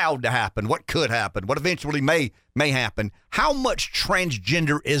allowed to happen, what could happen, what eventually may happen. How much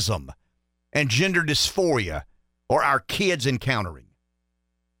transgenderism and gender dysphoria are our kids encountering?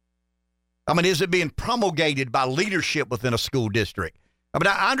 I mean, is it being promulgated by leadership within a school district? I mean,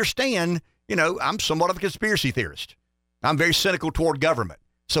 I understand, I'm somewhat of a conspiracy theorist. I'm very cynical toward government.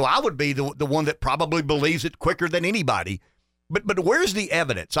 So I would be the one that probably believes it quicker than anybody. But where's the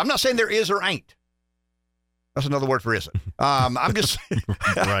evidence? I'm not saying there is or ain't. That's another word for isn't. I'm just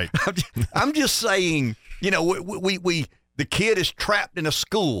right. I'm just saying, we the kid is trapped in a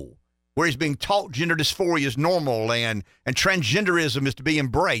school where he's being taught gender dysphoria is normal and transgenderism is to be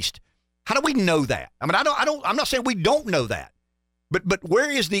embraced. How do we know that? I mean, I'm not saying we don't know that. But where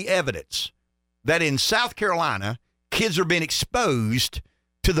is the evidence that in South Carolina kids are being exposed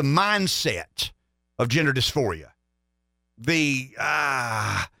to the mindset of gender dysphoria? The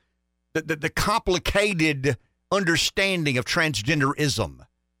complicated understanding of transgenderism.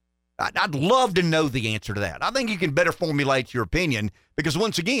 I'd love to know the answer to that. I think you can better formulate your opinion because,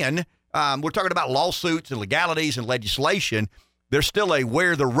 once again, we're talking about lawsuits and legalities and legislation. There's still a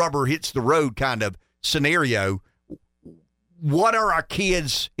where the rubber hits the road kind of scenario. What are our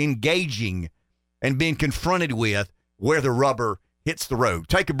kids engaging and being confronted with where the rubber hits the road?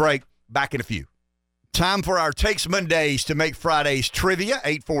 Take a break. Back in a few. Time for our Takes Mondays to make Fridays trivia,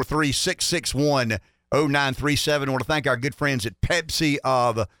 843-661-0937. I want to thank our good friends at Pepsi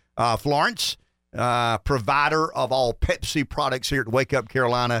of Florence, provider of all Pepsi products here at Wake Up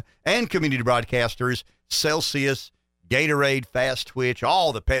Carolina and community broadcasters, Celsius, Gatorade, Fast Twitch,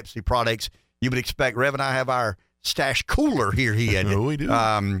 all the Pepsi products you would expect. Rev and I have our stash cooler here we do.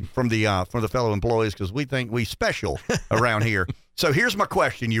 from the fellow employees because we think we special around here. So here's my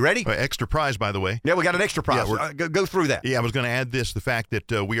question. You ready? Extra prize, by the way. Yeah, we got an extra prize. Yeah, go through that. Yeah, I was going to add the fact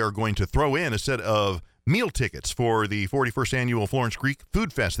that we are going to throw in a set of meal tickets for the 41st Annual Florence Greek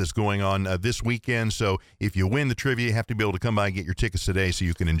Food Fest that's going on this weekend. So if you win the trivia, you have to be able to come by and get your tickets today so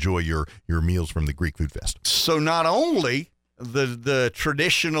you can enjoy your meals from the Greek Food Fest. So not only the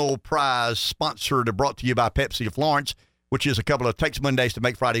traditional prize sponsored, brought to you by Pepsi of Florence, which is a couple of Takes Mondays to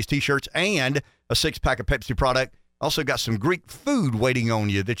Make Fridays t-shirts and a 6-pack of Pepsi product. Also got some Greek food waiting on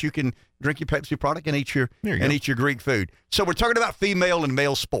you that you can drink your Pepsi product and eat your Greek food. So we're talking about female and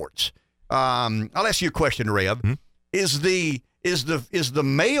male sports. I'll ask you a question, Rev. Mm-hmm. Is the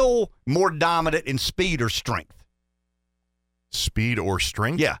male more dominant in speed or strength? Speed or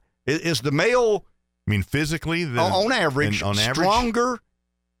strength? Yeah. Is the male, I mean, physically, on average, stronger,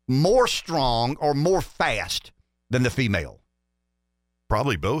 more strong, or more fast than the female?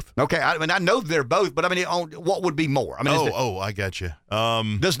 Probably both. Okay, I mean, I know they're both, but I mean, what would be more? I mean, I got you.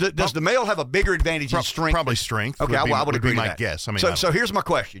 Does the male have a bigger advantage in strength? Probably strength. Okay, I would agree be to my that. guess. I mean, so here's my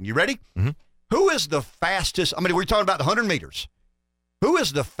question. You ready? Mm-hmm. Who is the fastest? I mean, we're talking about the 100 meters. Who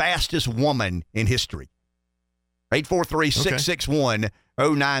is the fastest woman in history?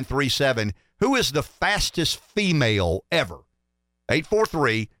 843-661-0937. Who is the fastest female ever?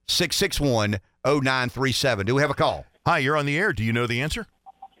 843-661-0937. Do we have a call? Hi, you're on the air. Do you know the answer?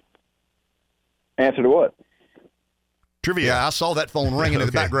 Answer to what? Trivia. Yeah, I saw that phone ringing in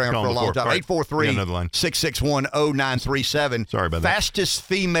the background for a long time. 843-661-0937. Sorry about that. Fastest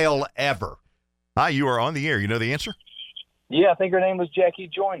female ever. Hi, you are on the air. You know the answer? Yeah, I think her name was Jackie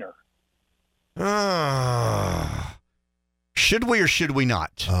Joyner. Should we or should we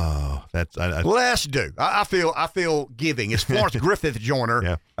not? Oh, that's let's do. I feel giving. It's Florence Griffith Joyner,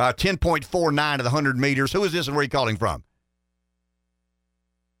 yeah. 10.49 of the 100 meters. Who is this and where are you calling from?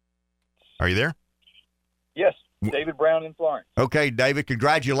 Are you there? Yes, David Brown in Florence. Okay, David,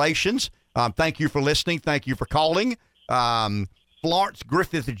 congratulations. Thank you for listening. Thank you for calling. Florence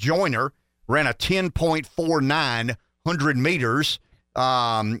Griffith Joyner ran a 10.49 100 meters.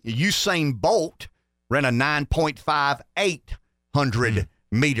 Usain Bolt ran a 9.58 100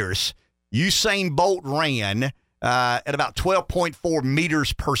 meters. Usain Bolt ran at about 12.4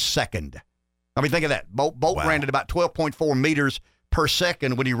 meters per second. I mean, think of that. Bolt ran at about 12.4 meters per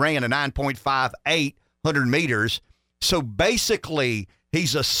second when he ran a 9.58 100 meters. So basically,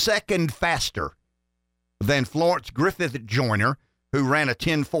 he's a second faster than Florence Griffith Joyner, who ran a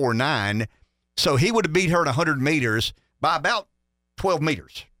 10.49. So he would have beat her in 100 meters by about 12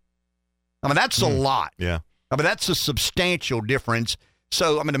 meters. I mean, that's a lot. Yeah. I mean, that's a substantial difference.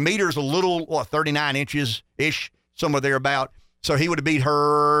 So, I mean, the meter's a little, 39 inches-ish, somewhere thereabout. So he would have beat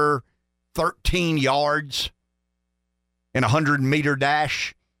her 13 yards in a 100-meter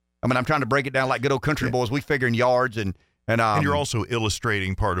dash. I mean, I'm trying to break it down like good old country boys. We figure in yards and you're also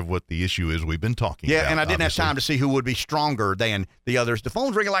illustrating part of what the issue is we've been talking about. Yeah, and I didn't have time to see who would be stronger than the others. The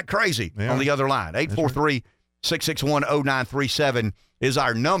phone's ringing like crazy on the other line. 843-661-0937 is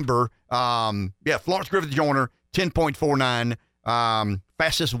our number. Florence Griffith Joyner, 10.49,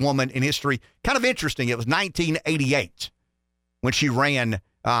 fastest woman in history. Kind of interesting. It was 1988 when she ran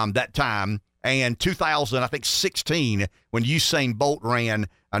that time, and 2016 when Usain Bolt ran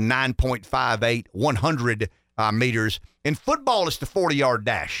a 9.58 100 meters. In football, it's the 40-yard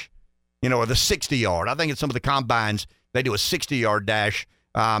dash, or the 60-yard. I think in some of the combines, they do a 60-yard dash.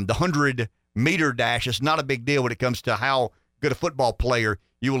 The 100-meter dash is not a big deal when it comes to how good a football player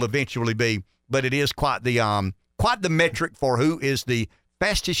you will eventually be, but it is quite the metric for who is the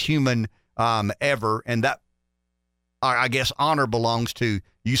fastest human ever, and that, I guess, honor belongs to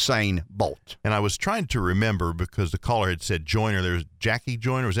Usain Bolt. And I was trying to remember because the caller had said Joyner. There's Jackie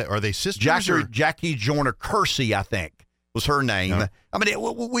Joyner. Are they sisters? Jackie Joyner Kersey, I think, was her name. No. I mean,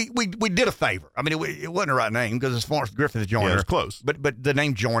 we did a favor. I mean, it wasn't the right name because it's Florence Griffith Joyner. Yeah, it's close. But the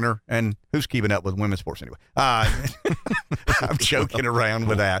name Joyner, and who's keeping up with women's sports anyway? I'm joking around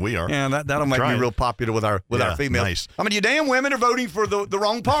with that. We are. Yeah, that'll make me real popular with our females. Nice. I mean, you damn women are voting for the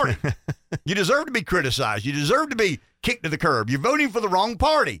wrong party. You deserve to be criticized. You deserve to be kicked to the curb. You're voting for the wrong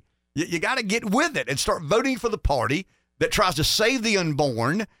party. You got to get with it and start voting for the party that tries to save the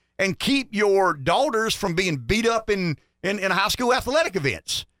unborn and keep your daughters from being beat up in high school athletic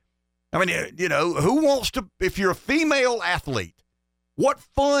events. I mean, who wants to, if you're a female athlete, what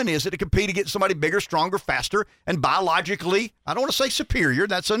fun is it to compete against somebody bigger, stronger, faster, and biologically, I don't want to say superior,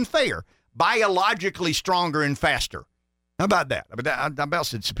 that's unfair, biologically stronger and faster. How about that? I mean, I about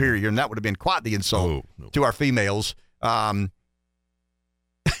said superior, and that would have been quite the insult to our females. I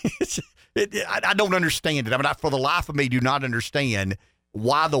don't understand it. I mean, for the life of me, do not understand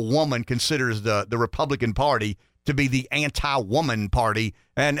why the woman considers the Republican Party to be the anti-woman party.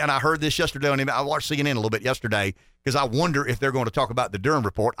 And I heard this yesterday I watched CNN a little bit yesterday because I wonder if they're going to talk about the Durham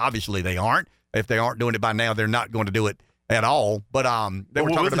report. Obviously, they aren't. If they aren't doing it by now, they're not going to do it at all. But they were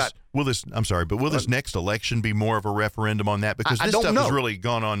talking about. Will this next election be more of a referendum on that? Because this stuff has really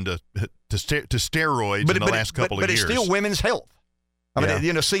gone on to steroids in the last couple of years. But it's still women's health. I mean,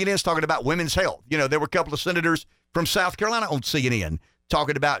 CNN's talking about women's health. There were a couple of senators from South Carolina on CNN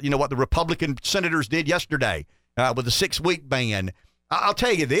talking about, what the Republican senators did yesterday with the 6-week ban. I'll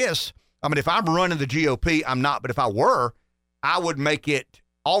tell you this. I mean, if I'm running the GOP, I'm not. But if I were, I would make it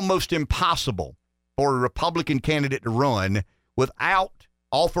almost impossible for a Republican candidate to run without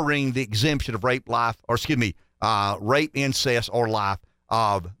offering the exemption of rape, incest, or life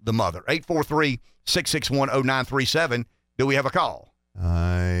of the mother. 843-661-0937. Do we have a call?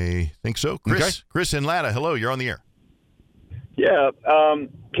 I think so. Chris. Okay. Chris in Latta. Hello, you're on the air. Yeah,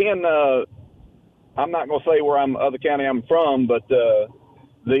 Ken, I'm not going to say where other county I'm from, but I've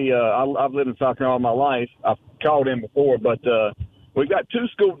lived in South Carolina all my life. I've called in before, but we've got 2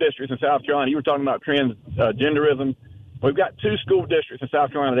 school districts in South Carolina. You were talking about transgenderism. We've got 2 school districts in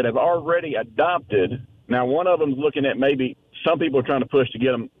South Carolina that have already adopted. Now, one of them is looking at maybe some people are trying to push to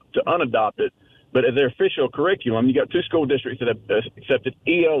get them to unadopt it, but as their official curriculum, you got 2 school districts that have accepted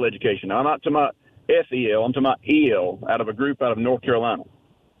EL education. Now, I'm not talking about SEL, I'm talking about EL, out of a group out of North Carolina.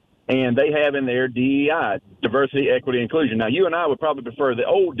 And they have in there DEI, diversity, equity, inclusion. Now, you and I would probably prefer the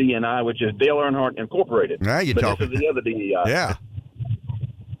old DNI, which is Dale Earnhardt Incorporated. Now you're talking. This is the other DEI. Yeah.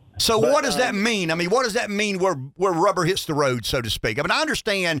 So what does that mean? I mean, what does that mean where rubber hits the road, so to speak? I mean, I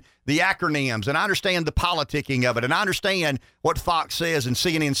understand the acronyms, and I understand the politicking of it, and I understand what Fox says and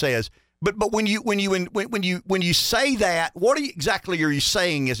CNN says. But when you say that, what exactly are you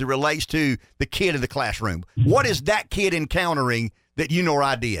saying as it relates to the kid in the classroom? What is that kid encountering that you or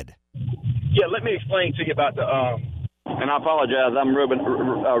I did? Yeah, let me explain to you about the. And I apologize. I'm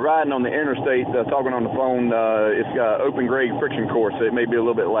riding on the interstate, talking on the phone. It's got open grade friction course, so it may be a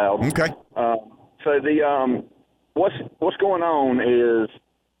little bit loud. Okay. So the what's going on is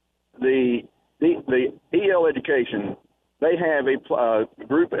the EL education. They have a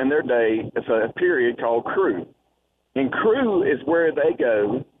group in their day. It's a period called CREW, And crew is where they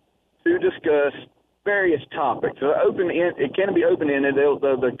go to discuss various topics. So it can be open-ended.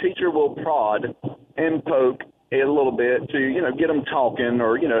 The teacher will prod and poke a little bit to, get them talking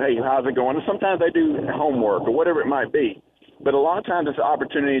or, hey, how's it going? And sometimes they do homework or whatever it might be. But a lot of times it's an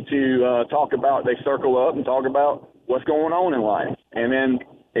opportunity to talk about, they circle up and talk about what's going on in life. And then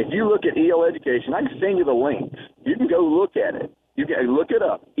if you look at EL Education, I can send you the links. You can go look at it. You can look it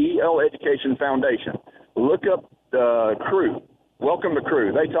up, EL Education Foundation. Look up Crew. Welcome to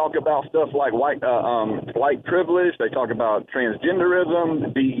Crew. They talk about stuff like white privilege. They talk about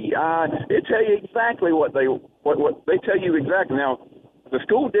transgenderism, DEI. They tell you exactly what they tell you exactly. Now, the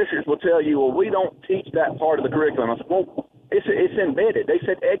school districts will tell you, well, we don't teach that part of the curriculum. I said, well, it's embedded. They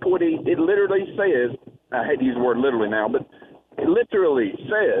said equity. It literally says, I hate to use the word literally now, but it literally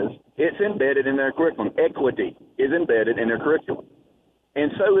says it's embedded in their curriculum. Equity is embedded in their curriculum.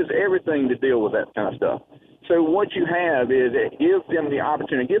 And so is everything to deal with that kind of stuff. So what you have is it gives them the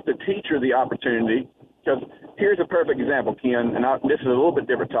opportunity, gives the teacher the opportunity, because here's a perfect example, Ken, and this is a little bit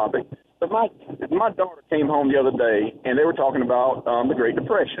different topic, but my daughter came home the other day, and they were talking about the Great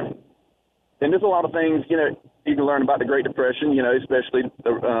Depression. And there's a lot of things, you can learn about the Great Depression, especially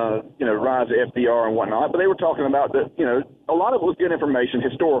the, rise of FDR and whatnot, but they were talking about a lot of it was good information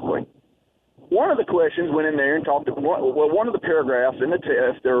historically. One of the questions went in there and talked to, one of the paragraphs in the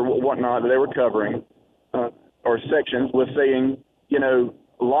test or whatnot that they were covering, or sections, was saying,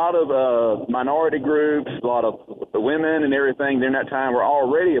 a lot of minority groups, a lot of the women and everything during that time were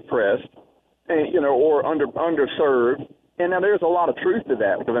already oppressed, and, or underserved. And now there's a lot of truth to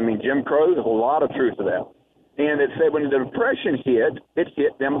that, because, Jim Crow, there's a lot of truth to that. And it said when the Depression hit, it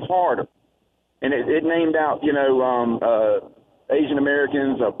hit them harder. And it named out, Asian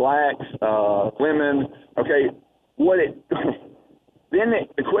Americans, blacks, women. Okay, then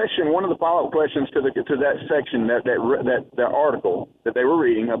the question, one of the follow-up questions to that section, that article that they were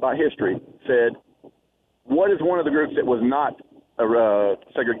reading about history, said, what is one of the groups that was not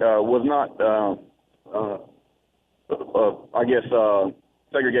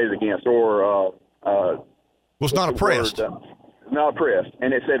segregated against, or was not oppressed? Not oppressed,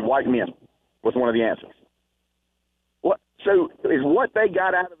 and it said white men was one of the answers. So is what they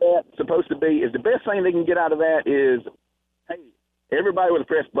got out of that supposed to be, is the best thing they can get out of that is, hey, everybody was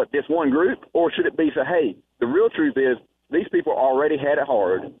oppressed but this one group? Or should it be, say, hey, the real truth is these people already had it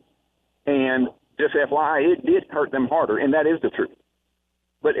hard, and just FYI, it did hurt them harder, and that is the truth.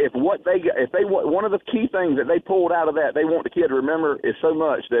 But one of the key things that they pulled out of that, they want the kid to remember is so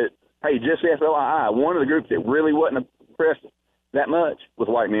much that, hey, just FYI, one of the groups that really wasn't oppressed that much was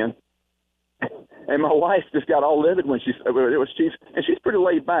white men. And my wife just got all livid when she's pretty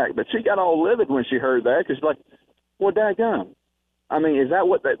laid back, but she got all livid when she heard that, because she's like, well, daggone. Is that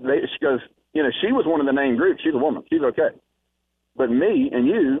what she goes, she was one of the named groups. She's a woman. She's okay. But me and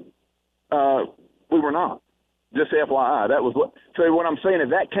you, we were not. Just FYI, that was what. So what I'm saying is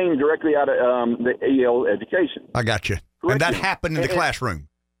that came directly out of the EL Education. I got you. And that happened in the classroom.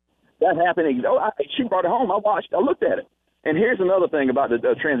 That happened. She brought it home. I looked at it. And here's another thing about the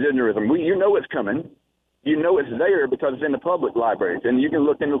transgenderism. It's coming. It's there because it's in the public libraries, and you can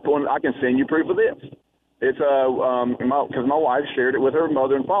look into it. I can send you proof of this. It's because my wife shared it with her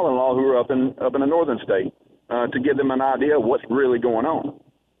mother and father-in-law who were up in the northern state to give them an idea of what's really going on.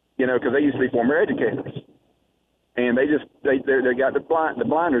 Because they used to be former educators, and they got the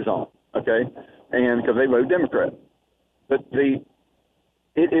blinders on, okay, and because they vote Democrat. But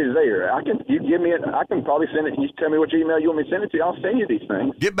it is there. I can probably send it. You tell me which email you want me to send it to. I'll send you these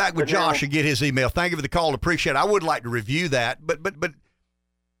things. Get back with Josh and get his email. Thank you for the call. Appreciate it. I would like to review that, but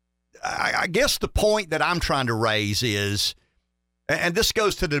I guess the point that I'm trying to raise is, and this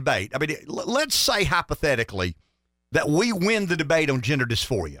goes to the debate. Let's say hypothetically that we win the debate on gender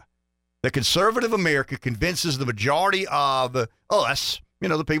dysphoria. The conservative America convinces the majority of us,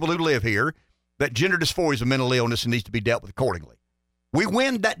 the people who live here, that gender dysphoria is a mental illness and needs to be dealt with accordingly. We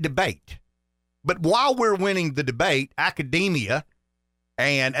win that debate. But while we're winning the debate, academia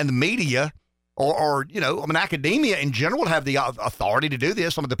and the media, academia in general have the authority to do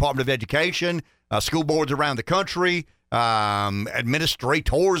this. The Department of Education, school boards around the country,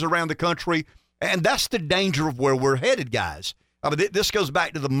 administrators around the country. And that's the danger of where we're headed, guys. This goes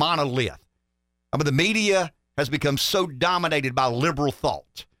back to the monolith. The media has become so dominated by liberal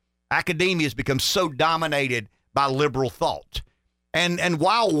thought. Academia has become so dominated by liberal thought. And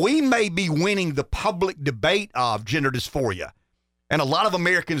while we may be winning the public debate of gender dysphoria, and a lot of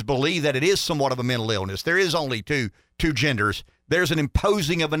Americans believe that it is somewhat of a mental illness, there is only two genders, there's an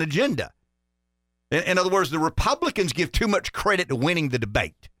imposing of an agenda. In other words, the Republicans give too much credit to winning the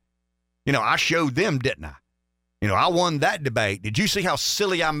debate. I showed them, didn't I? I won that debate. Did you see how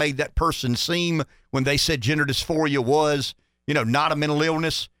silly I made that person seem when they said gender dysphoria was, not a mental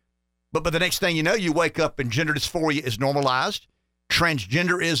illness? But the next thing you know, you wake up and gender dysphoria is normalized.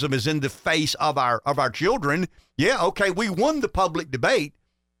 Transgenderism is in the face of our children. Yeah, okay, we won the public debate,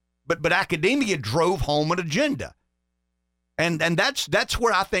 but academia drove home an agenda. And that's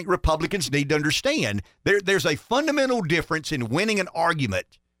where I think Republicans need to understand. There's a fundamental difference in winning an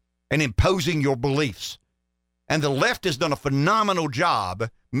argument and imposing your beliefs. And the left has done a phenomenal job,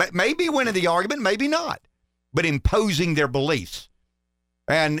 maybe winning the argument, maybe not, but imposing their beliefs.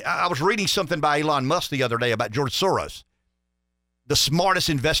 And I was reading something by Elon Musk the other day about George Soros, the smartest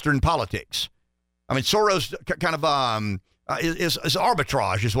investor in politics. I mean, Soros kind of is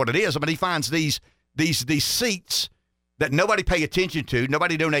arbitrage is what it is. I mean, he finds these seats that nobody pay attention to,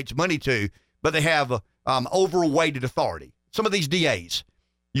 nobody donates money to, but they have overweighted authority. Some of these DAs,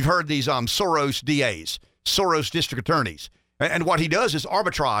 you've heard these Soros DAs, Soros district attorneys. And what he does is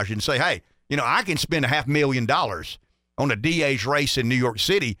arbitrage and say, hey, I can spend $500,000 on a DA's race in New York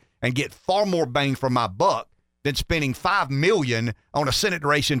City and get far more bang for my buck than spending $5 million on a Senate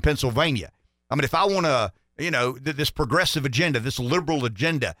race in Pennsylvania. I mean, if I want to, this progressive agenda, this liberal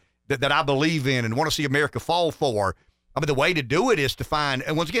agenda that I believe in and want to see America fall for, I mean, the way to do it is to find,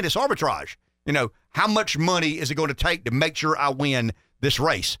 and once again, it's arbitrage. How much money is it going to take to make sure I win this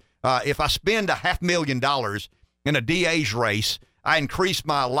race? If I spend $500,000 in a DA's race, I increase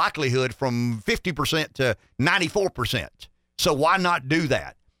my likelihood from 50% to 94%. So why not do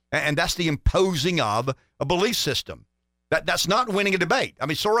that? And that's the imposing of a belief system. That's not winning a debate. I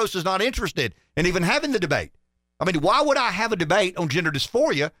mean, Soros is not interested in even having the debate. I mean, why would I have a debate on gender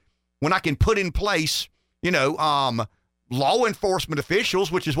dysphoria when I can put in place, law enforcement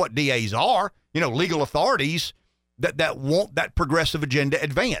officials, which is what DAs are, legal authorities that want that progressive agenda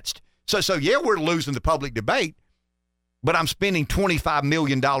advanced. So yeah, we're losing the public debate, but I'm spending $25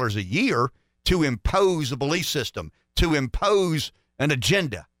 million a year to impose a belief system, to impose an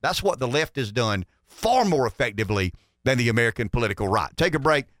agenda. That's what the left has done far more effectively than the American political right. Take a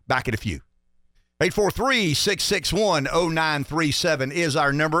break. Back in a few. 843-661-0937 is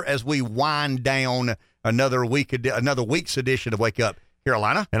our number as we wind down another week's edition of Wake Up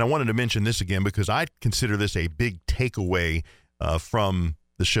Carolina. And I wanted to mention this again because I consider this a big takeaway from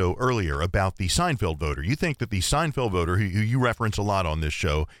the show earlier about the Seinfeld voter. You think that the Seinfeld voter, who you reference a lot on this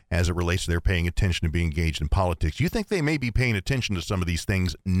show as it relates to their paying attention to being engaged in politics, you think they may be paying attention to some of these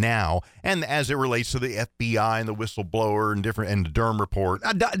things now, and as it relates to the FBI and the whistleblower and the Durham report?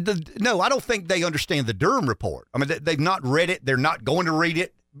 No, I don't think they understand the Durham report. I mean, they've not read it. They're not going to read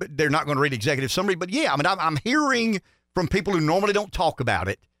it. But they're not going to read executive summary. But yeah, I mean, I'm hearing from people who normally don't talk about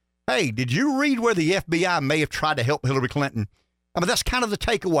it. Hey, did you read where the FBI may have tried to help Hillary Clinton? I mean, that's kind of the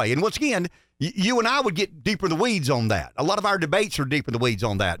takeaway. And once again, you and I would get deeper in the weeds on that. A lot of our debates are deep in the weeds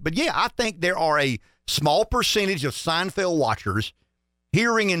on that. But yeah, I think there are a small percentage of Seinfeld watchers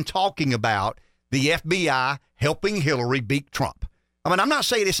hearing and talking about the FBI helping Hillary beat Trump. I mean, I'm not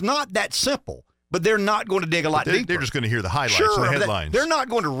saying it's not that simple, but they're not going to dig a lot deeper. They're just going to hear the highlights and the headlines. They're not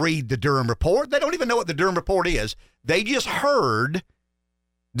going to read the Durham report. They don't even know what the Durham report is. They just heard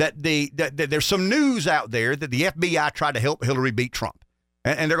that there's some news out there that the FBI tried to help Hillary beat Trump.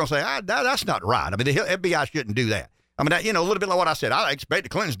 And they're going to say, that's not right. I mean, the FBI shouldn't do that. I mean, a little bit like what I said. I expect the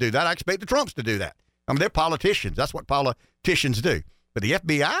Clintons to do that. I expect the Trumps to do that. I mean, they're politicians. That's what politicians do. But the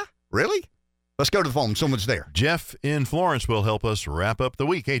FBI? Really? Let's go to the phone. Someone's there. Jeff in Florence will help us wrap up the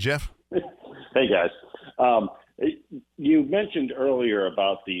week. Hey, Jeff. Hey, guys. You mentioned earlier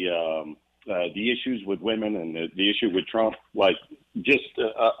about the issues with women and the issue with Trump.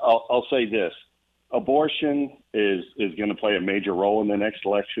 I'll say this. Abortion is going to play a major role in the next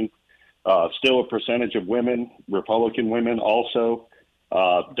election. Still a percentage of women, Republican women also,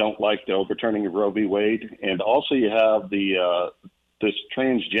 don't like the overturning of Roe v. Wade. And also you have this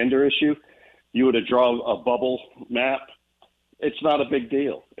transgender issue. You were to draw a bubble map. It's not a big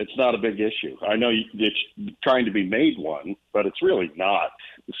deal. It's not a big issue. I know it's trying to be made one, but it's really not.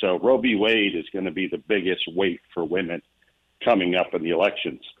 So Roe v. Wade is going to be the biggest weight for women coming up in the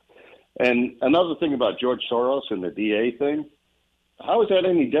elections. And another thing about George Soros and the DA thing, how is that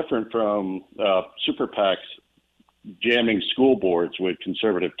any different from super PACs jamming school boards with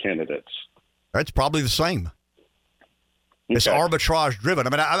conservative candidates? That's probably the same. Okay. It's arbitrage driven.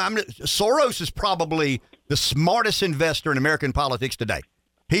 I mean, Soros is probably the smartest investor in American politics today.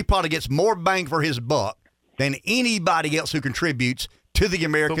 He probably gets more bang for his buck than anybody else who contributes to the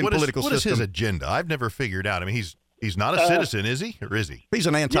American political system. What is his agenda? I've never figured out. I mean, he's not a citizen, is he? Or is he? He's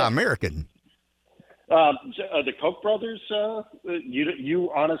an anti-American. The Koch brothers,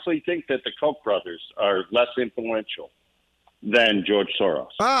 you honestly think that the Koch brothers are less influential than George Soros?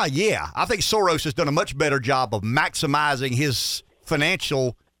 Yeah. I think Soros has done a much better job of maximizing his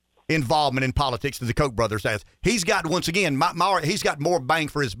financial involvement in politics than the Koch brothers has. He's got, once again, he's got more bang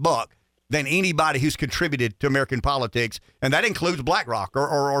for his buck than anybody who's contributed to American politics, and that includes BlackRock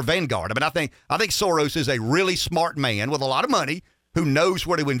or Vanguard. I mean, I think Soros is a really smart man with a lot of money who knows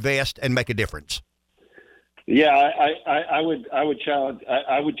where to invest and make a difference. Yeah, I would challenge.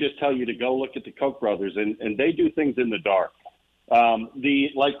 I would just tell you to go look at the Koch brothers, and they do things in the dark.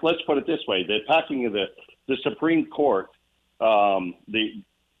 Let's put it this way: the packing of the Supreme Court,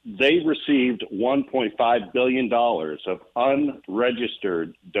 they received $1.5 billion of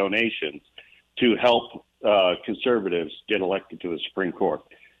unregistered donations to help conservatives get elected to the Supreme Court.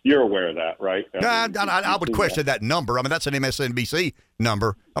 You're aware of that, right? I would question that number. I mean, that's an MSNBC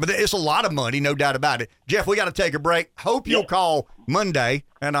number. I mean, it's a lot of money, no doubt about it. Jeff, we got to take a break. Hope you'll call Monday,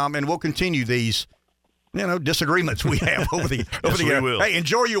 and we'll continue these, disagreements we have over the. We will. Hey,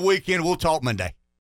 enjoy your weekend. We'll talk Monday.